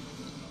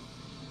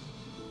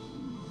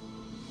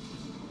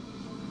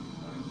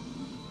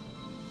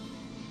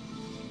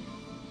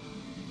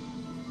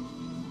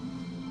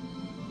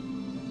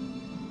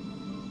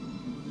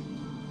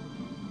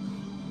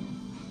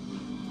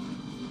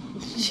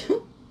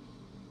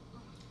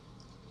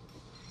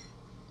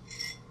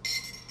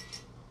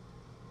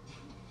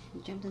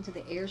 Jumped into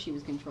the air she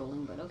was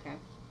controlling, but okay.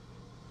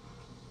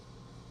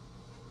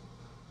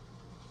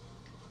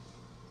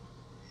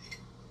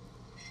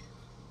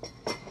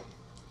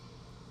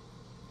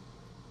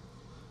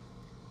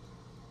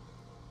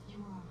 You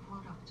are a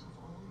product of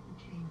all who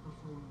came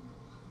before you.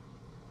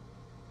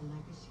 The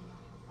legacy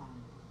of your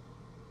family,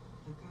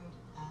 the good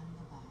and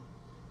the bad.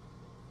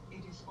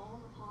 It is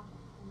all a part of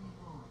who you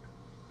are.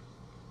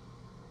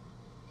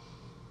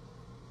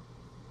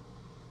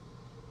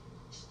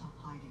 Stop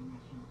hiding,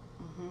 nephew.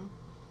 Mm-hmm.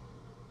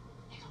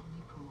 It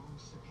only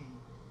prolongs the pain.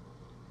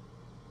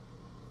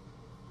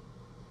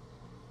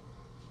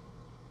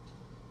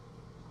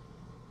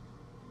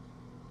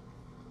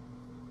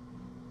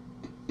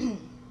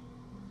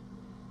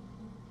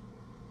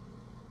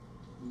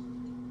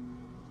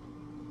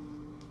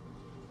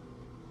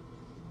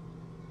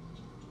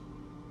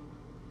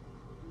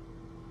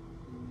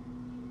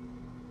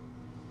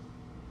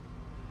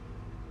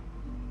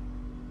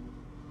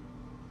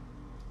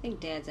 I think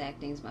Dad's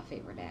acting is my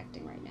favorite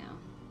acting right now.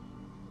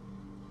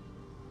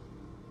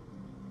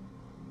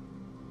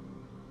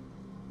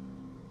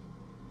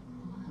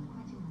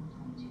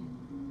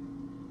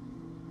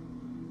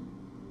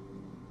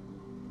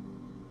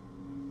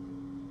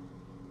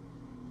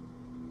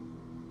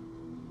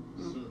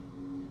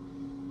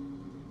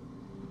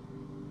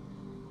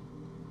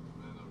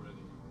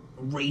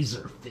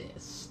 Razor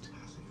Fist.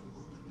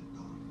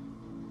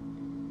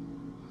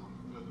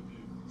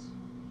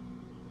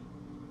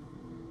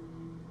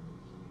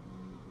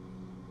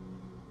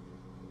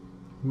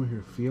 We're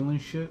here feeling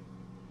shit.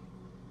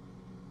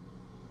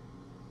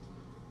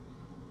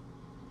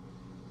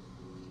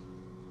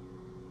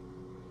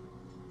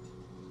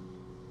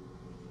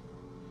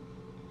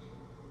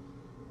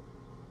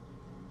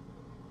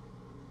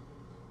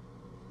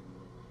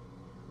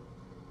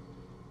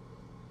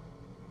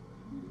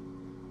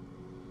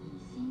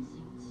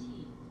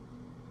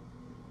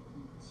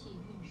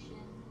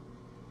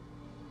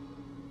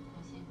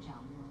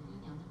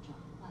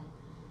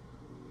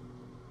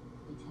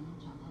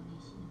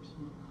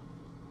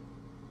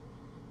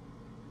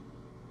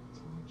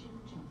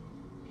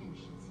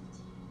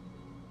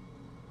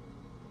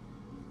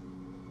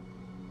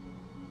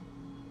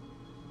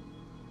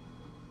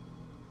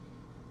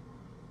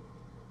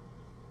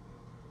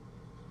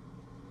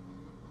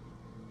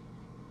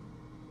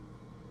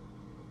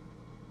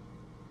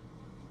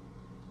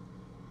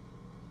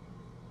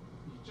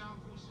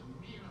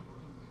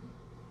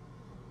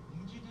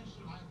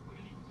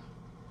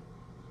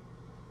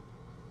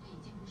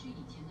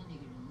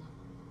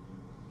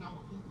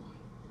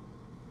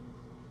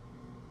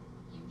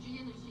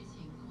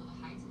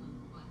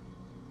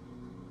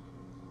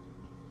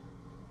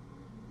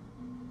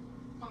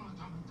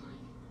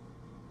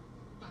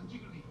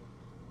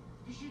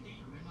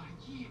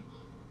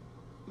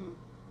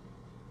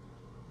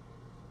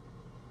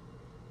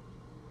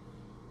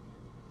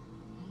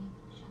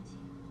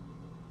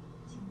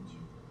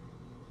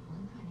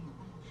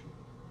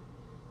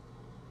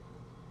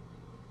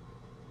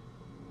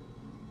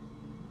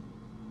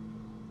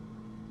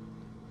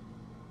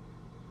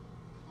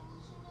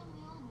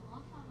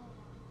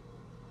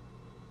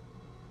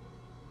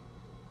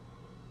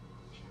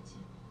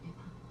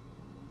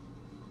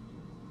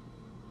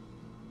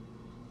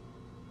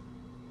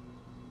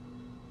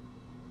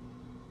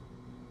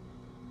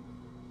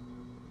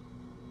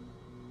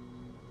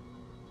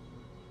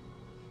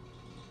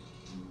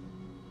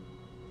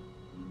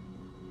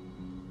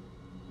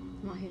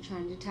 I'm out here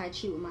trying to do Tai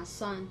Chi with my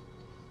son.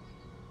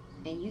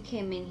 And you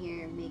came in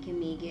here making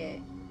me get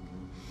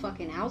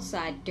fucking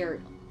outside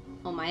dirt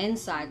on my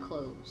inside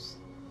clothes.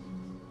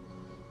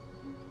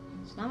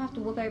 So now I'm gonna have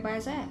to whoop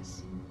everybody's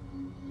ass.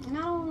 And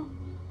I don't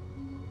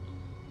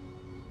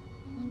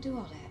do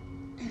all that.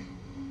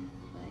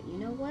 But you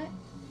know what?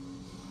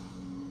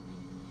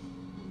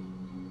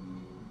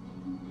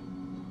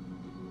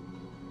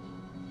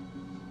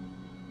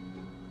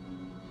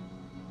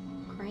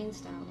 Crane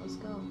style, let's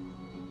go.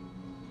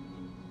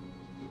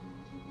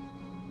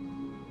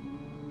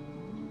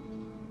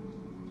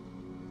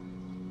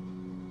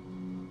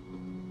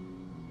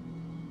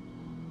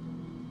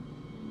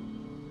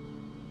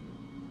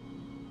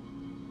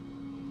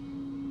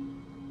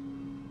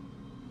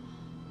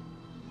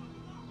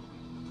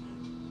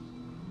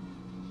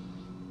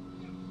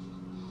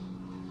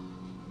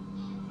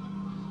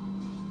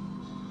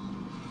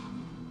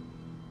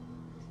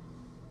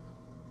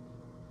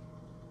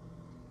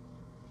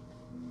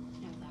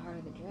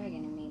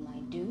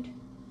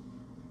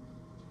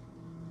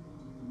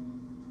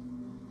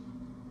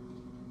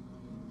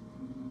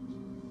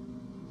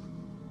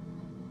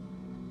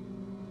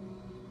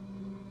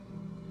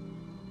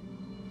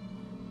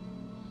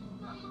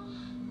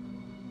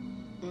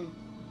 Mm.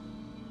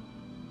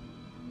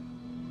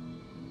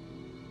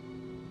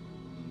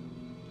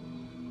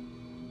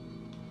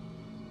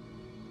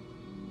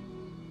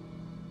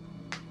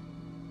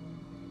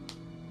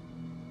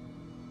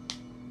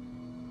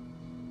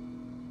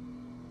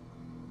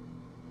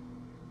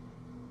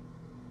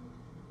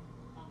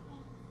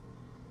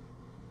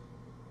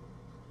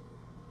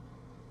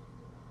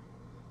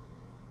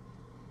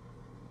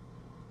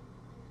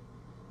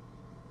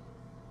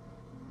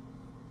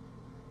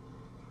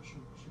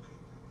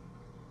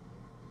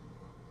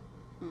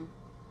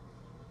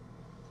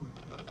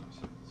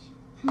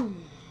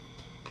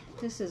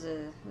 This is.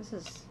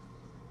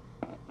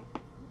 I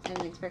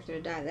didn't expect her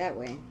to die that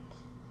way.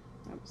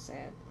 That was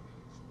sad.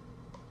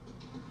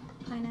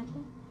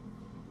 Pineapple?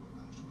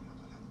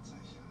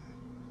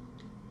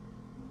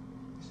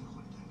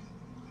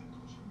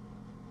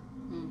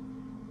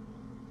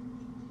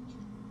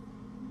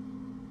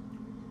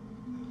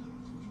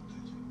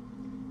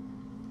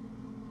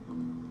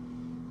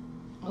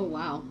 Oh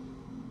wow.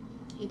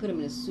 He put him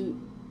in a suit.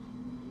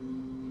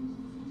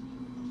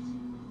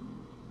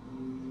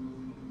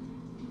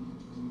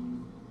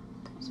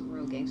 Some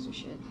real gangster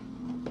shit.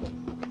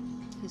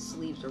 His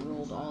sleeves are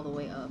rolled all the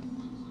way up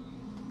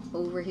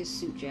over his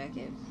suit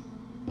jacket.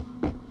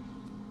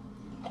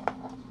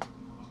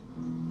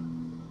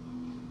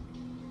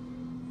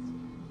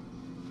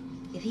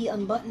 If he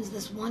unbuttons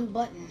this one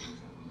button,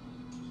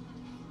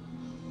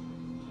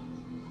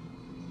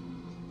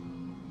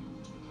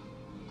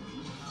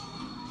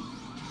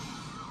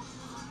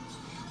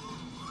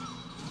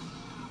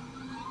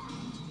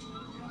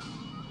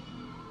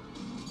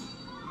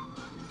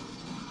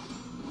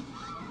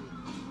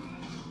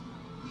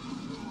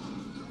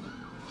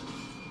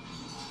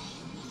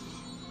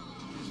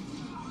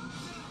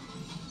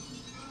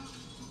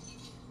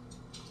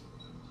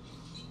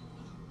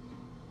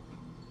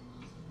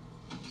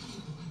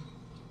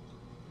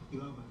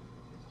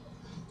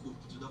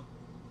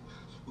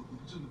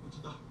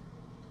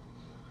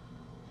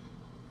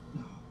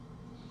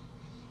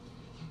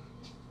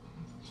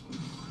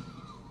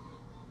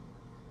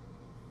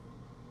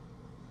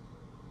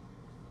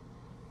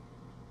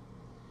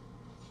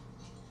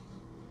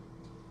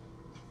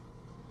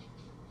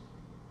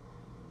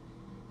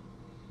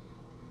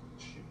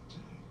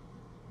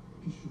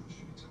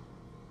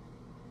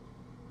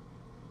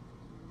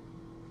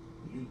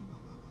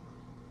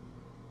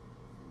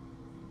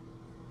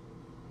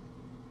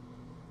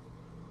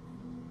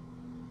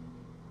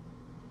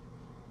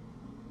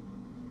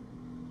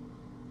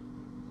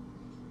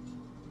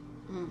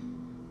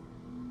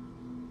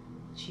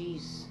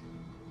 jeez.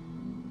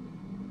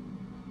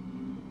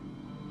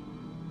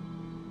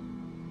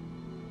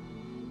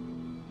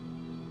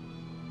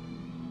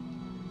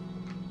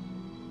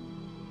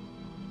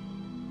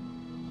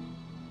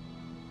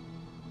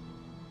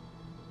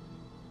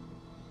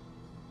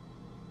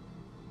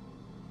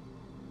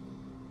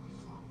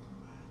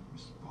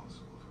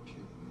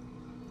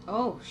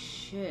 Oh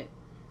shit.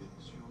 It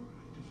is your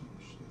right to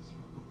finish this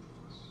for both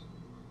of us.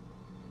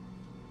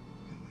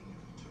 And when you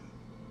return,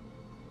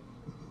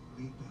 we will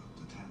rebuild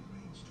the Ten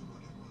Rings to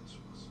what it once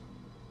was.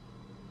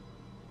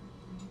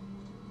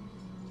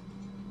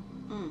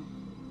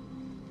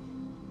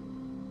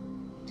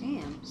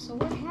 Damn, so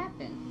what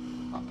happened?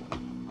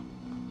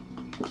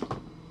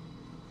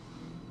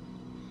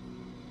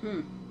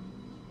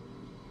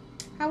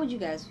 How would you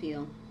guys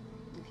feel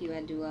if you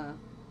had to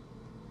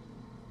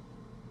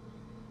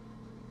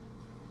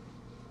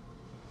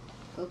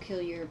go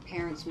kill your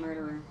parents'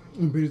 murderer?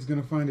 But he's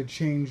gonna find a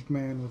changed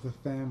man with a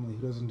family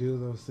who doesn't do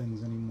those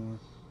things anymore.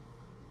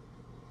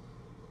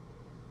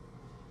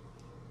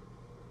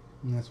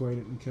 And that's why he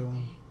didn't kill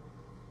him.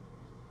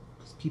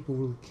 Because people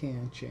really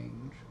can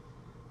change.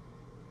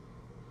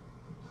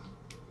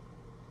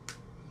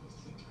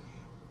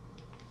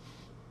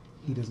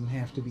 He doesn't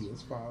have to be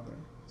his father.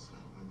 That's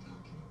not what I'm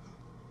talking about.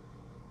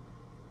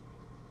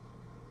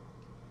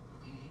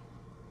 Okay.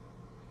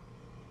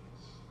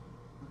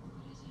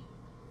 What is it?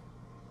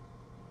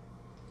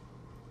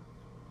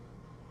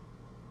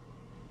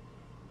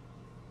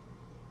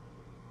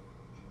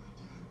 My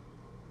dad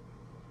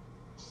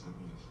sent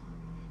me to find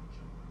a man who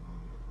killed my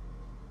mom.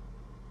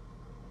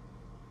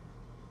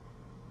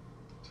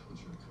 I told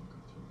you I couldn't go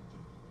through with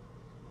it.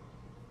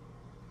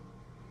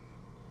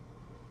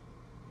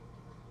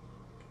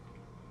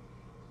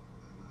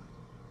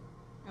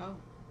 Oh. I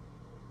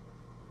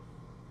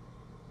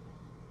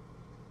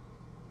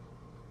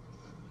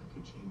thought that I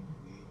could change my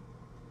name,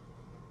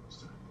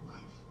 start a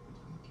life, but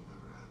don't think it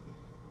ever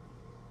happened.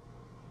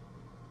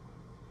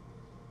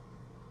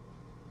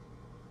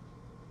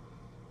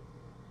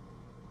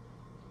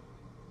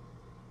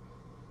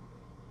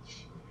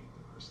 She would hate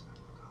the person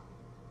I've become.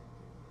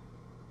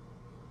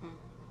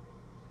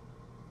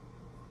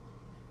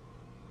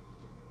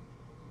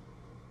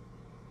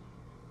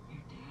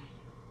 Your dad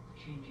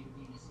trained you to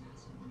be an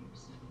assassin when you were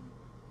 7.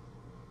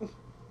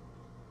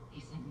 He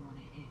sent you on a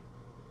hit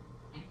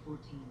at 14.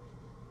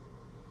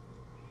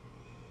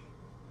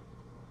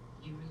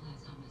 You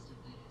realize how messed up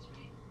that is,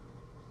 right?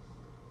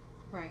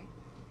 Right.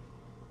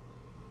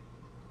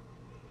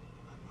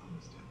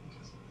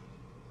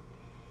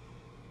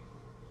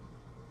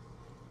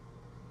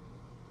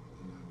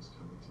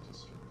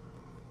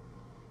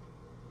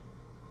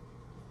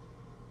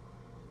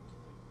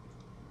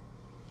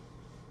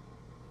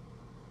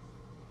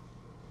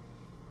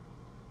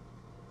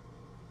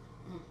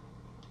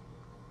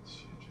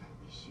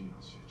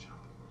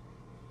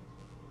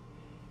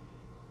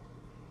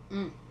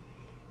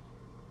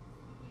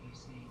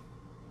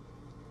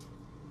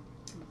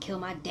 kill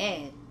my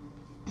dad.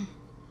 I'm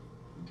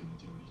gonna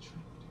do what you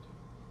trained me to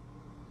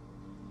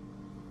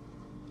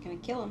do. Gonna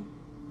kill him.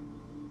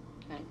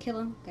 Gonna kill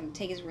him. Gonna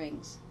take his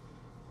rings.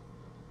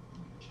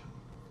 I'm gonna kill him.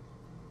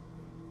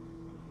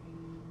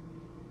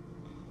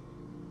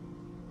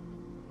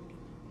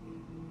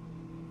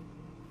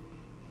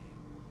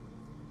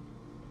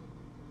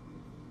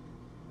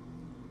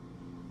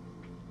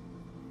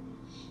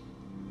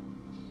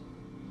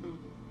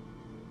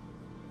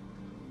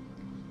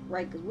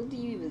 Right, because what do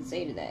you even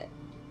say to that?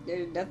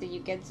 There's nothing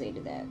you can say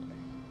to that.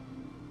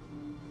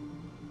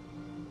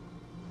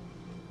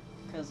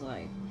 Because,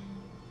 like...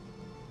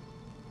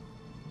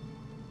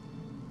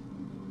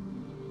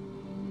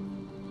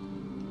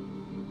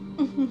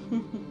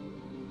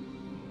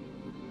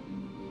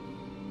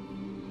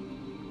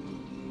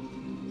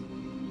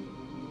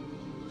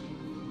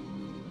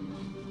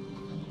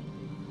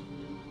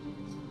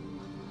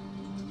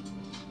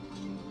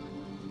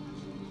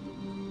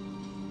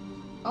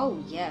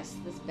 Oh, yes,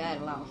 this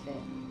battle outfit.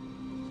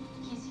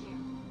 He's here.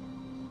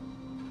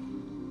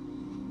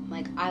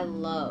 Like, I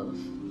love...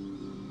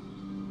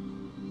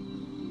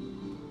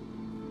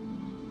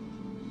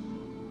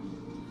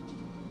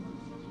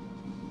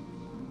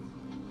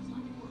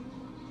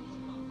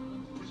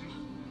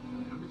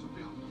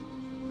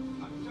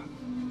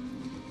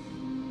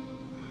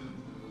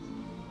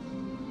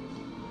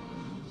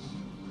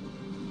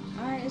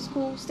 Alright, it's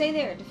cool. Stay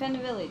there. Defend the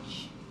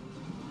village.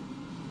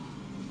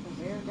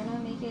 They're gonna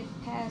make it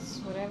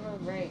past whatever,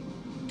 right?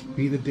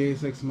 Be the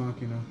Deus Ex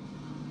Machina.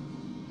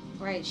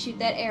 Right, shoot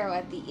that arrow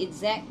at the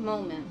exact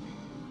moment.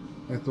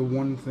 At the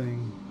one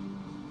thing.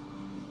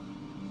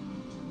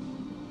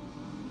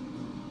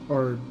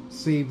 Or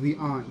save the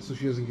aunt so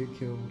she doesn't get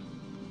killed.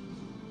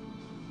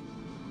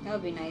 That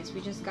would be nice. We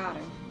just got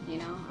her, you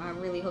know? I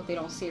really hope they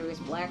don't Sirius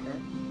Black her.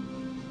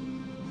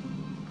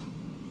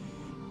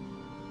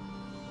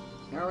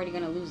 They're already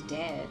gonna lose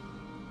Dad.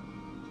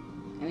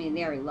 I mean,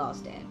 they already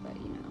lost Dad, but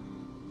you know.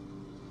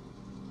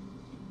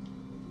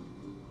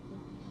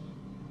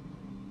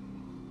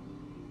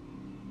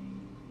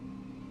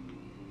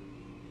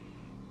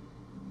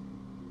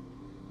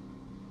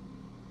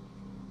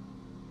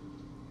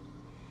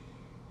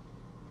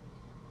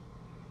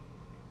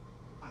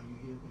 Are you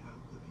here to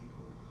help the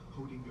people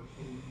holding your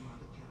own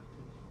mother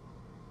captive?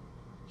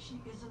 She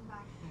isn't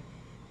back there.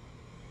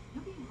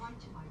 You're being lied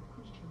to by a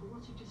creature who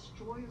wants to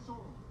destroy us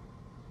all.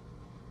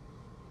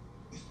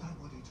 Is that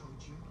what he told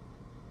you?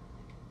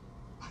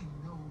 I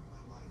know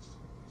my wife's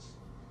voice.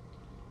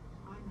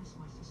 I miss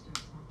my sister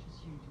as much as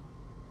you do.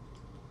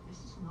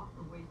 This is not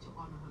the way to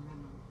honor her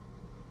memory.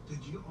 Did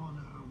you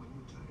honor her when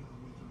you turned her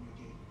away from your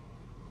gate?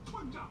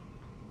 混账！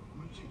我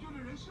们拒绝的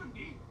人是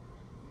你，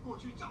过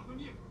去造的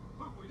孽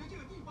会毁在这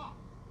个地方。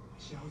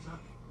小子，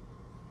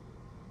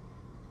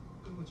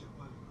跟我讲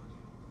话礼貌点。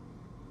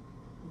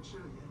我吃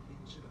了盐比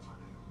你吃的饭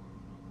还多。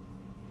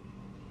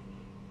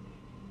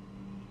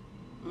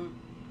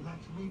Let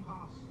me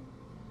pass.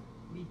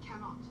 We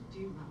cannot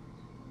do that.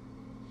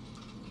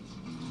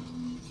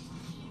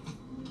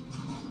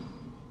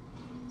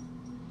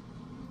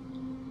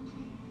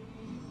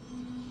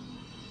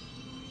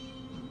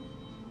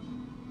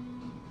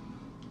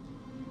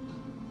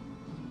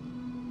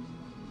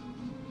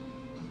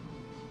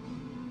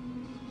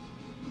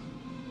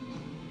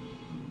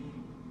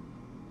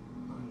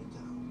 Burn it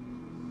down.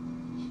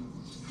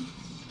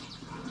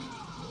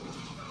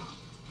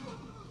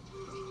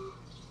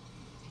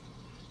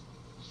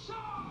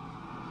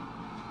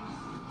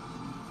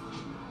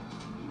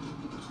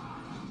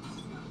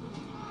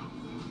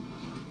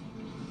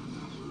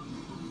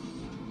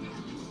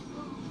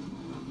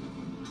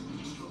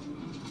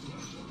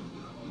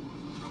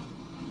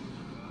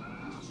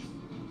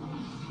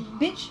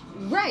 Bitch,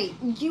 right.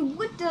 You,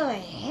 what the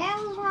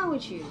hell is wrong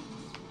with you?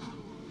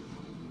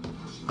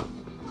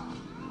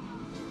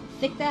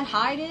 Thick that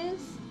hide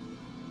is?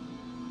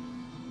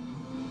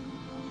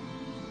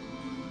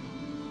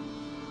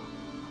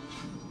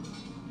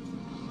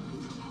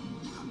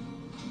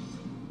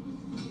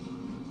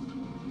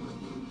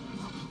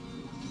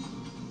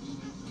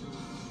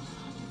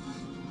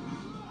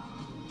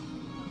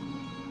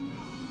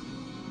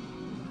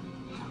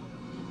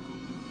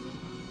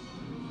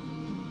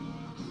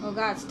 Oh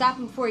god, stop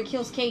him before he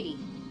kills Katie.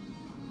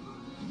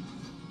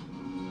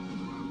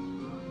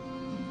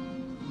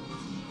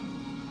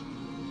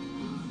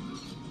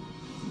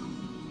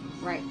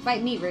 Right,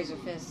 fight me, Razor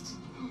Fist.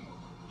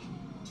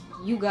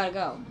 You gotta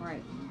go.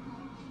 Right.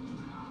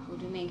 We'll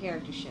do main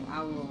character shit.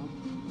 I will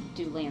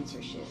do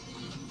Lancer shit.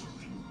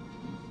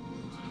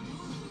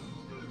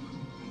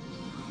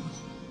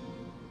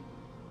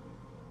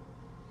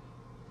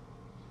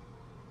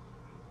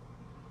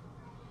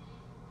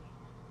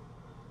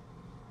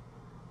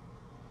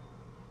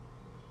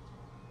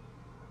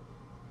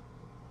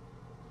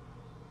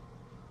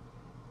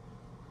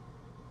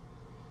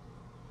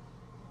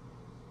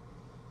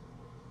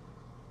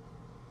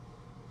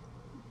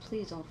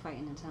 Please don't fight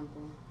in the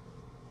temple.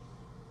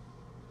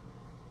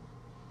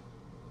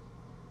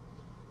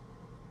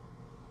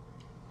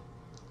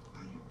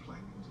 Are you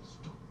planning to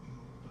stop me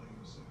all by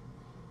yourself?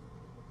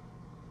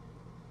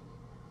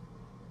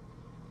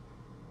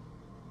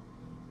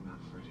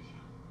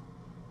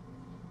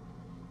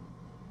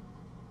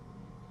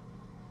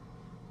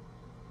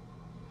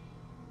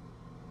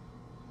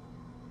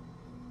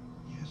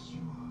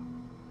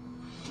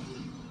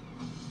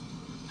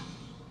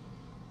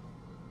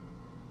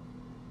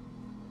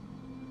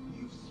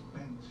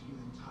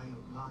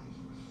 life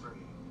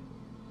afraid.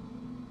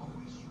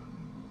 Always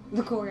running.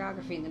 The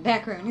choreography in the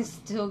background is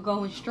still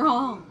going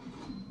strong.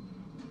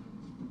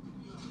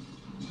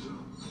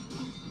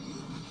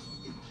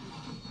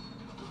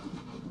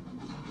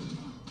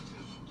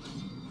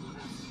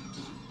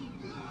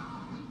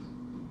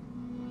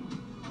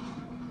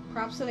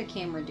 Props to the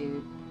camera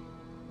dude.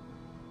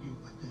 You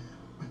were there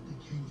when they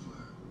came for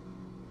her,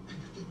 and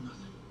you did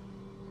nothing.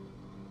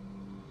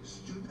 You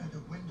stood at a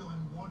window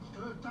and watched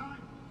her die.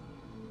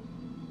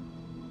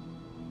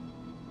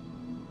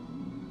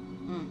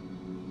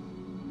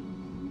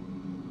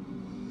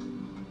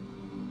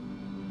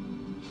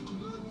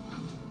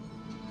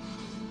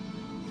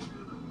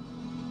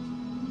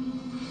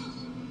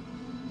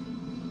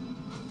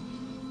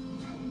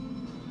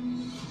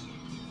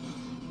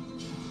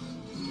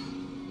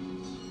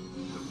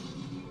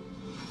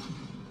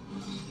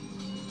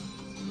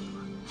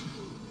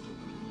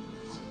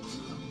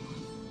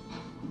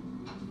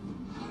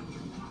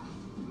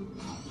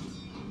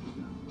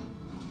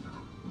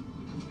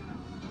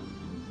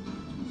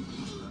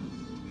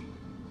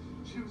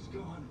 She was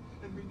gone,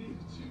 and we needed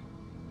you.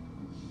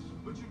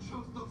 But you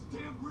chose those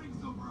damn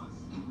rings over us.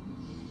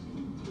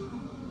 You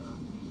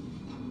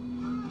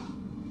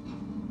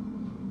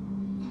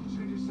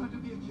trained your son to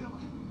be a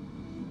killer.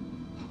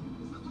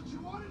 Is that what you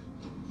wanted?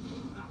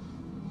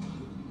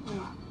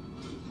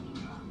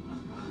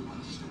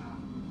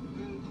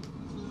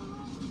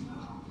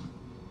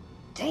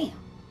 Damn.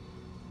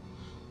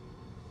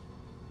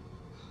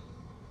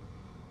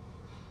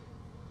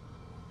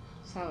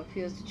 That's how it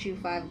feels to chew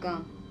 5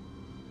 gum.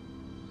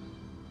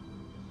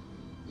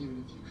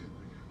 Even if you could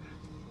bring her back,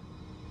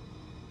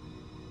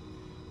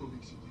 what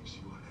makes you think she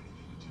wanted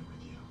anything to do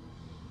with you?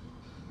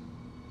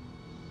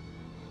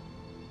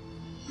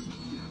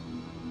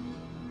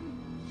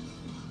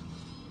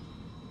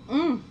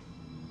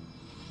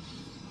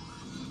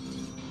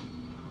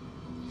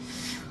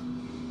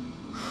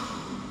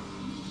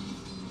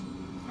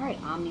 Alright,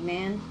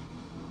 Omni-Man.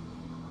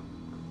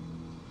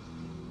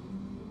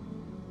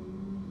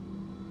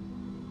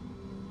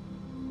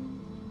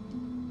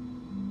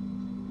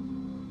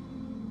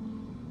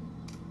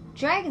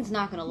 Dragon's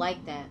not gonna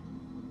like that.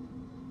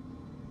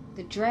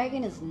 The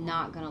dragon is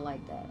not gonna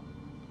like that.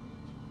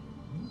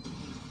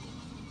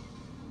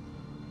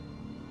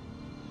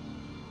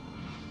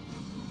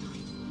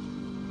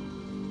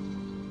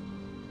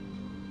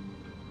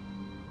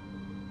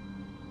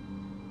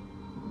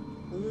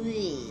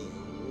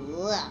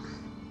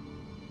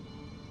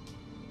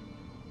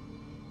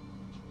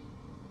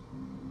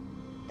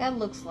 That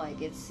looks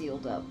like it's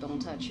sealed up.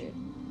 Don't touch it.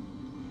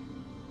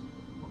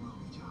 What about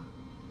me, John?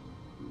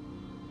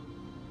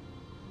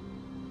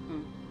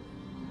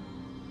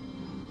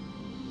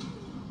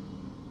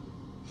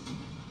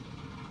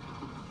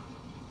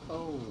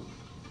 Oh.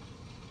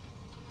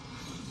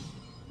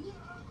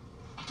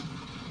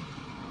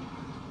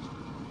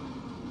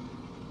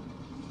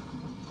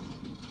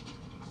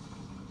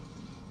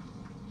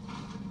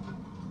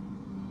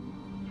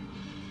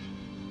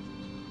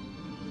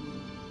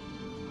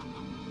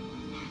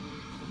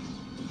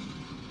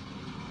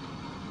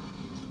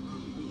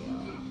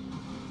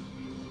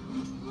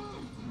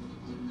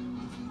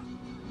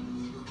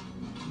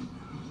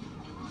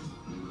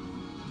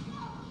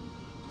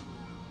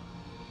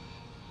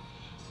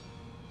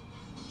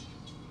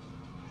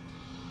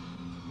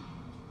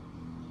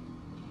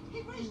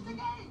 He breached the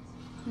gates!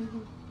 Those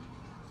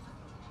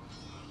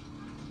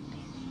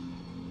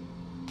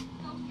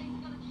things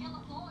gonna kill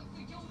us all if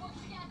we don't work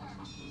together.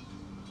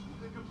 You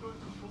think I'm going to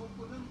fall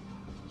for them?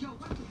 Your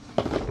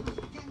weapons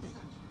against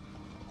them.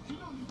 You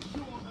don't need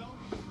your help.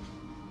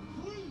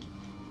 We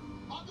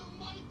are the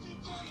mighty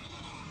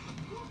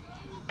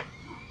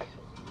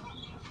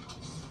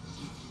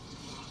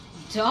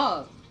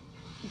Dog.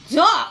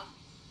 Dog!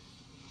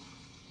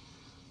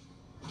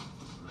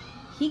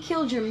 He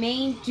killed your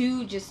main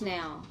dude just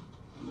now.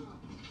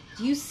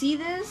 Do you see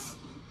this?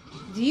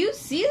 Do you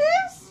see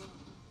this?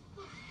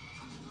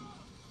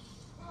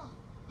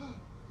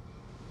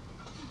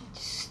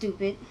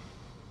 Stupid.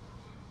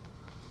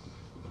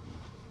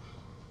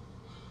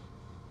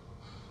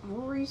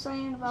 What were you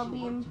saying about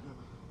being...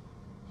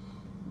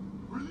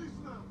 Release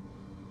them!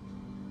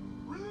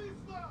 Release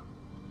them!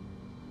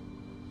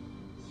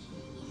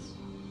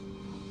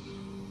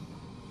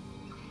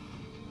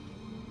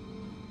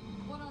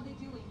 What are they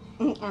doing?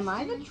 Am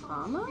I the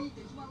trauma? Feed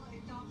the dweller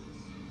in darkness.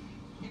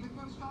 If it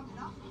grows strong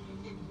enough,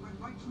 it will run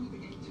right through the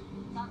gate.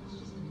 That was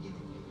just the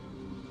beginning.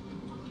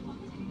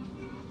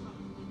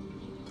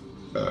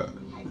 I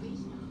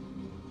reached them.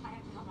 I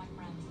have to help my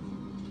friends.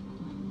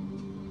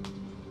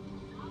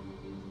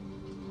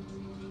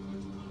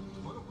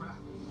 What a rat.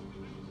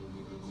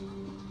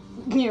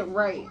 Yeah,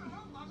 right.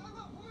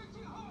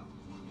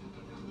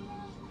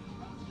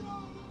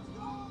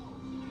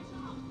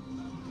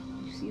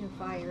 You see the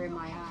fire in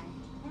my eye.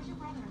 Where's your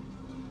brother?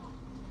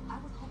 I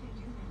was hoping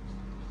you knew.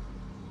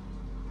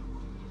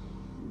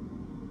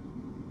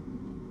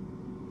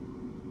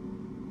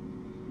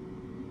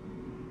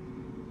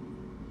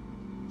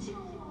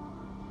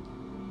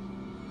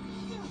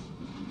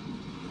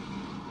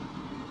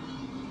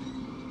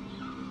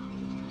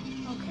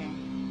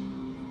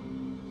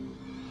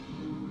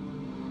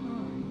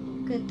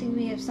 Good thing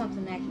we have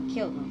something that can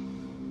kill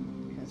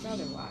them. Because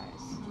otherwise...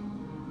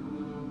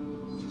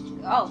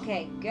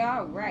 Okay,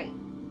 alright.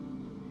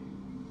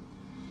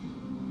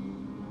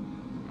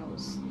 That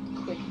was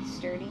quick and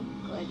sturdy.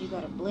 Glad you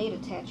got a blade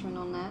attachment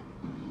on that.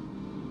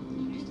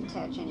 Just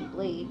attach any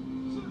blade.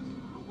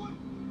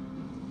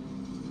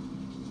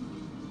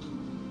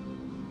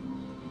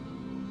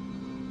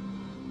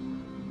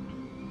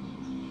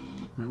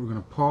 Alright, we're gonna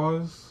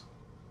pause.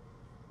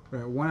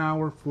 We're at 1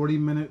 hour, 40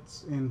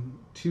 minutes, and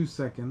 2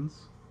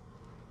 seconds.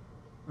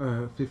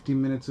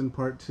 15 minutes in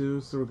part 2,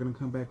 so we're gonna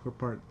come back for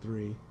part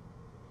 3.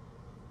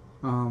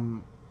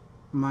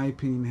 My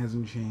opinion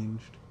hasn't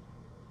changed.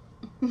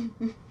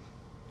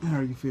 How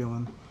are you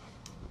feeling?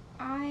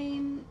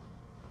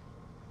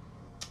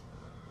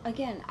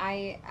 Again,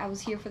 I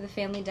was here for the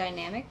family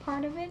dynamic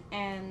part of it,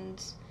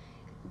 and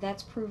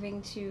that's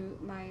proving to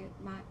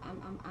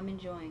I'm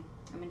enjoying it.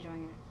 I'm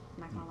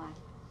not gonna lie.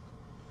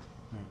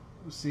 Alright,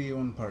 we'll see you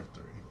in part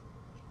 3.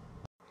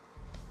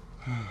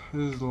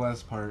 This is the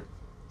last part.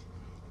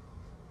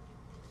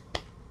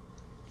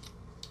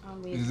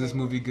 Is this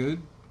movie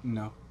good?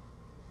 No.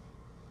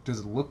 Does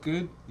it look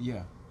good?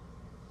 Yeah.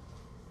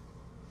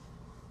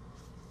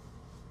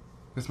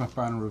 That's my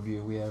final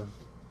review. We have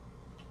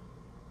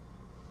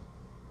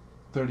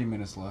 30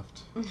 minutes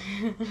left.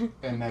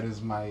 And that is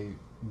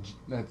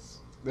that's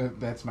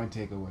my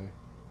takeaway.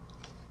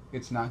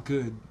 It's not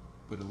good,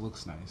 but it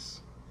looks nice.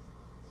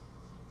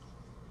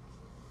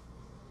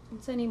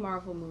 It's any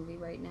Marvel movie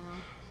right now.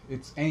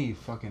 It's any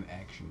fucking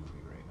action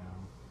movie right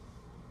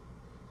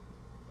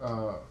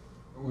now.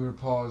 We were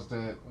paused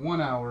at 1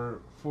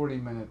 hour, 40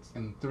 minutes,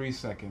 and 3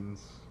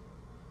 seconds.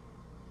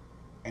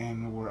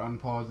 And we're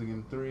unpausing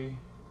in 3,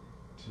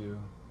 2,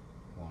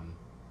 1.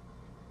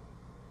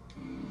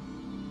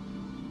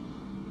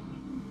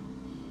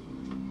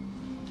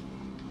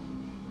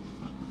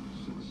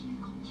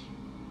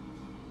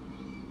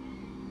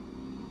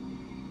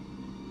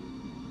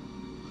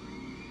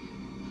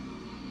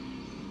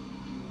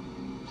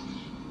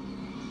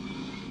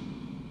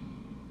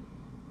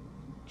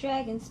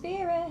 Dragon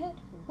spirit,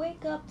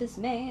 wake up this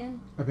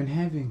man. I've been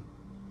having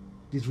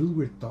these really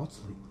weird thoughts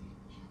lately.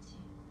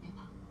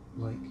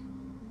 Like,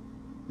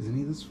 is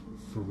any of this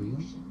for real?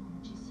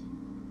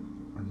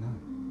 Or not?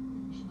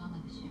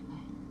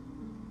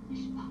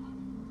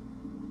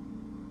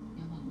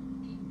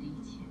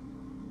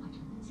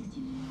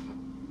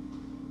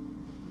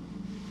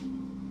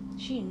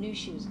 She knew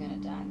she was gonna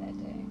die that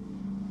day.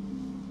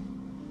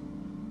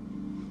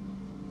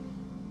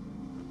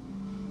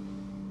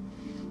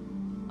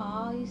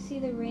 Oh, you see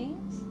the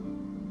rings?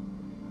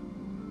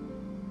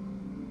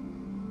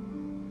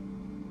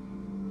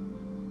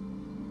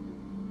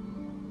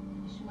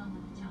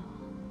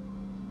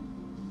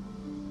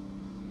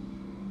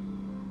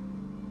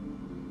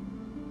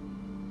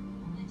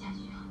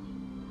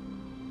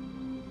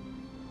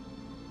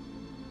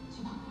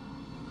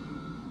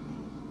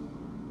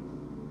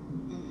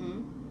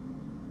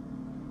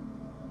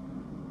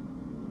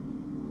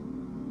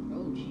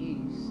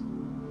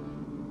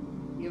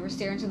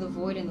 Stare into the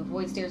void and the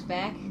void stares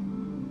back. They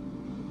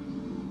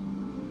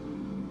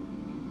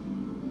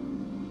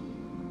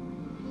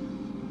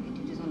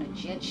do this on a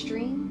jet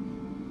stream.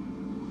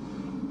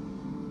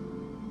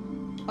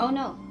 Oh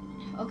no.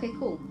 Okay,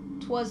 cool.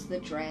 'Twas the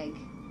drag.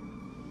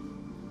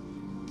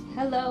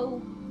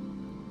 Hello.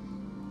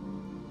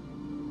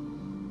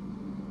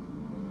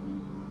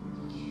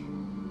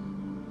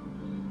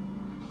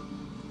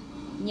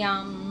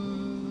 Yum.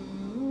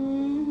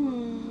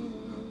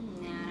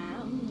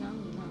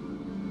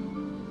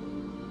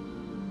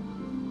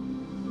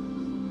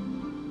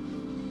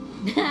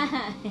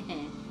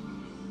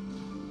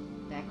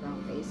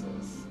 Background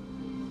faces.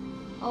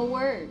 Oh,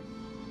 word.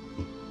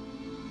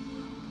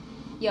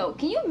 Yo,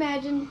 can you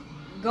imagine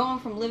going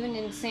from living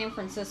in San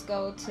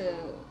Francisco to,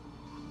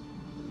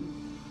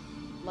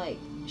 like,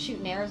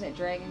 shooting arrows at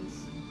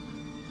dragons?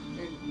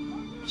 Or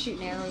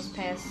shooting arrows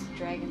past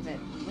dragons at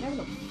whatever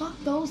the fuck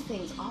those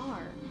things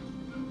are.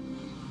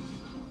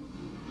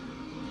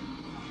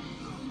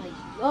 Like,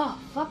 oh,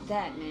 fuck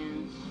that,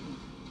 man.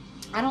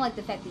 I don't like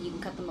the fact that you can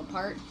cut them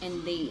apart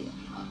and they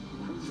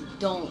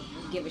don't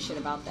give a shit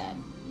about that.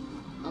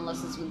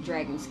 Unless it's with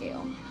dragon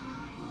scale.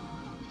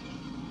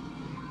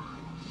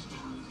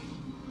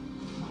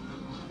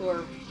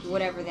 Or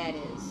whatever that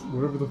is.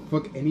 Whatever the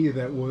fuck any of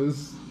that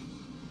was.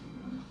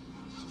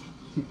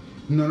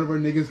 None of our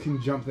niggas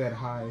can jump that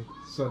high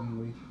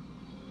suddenly.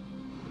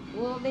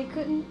 Well, they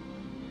couldn't.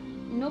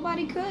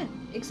 Nobody could.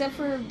 Except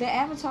for the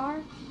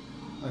Avatar.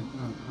 I don't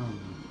know.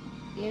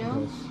 You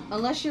know?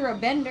 Unless you're a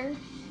bender.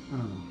 I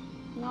don't know.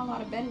 Not a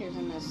lot of benders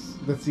in this.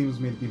 That seems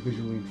made to be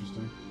visually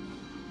interesting.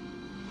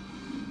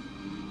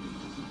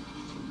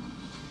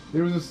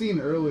 There was a scene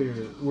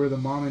earlier where the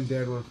mom and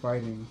dad were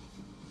fighting,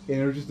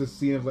 and it was just a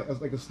scene of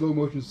like a slow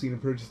motion scene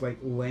of her just like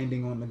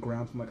landing on the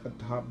ground from like a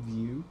top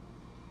view,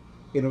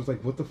 and it was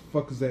like, what the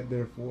fuck is that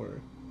there for?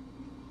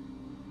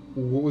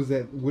 What was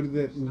that? What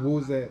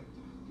was that?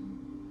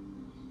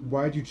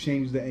 Why'd you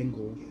change the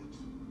angle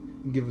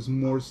and give us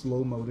more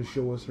slow mo to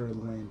show us her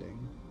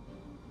landing?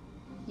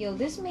 Yo,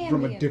 this man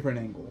from a being different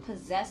angle.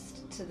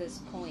 possessed to this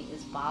point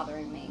is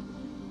bothering me.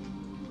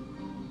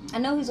 I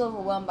know he's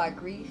overwhelmed by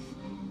grief,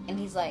 and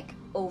he's like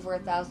over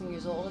 1,000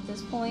 years old at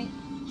this point.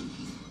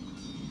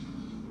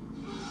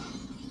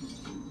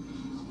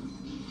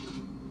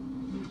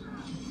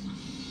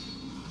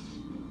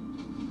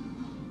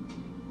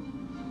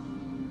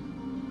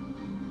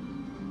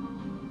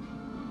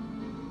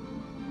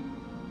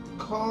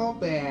 Call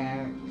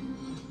back.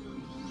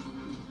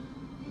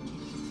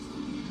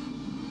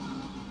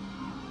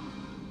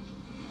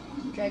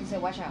 Dragon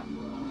said, watch out.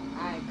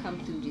 I come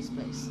through this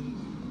place.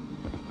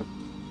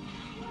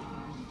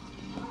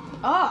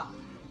 Oh!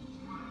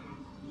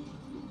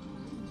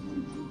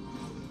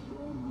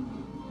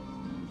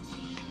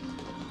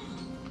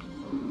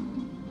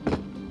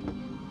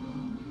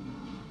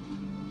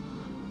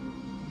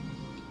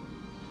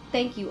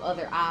 Thank you,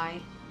 other eye.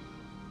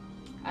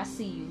 I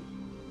see you.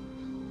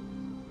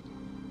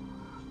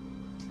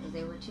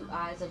 There were two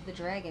eyes of the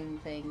dragon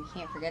thing. You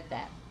can't forget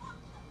that.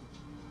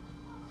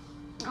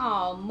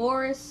 Oh,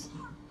 Morris.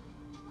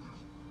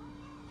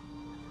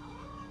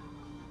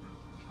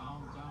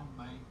 Calm down,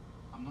 mate.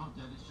 I'm not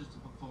dead, it's just a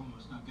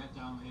performance. Now get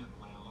down here and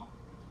play along.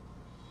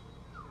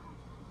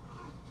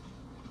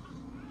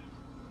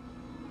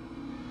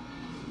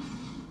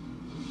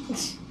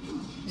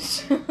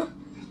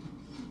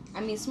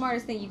 I mean,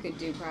 smartest thing you could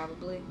do,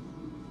 probably.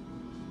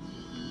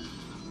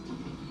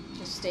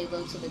 Just stay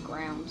low to the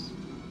ground.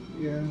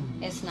 Yeah.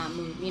 It's not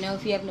move. You know,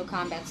 if you have no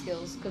combat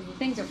skills. Because the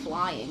things are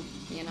flying,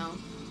 you know.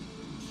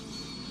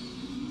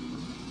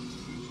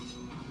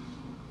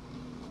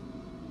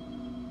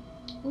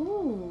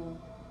 Ooh.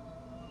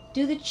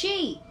 Do the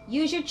cheat.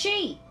 Use your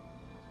cheat.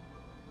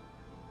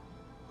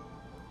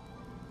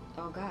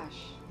 Oh, gosh.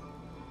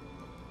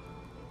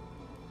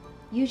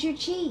 Use your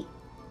cheat.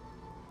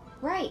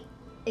 Right.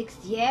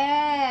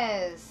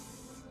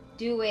 Yes.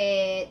 Do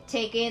it.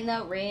 Take in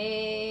the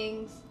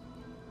rings.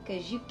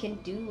 Because you can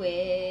do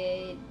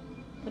it.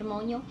 Put them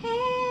on your hand.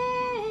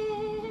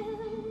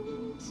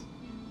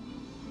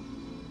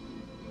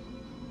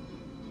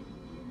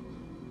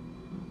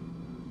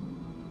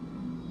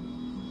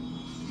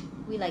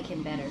 We like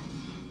him better.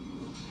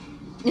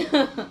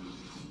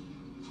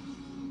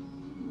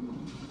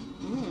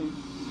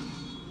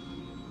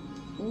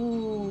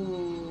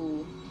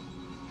 Ooh.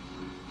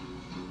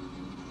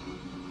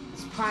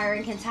 It's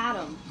Prior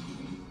Incantatum.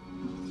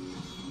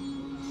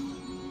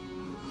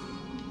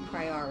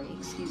 Priori,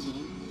 excuse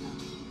me.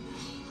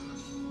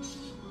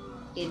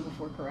 In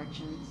before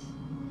corrections.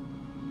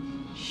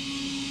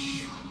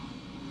 Shh.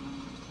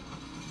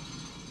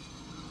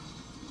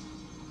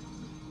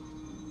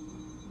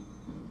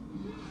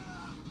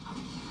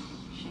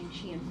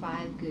 Shang-Chi and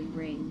 5 good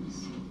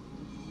rings.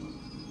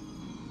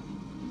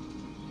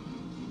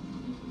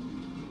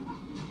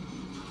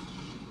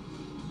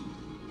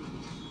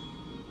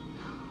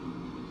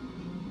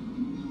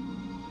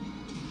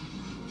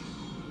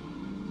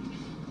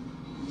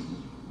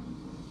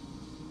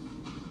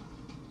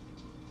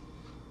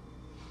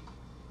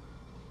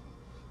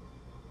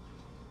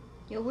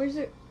 Yo, where's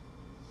it?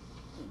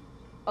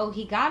 Oh,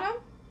 he got him?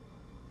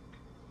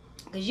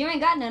 Because you ain't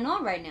got nothing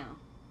on right now.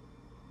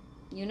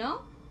 You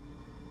know?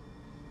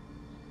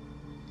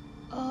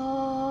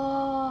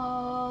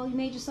 Oh, you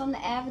made yourself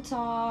the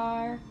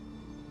avatar.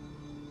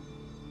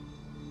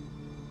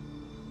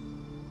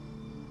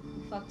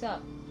 You fucked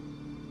up.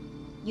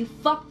 You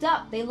fucked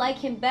up. They like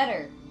him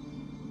better.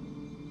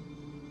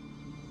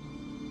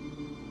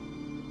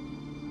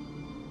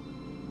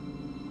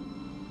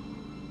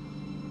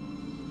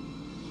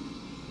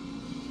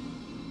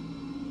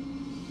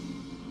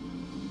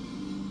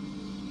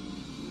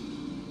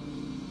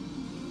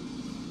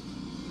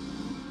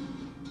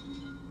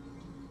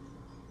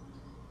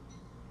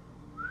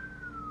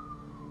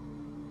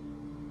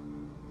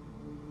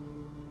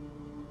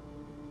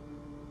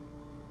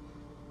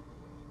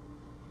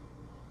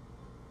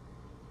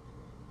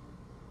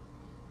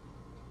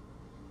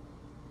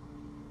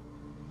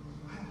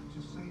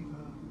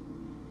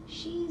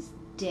 She's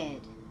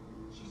dead.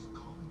 She's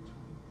calling to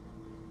me.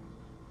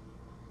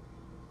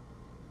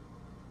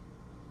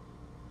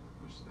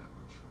 Wish that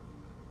were true.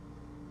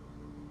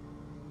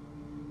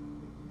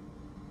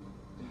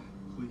 Dad,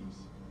 please.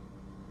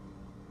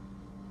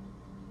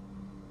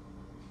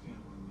 Your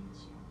family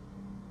needs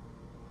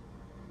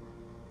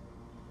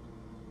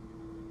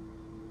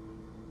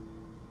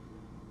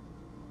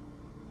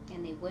you.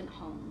 And they went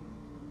home.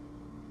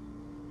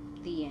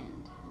 The end.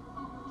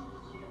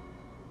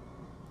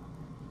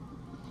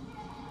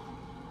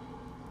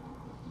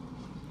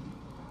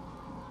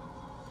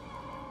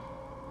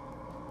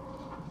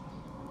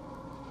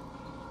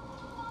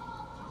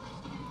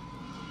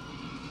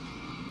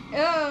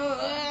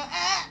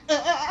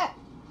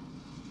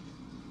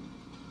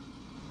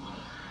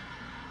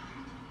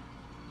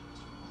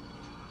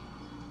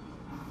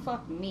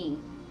 Fuck me.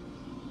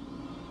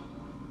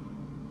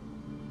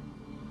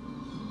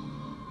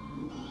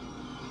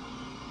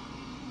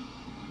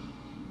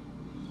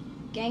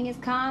 Genghis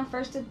Khan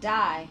first to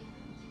die.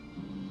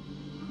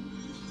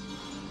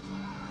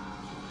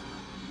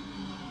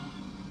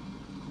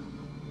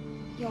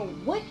 Yo,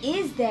 what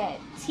is that?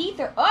 Teeth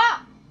are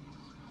up!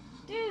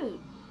 Dude,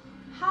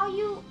 how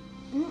you...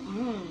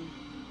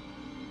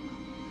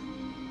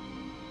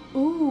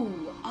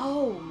 Ooh,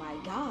 oh my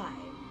god.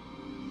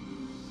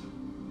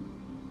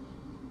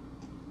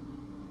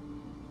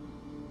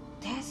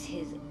 That's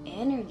his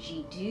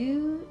energy,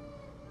 dude.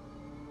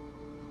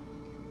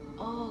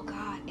 Oh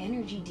god,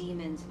 energy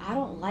demons. I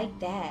don't like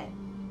that.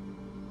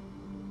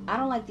 I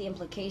don't like the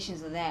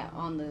implications of that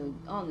on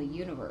the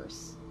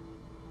universe.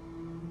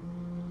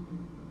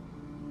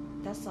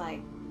 That's like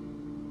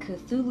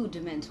Cthulhu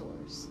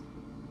Dementors.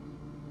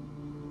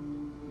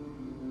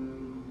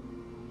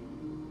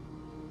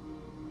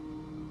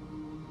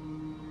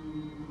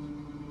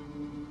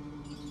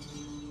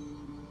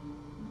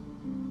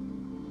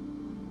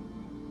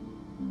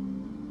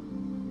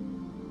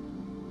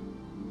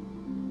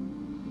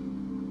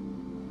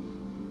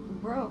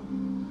 Bro,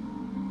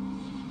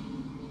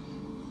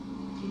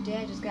 your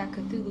dad just got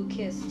Cthulhu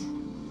kissed.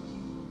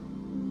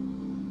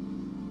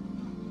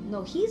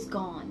 No, he's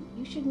gone.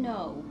 You should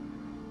know.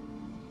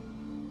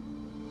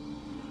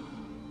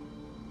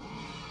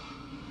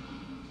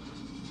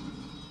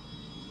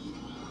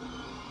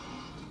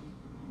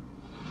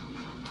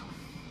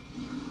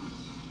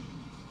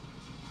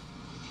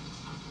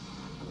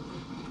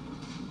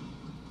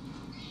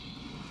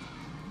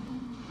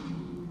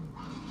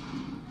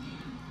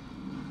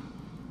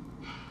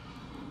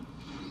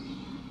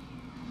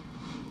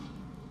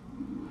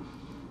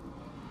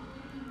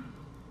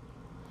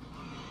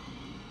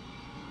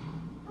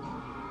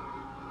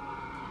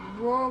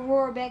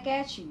 Roar back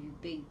at you, you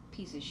big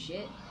piece of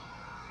shit.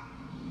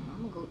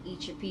 I'm gonna go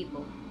eat your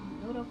people.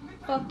 No the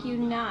fuck you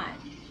not.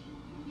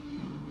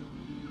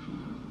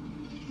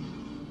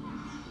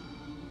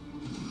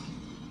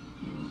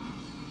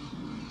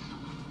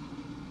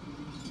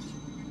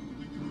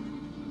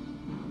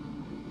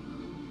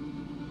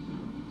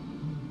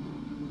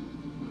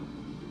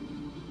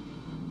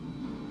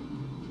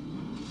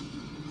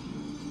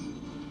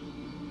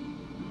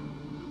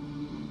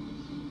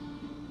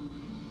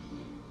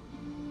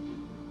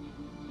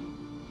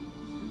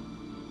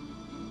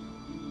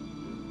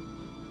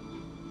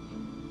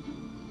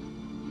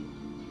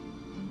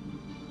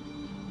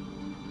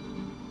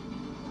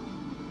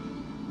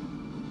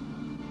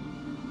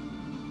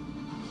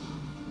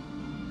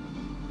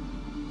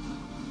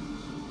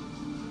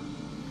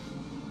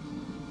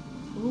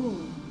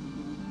 Ooh.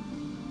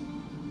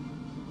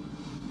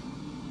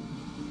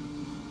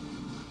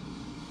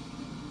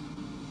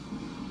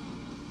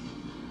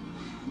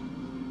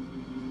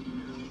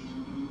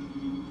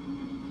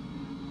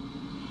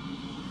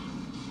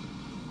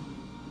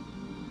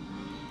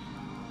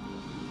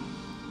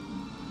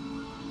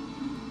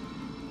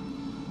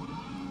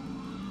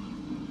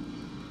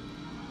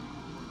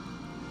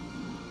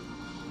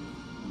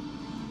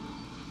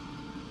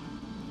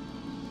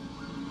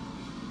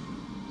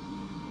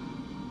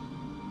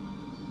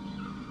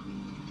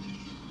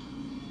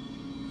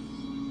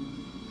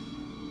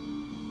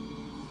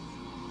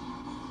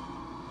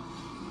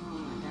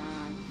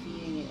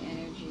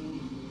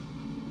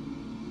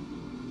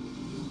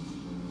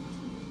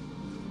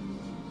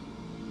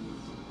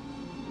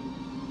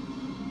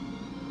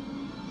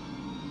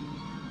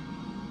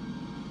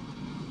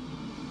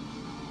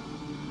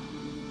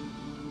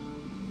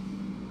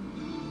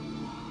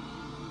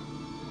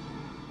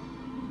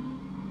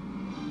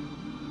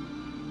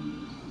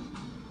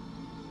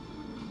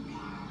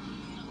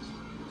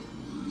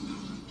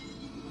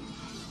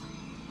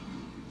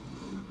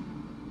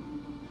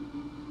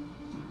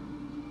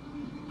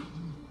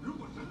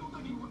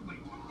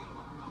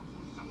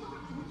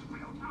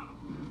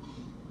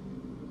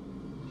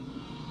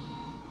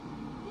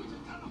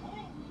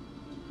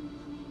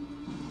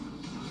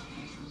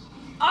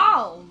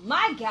 Oh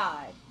my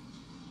god.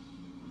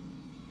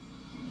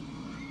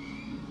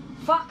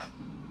 Fuck.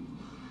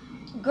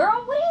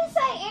 Girl, what did he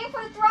say? Aim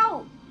for the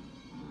throat.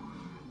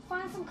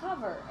 Find some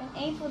cover and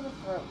aim for the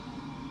throat.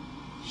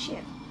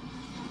 Shit.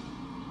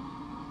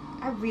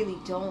 I really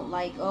don't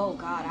like, oh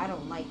god, I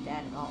don't like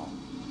that at all.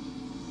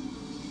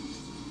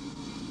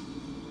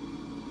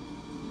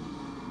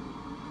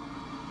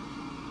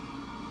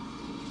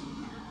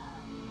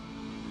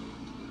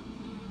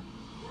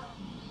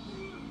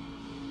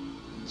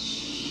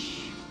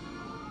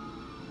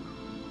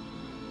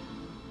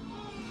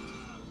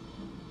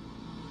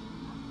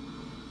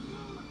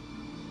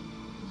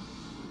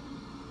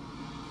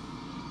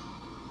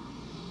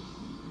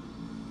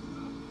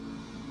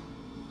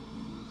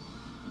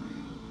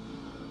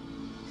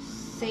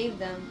 Save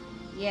them.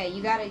 Yeah,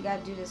 you gotta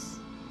do this.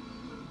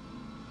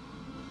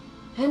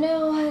 I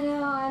know.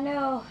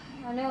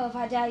 If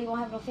I die, you won't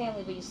have no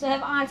family, but you still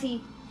have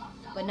auntie.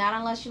 But not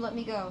unless you let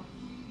me go.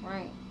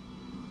 Right.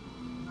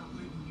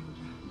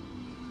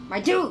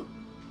 My dude!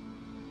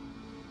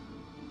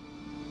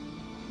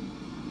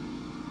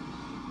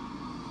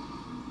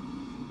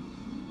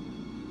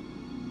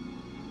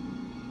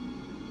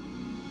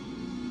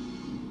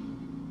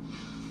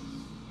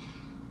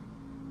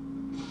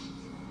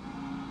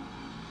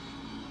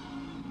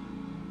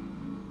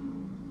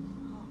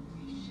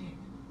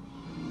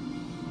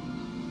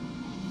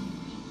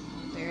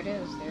 it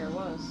is. There it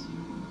was.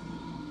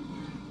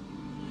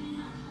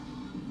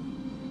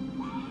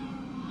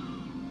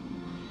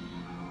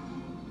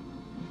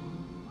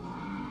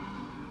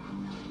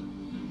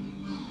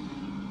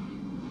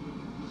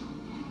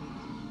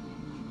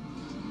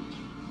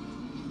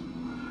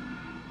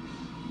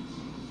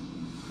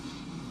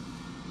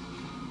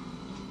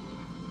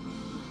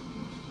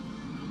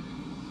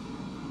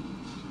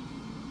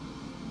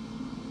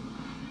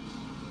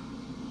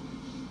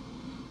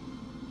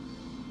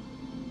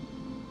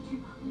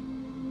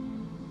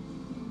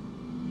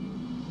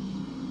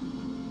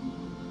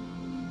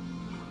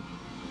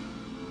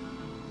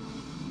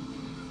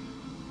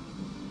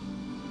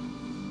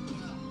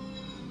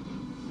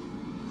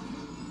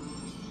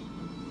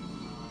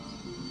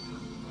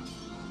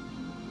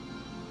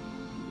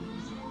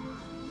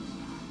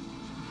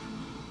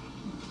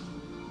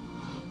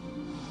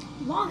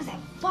 Long as that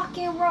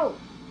fucking rope.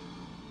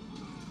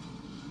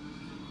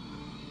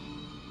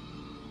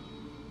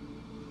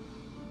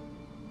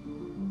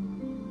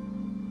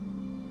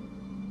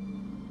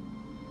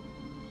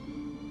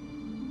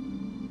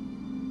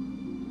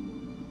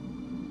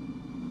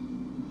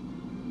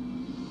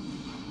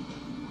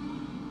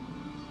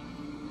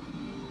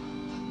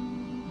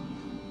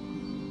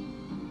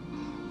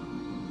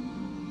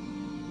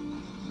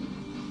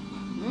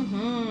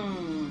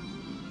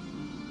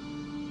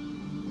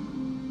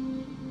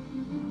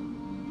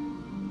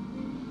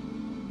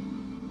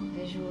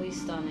 Visually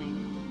stunning.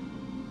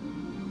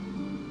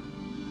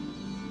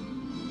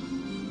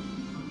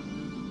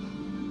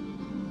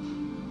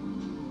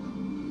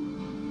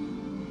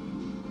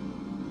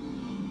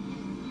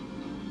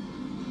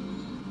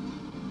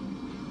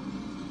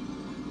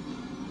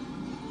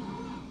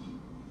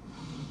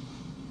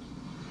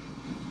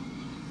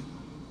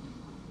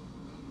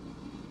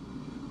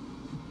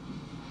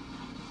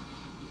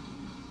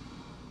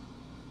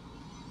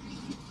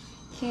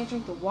 Can't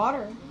drink the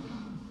water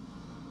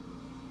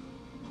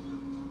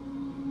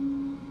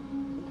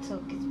until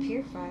it gets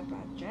purified by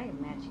dragon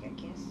magic, I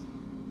guess.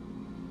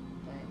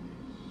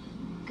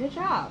 But good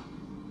job.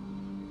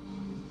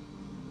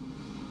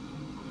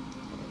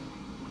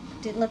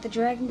 Didn't let the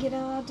dragon get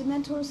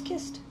Dementor's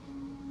kissed.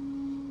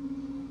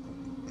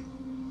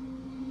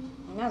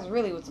 And that's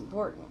really what's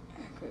important,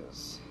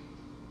 because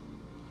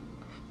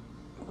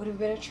it would have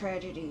been a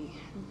tragedy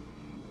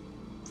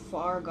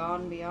far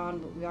gone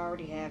beyond what we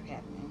already have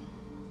happening.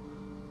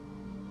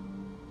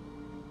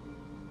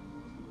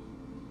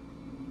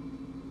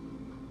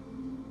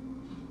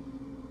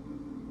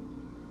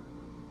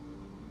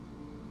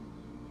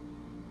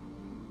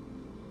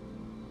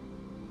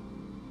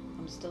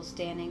 I'm still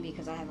standing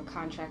because I have a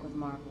contract with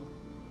Marvel.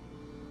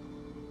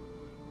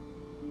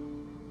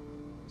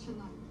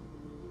 Tonight,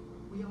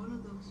 we honor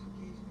those who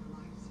gave their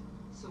lives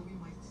so we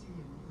might see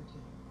another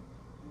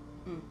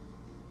day.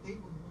 They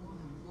were more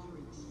than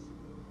warriors.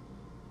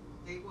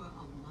 They were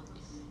our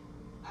mothers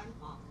and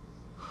fathers,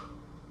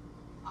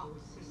 our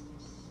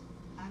sisters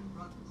and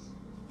brothers.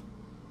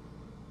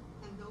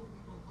 And though we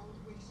will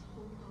always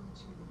hold on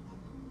to the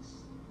memories,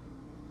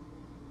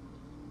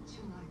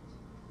 tonight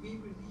we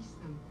release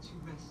them to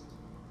rest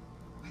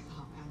with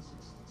our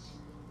ancestors.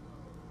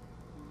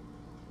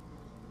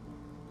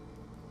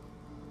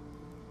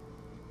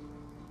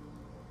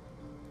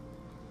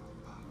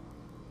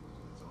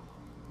 That's all.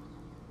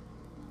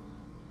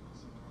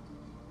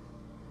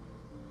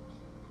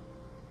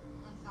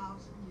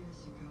 1,000 years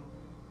ago,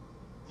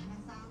 and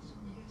 1,000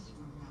 years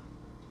from now,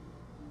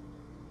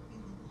 we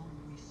will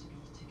always be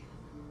together.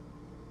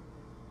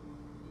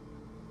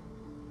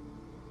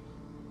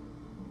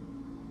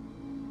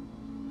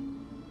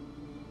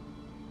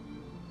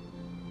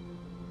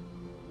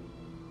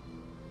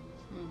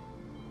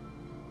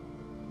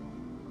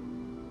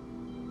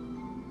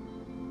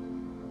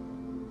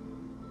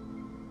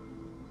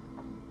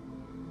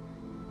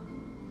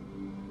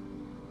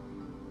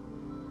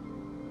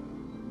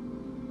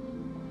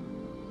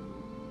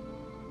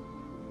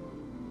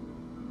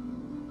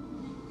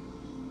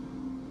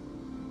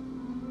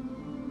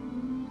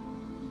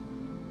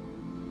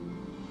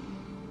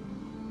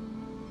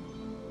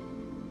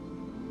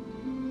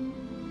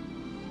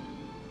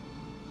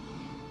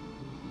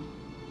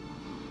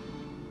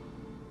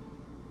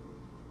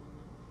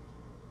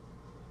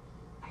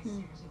 I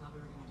seriously thought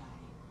we were gonna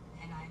die.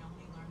 And I'd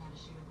only learned how to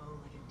shoot a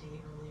bow like a day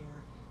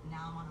earlier.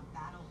 Now I'm on a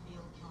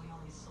battlefield killing all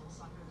these soul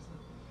suckers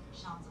with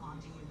Sean's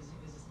auntie, who's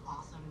this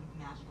awesome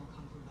magical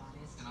kung fu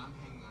goddess. And I'm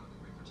hanging out with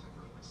the Great Protector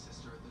with my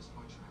sister at this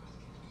point, trying not to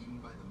get eaten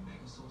by the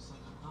Mega Soul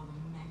Sucker. Oh, the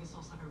Mega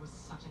Soul Sucker was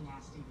such a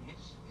nasty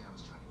bitch. Yeah, I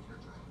was trying to eat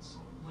her dragon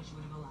soul. Which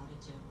would have allowed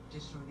it to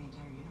destroy the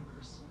entire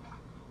universe.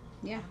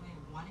 Yeah. I only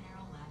had one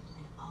arrow left,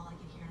 and all I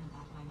could hear in the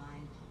back of my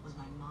mind was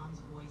my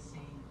mom's voice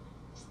saying,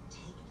 "Just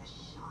take the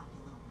shot,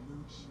 you little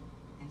mooch."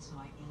 And so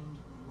I aimed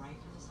right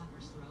for the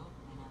sucker's throat,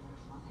 and I let her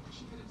fly.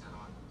 She hit it dead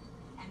on.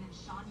 And then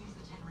Sean used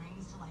the 10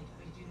 rings to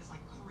do this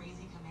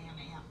crazy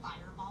Kamehameha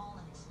fireball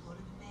and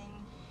exploded the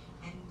thing.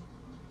 And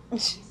he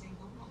saved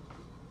the world.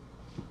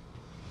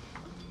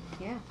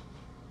 Yeah.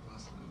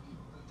 Lots of good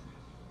people that day.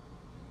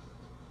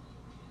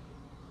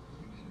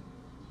 We made it.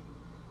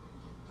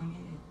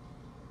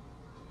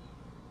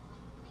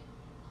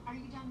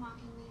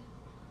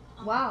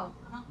 Wow.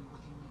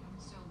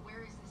 So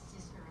where is this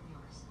sister of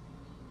yours?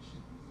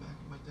 She's back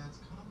at my dad's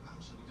compound,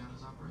 shutting down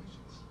his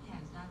operations. Yeah,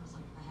 his dad was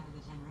like the head of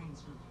the Ten Rings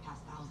for the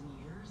past 1,000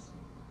 years.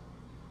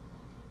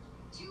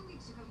 2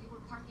 weeks ago, you were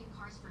parking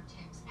cars for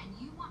tips, and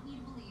you want me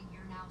to believe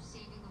you're now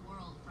saving the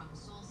world from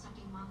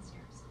soul-sucking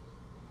monsters.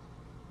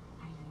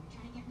 I know you're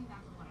trying to get me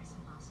back for what I said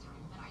last time,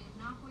 but I am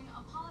not going to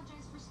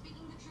apologize for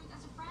speaking the truth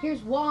as a friend.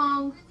 Here's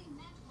Wong. I really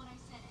meant what I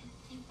said, and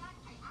in fact,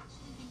 I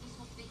actually think this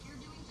whole bit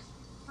you're doing just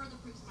further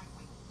proves my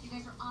point. You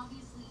guys are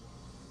obviously...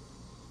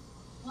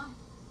 What?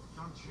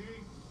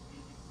 Shang-Chi.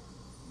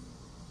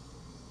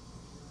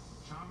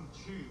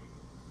 Shang-Chi.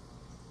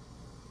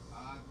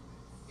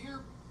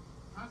 Here,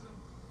 present.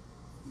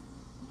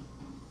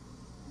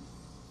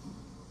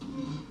 My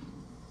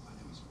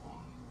name is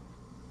Wong.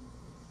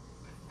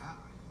 Yeah, I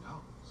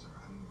know, sir.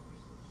 I'm a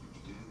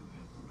huge fan of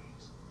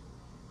Anthony's.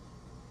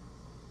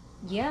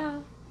 Yeah.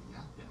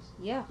 Yeah? Yes.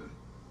 Yeah. Good.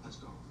 Let's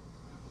go. I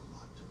have a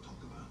lot to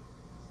talk about.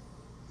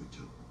 You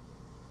too.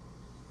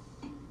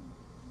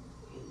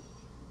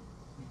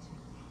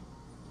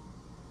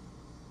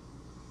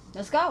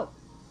 Let's go.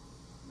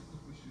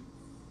 We should.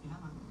 Yeah,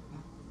 man.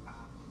 Yeah.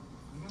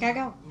 Gotta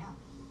go. Yeah.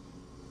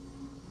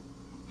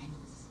 I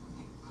know it's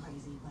like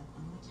crazy, but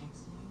I'm gonna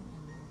text you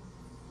and then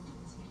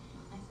we'll see.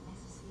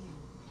 Nice to see you.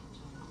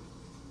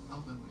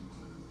 I'll then leave you.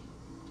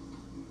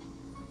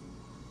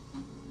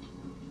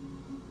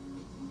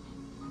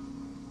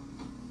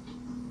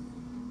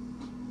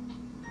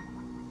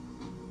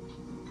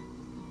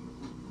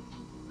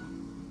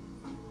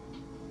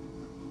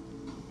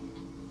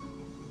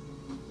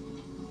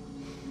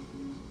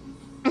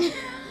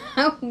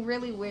 I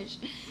really wish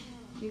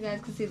you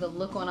guys could see the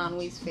look on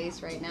Anwi's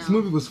face right now. This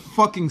movie was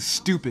fucking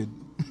stupid.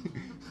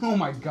 Oh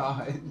my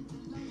god.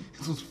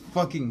 This was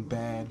fucking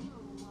bad.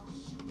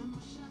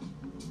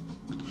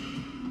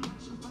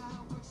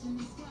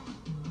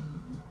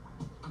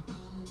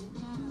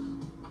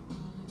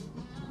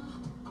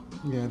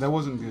 Yeah, that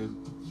wasn't good.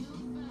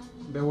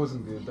 That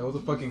wasn't good. That was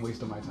a fucking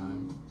waste of my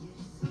time.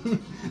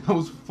 That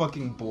was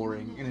fucking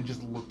boring, and it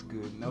just looked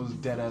good. And that was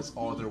dead ass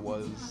all there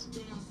was.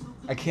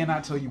 I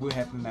cannot tell you what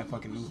happened in that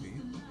fucking movie.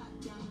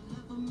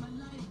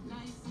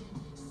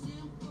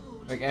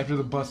 Like, after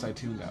the bus, I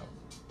tuned out.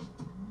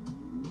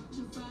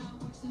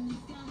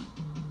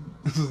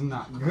 This was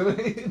not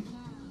good.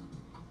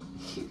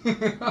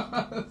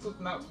 This was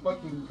not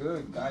fucking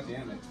good. God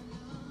damn it.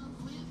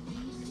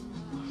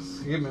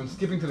 I'm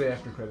skipping to the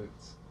after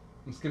credits.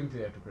 I'm skipping to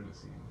the after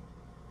credits scene.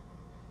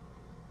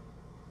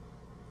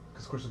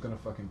 Because, of course, there's gonna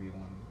fucking be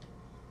one.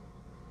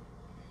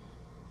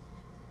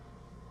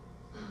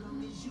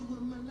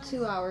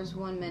 2 hours,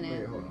 1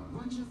 minute. Wait, hold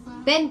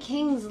on. Ben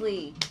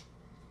Kingsley.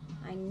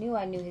 I knew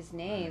his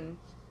name.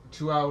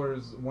 2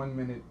 hours, 1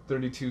 minute,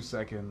 32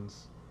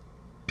 seconds.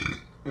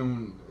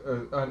 And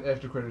an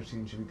after credit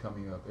scene should be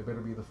coming up. It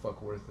better be the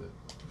fuck worth it.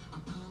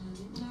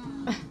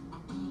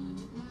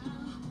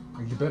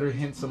 Like, you better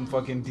hint some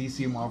fucking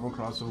DC Marvel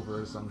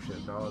crossover or some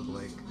shit, dog.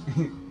 Like,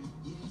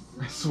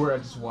 I swear I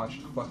just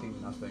watched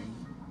fucking nothing.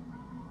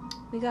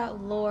 We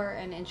got lore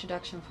and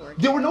introduction for it.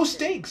 There were no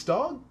stakes,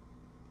 dog.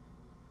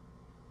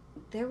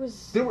 There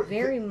was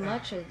very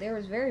much a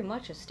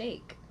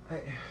stake.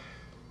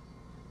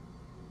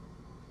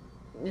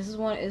 This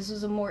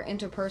is a more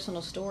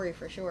interpersonal story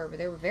for sure, but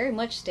there were very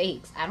much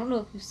stakes. I don't know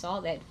if you saw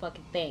that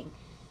fucking thing.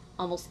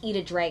 Almost eat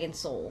a dragon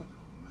soul.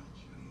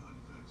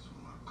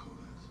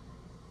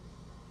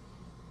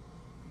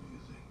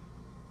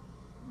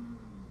 I'm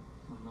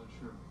not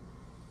sure.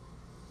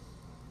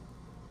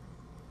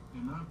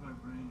 You're not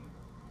vibranium.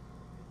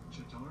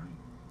 Chitauri?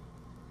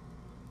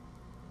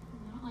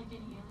 Not like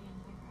any alien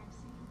figure I've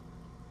seen.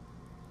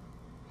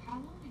 How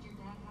long did your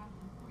dad have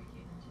before he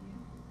gave them to you?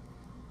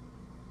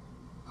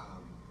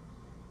 About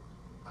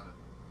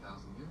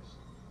 1,000 years?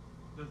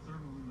 The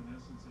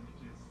thermoluminescence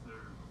indicates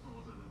they're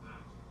older than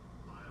that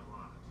by a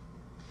lot.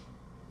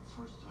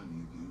 First time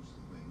you used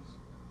the rings,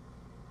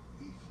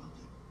 he felt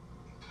it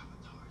in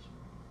Kavatar's.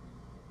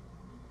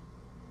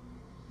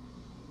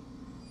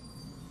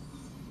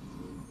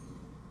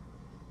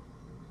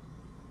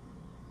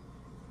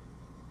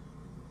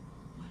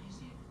 What is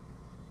it?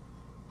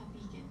 A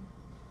beacon.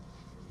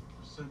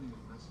 We're sending a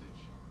message.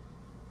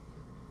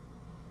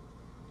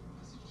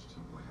 Message to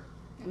where?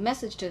 A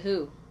message to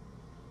who?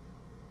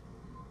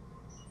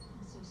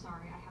 I'm so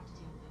sorry, I have to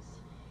deal with this.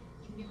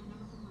 You can get my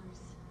number from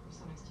Bruce. We're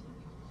so nice to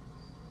meet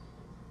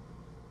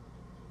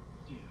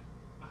you.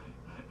 Yeah, I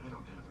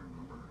don't have her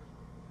number.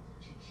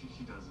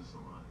 She does this a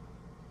lot.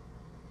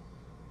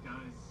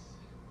 Guys,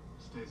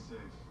 stay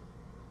safe.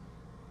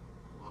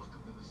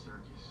 Welcome to the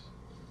circus.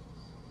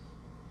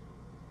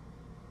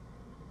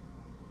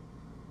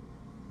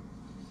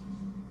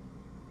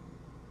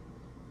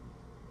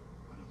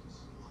 I know this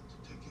is a lot to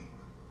take in,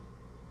 but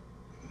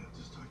you're gonna have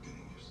to start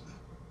getting used to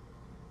that.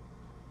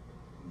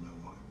 From now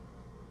on,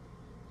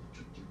 the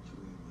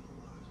trajectory of your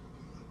lives will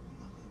be like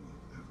nothing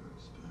you've ever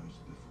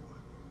experienced before.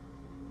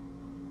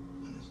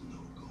 And there's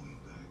no going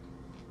back. You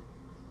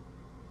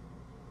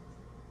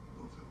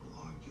both have a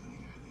long journey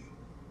ahead of you.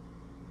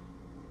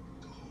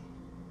 Go home.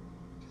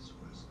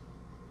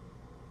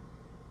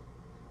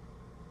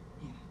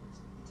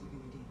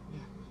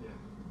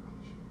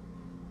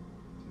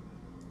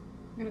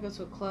 I'm gonna go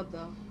to a club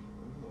though.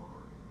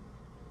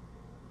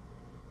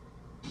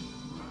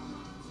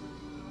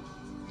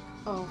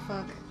 Oh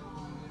fuck.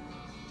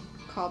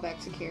 Call back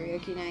to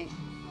karaoke night.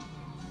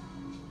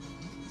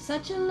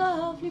 Such a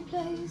lovely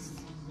place.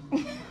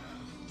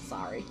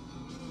 Sorry.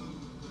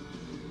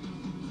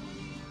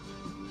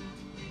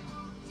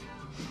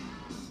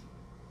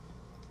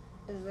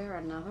 Is there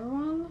another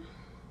one?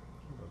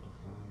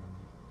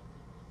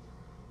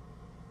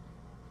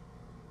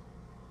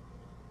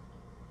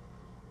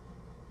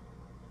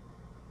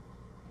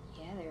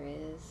 Yeah, there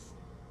is.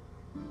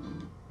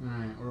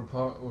 Alright,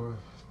 we're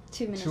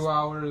 2 minutes. 2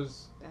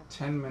 hours,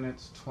 10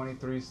 minutes,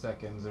 23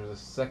 seconds. There's a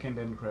second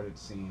end credit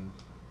scene.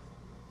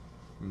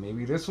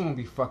 Maybe this one will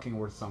be fucking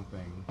worth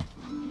something.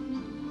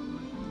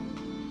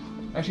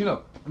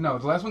 Actually, no.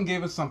 The last one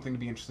gave us something to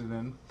be interested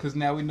in, because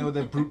now we know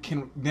that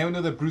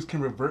Bruce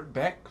can revert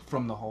back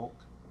from the Hulk,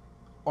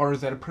 or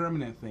is that a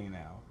permanent thing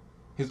now?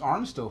 His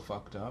arm's still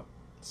fucked up,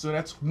 so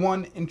that's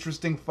one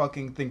interesting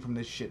fucking thing from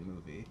this shit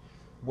movie.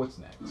 What's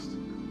next?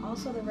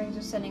 Also, the Rings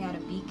are sending out a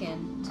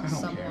beacon to I don't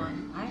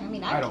someone. care. I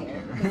mean, I I don't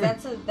care. care. 'Cause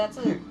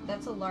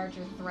that's a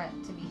larger threat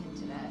to be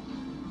hinted at.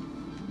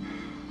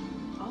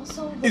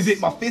 Also, Is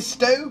it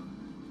Mephisto?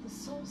 The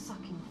soul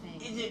sucking thing.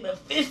 Is it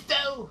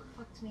Mephisto?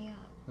 Fucked me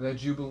up. Is that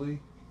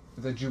Jubilee?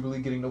 Is that Jubilee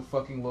getting no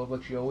fucking love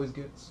like she always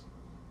gets?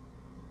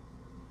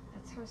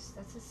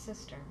 That's his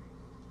sister,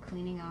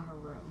 cleaning out her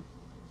room.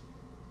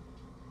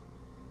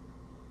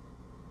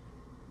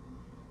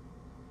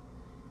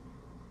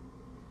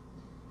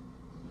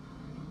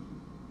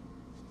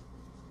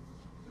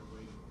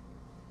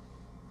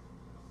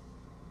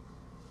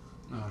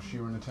 Oh, she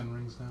wearing the 10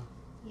 rings now?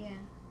 Yeah.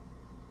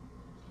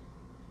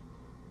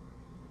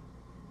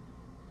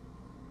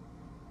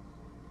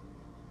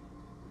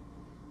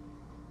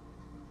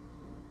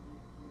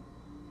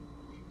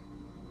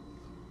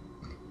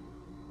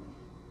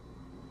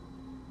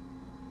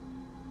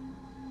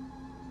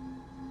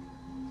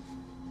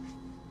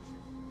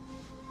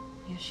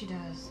 Yes, she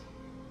does.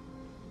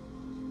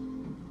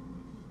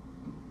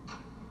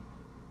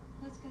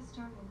 Let's get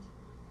started.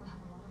 We'll have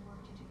a lot of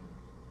work to do.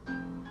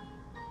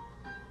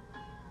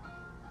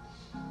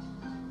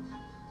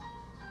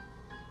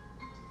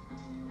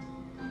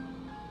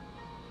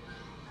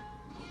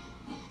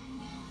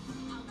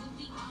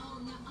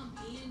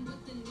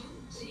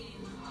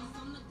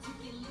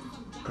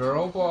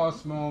 Girl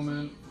boss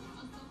moment.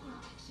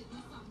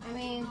 I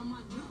mean,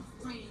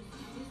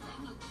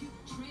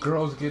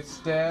 Girls get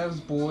stabs,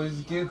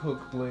 boys get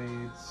hook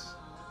blades.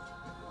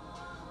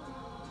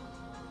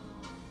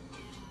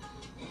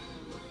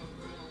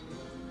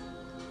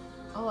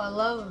 oh, I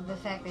love the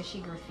fact that she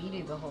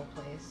graffitied the whole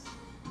place.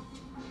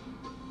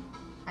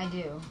 I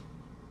do.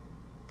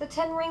 The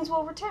 10 rings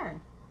will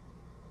return.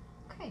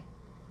 Okay.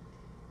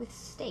 With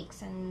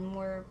stakes and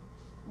more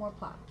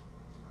plot.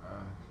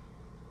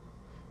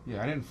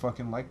 Yeah, I didn't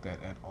fucking like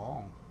that at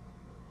all.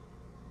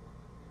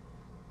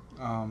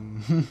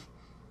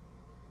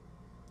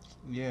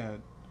 Yeah.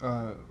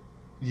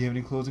 You have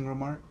any closing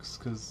remarks?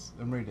 Because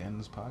I'm ready to end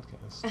this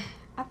podcast.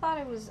 I thought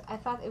it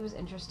was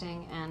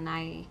interesting, and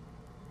I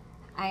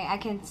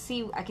can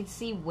see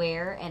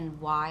where and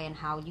why and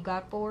how you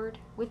got bored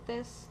with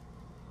this.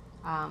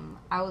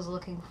 I was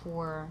looking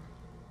for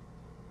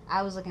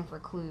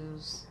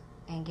clues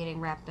and getting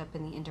wrapped up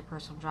in the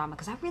interpersonal drama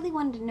because I really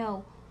wanted to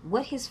know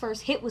what his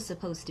first hit was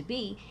supposed to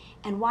be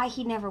and why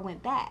he never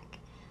went back.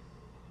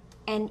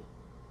 And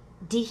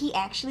did he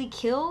actually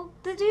kill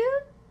the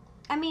dude?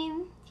 I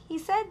mean, he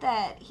said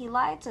that he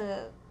lied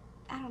to...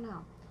 I don't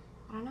know.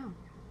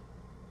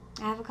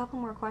 I have a couple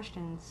more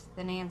questions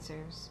than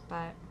answers,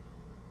 but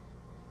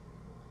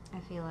I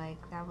feel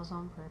like that was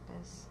on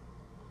purpose.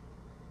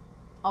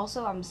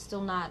 Also, I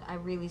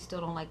really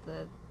still don't like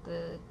the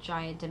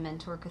giant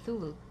Dementor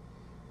Cthulhu.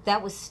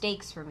 That was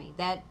stakes for me.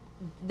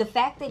 The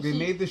fact that they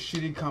made the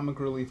shitty comic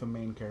relief a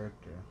main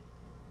character.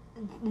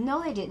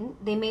 No, they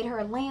didn't. They made her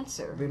a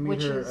Lancer. They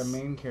made her a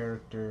main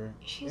character,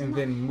 and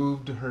then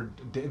moved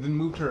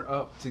her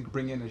up to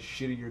bring in a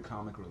shittier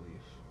comic relief.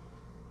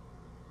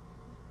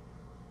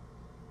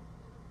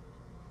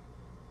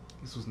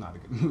 This was not a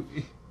good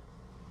movie.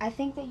 I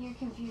think that you're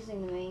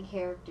confusing the main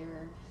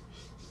character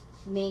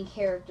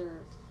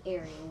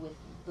area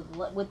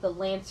with the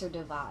Lancer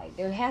divide.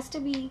 There has to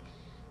be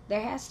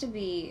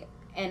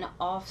an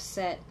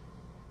offset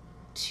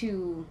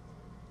to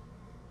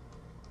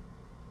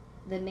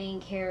the main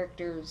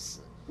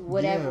character's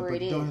whatever but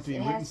it is. You don't have to be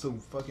written so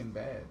fucking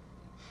bad.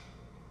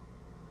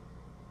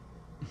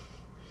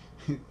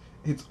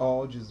 It's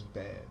all just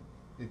bad.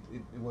 It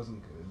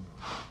wasn't good.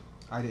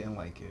 I didn't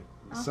like it.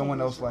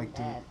 Someone else liked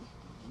it.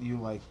 You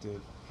liked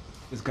it.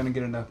 It's gonna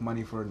get enough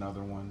money for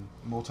another one.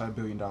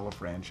 Multi-billion-dollar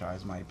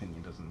franchise. My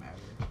opinion doesn't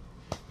matter.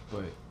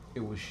 But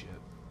it was shit.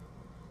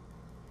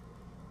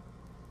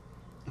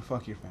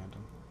 Fuck your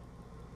fandom.